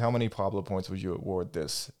 Pablo points, how many Pablo points would you award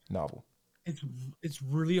this novel? It's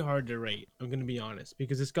really hard to rate, I'm going to be honest,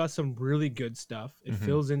 because it's got some really good stuff. It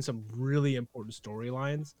fills in some really important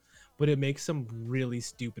storylines, but it makes some really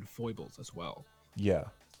stupid foibles as well. Yeah,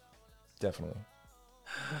 definitely.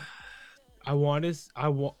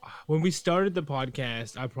 When we started the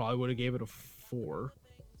podcast, I probably would have gave it a 4.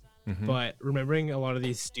 But remembering a lot of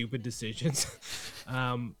these stupid decisions,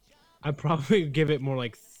 I'd probably give it more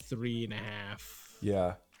like 3.5.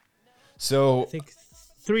 Yeah. So I think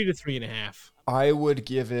 3 to 3.5. I would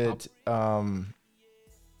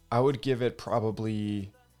give it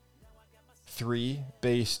probably 3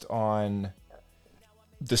 based on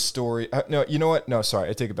the story. No, you know what? No, sorry,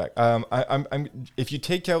 I take it back. I'm if you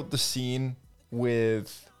take out the scene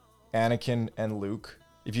with Anakin and Luke,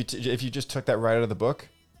 if you just took that right out of the book,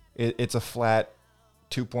 it's a flat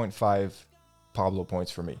 2.5 Pablo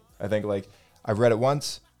points for me. I think like I've read it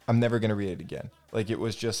once, I'm never gonna read it again. Like it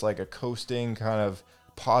was just like a coasting kind of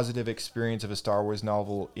positive experience of a Star Wars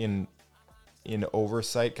novel in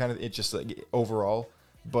oversight, kind of, it just like overall.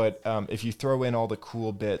 But if you throw in all the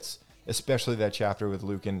cool bits, especially that chapter with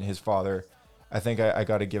Luke and his father, I think I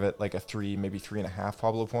got to give it like a 3, maybe 3.5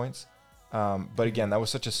 Pablo points. But again, that was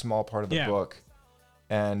such a small part of the book.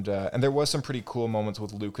 And there was some pretty cool moments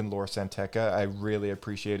with Luke and Lor Santeca. I really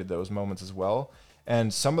appreciated those moments as well.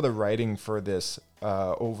 And some of the writing for this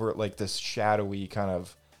over like this shadowy kind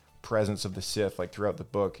of presence of the Sith like throughout the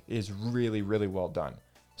book is really, really well done.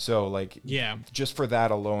 So like, just for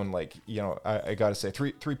that alone, like, you know, I got to say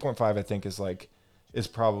 3.5, I think is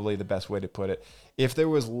probably the best way to put it. If there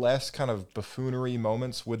was less kind of buffoonery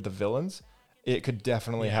moments with the villains, it could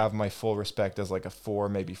definitely have my full respect as like a 4,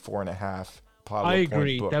 maybe 4.5. I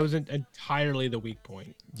agree. Book. That was entirely the weak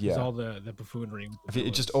point. Yeah, all the buffoonery.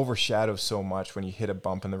 It just overshadows so much when you hit a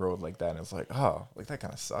bump in the road like that, and it's like, oh, like that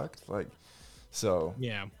kind of sucked. Like, so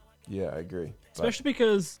yeah, I agree. Especially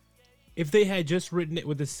because if they had just written it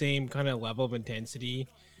with the same kind of level of intensity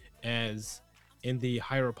as in the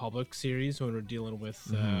High Republic series when we're dealing with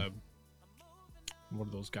what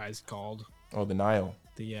are those guys called? Oh, the Nihil.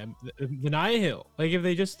 The Nihil. Like if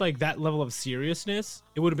they just like that level of seriousness,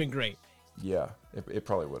 it would have been great. Yeah, it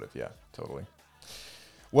probably would have. Yeah, totally.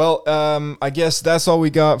 Well, I guess that's all we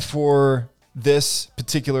got for this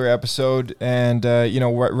particular episode. And, you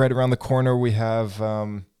know, right around the corner, we have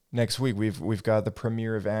next week, we've got the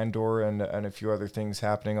premiere of Andor and a few other things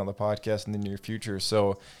happening on the podcast in the near future.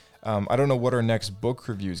 So I don't know what our next book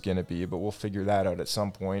review is going to be, but we'll figure that out at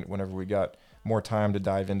some point whenever we got more time to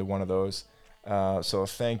dive into one of those. So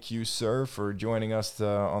thank you, sir, for joining us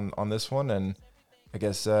on this one. And I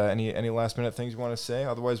guess any last minute things you want to say?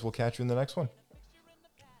 Otherwise, we'll catch you in the next one.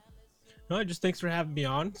 No, just thanks for having me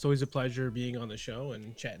on. It's always a pleasure being on the show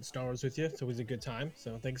and chatting Star Wars with you. It's always a good time.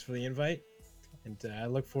 So thanks for the invite. And I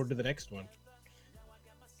look forward to the next one.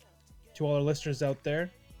 To all our listeners out there,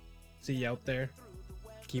 see you out there.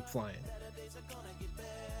 Keep flying.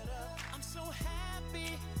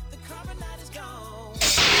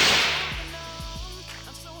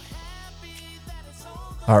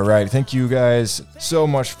 All right. Thank you guys so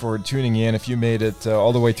much for tuning in. If you made it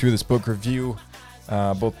all the way through this book review,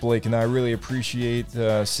 both Blake and I really appreciate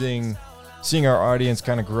seeing our audience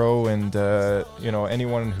kind of grow, and you know,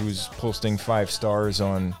 anyone who's posting 5 stars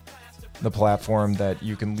on the platform that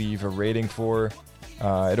you can leave a rating for,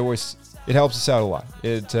 it helps us out a lot.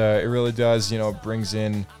 It really does. You know, it brings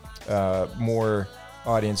in more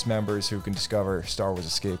audience members who can discover Star Wars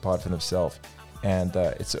Escape Pod for themselves. And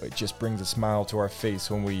it just brings a smile to our face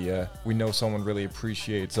when we know someone really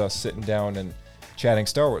appreciates us sitting down and chatting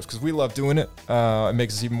Star Wars, because we love doing it. It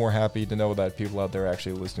makes us even more happy to know that people out there are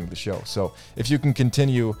actually listening to the show. So if you can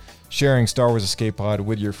continue sharing Star Wars Escape Pod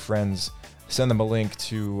with your friends, send them a link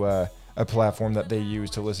to a platform that they use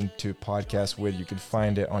to listen to podcasts with. You can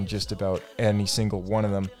find it on just about any single one of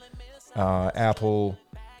them. Apple,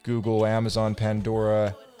 Google, Amazon,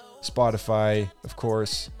 Pandora, Spotify, of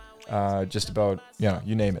course. Just about,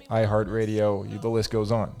 you name it, iHeartRadio, the list goes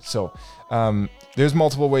on. So there's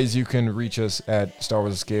multiple ways you can reach us at Star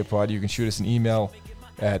Wars Escape Pod. You can shoot us an email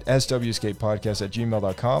at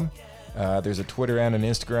swescapepodcast@gmail.com. There's a Twitter and an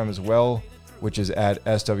Instagram as well, which is at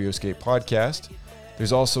swescapepodcast.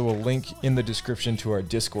 There's also a link in the description to our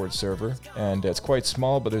Discord server, and it's quite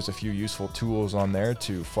small, but there's a few useful tools on there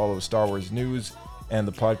to follow Star Wars news and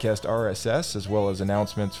the podcast RSS, as well as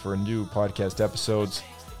announcements for new podcast episodes.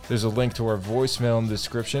 There's a link to our voicemail in the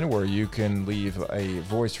description where you can leave a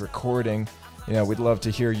voice recording. We'd love to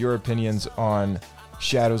hear your opinions on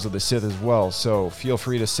Shadows of the Sith as well, so feel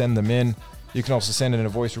free to send them in. You can also send in a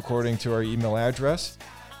voice recording to our email address.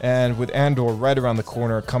 And with Andor right around the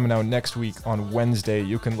corner, coming out next week on Wednesday,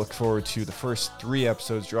 you can look forward to the first 3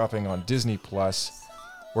 episodes dropping on Disney+.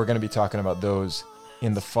 We're going to be talking about those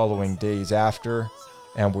in the following days after,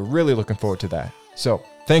 and we're really looking forward to that. So,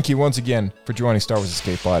 thank you once again for joining Star Wars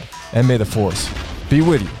Escape Pod, and may the Force be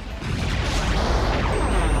with you.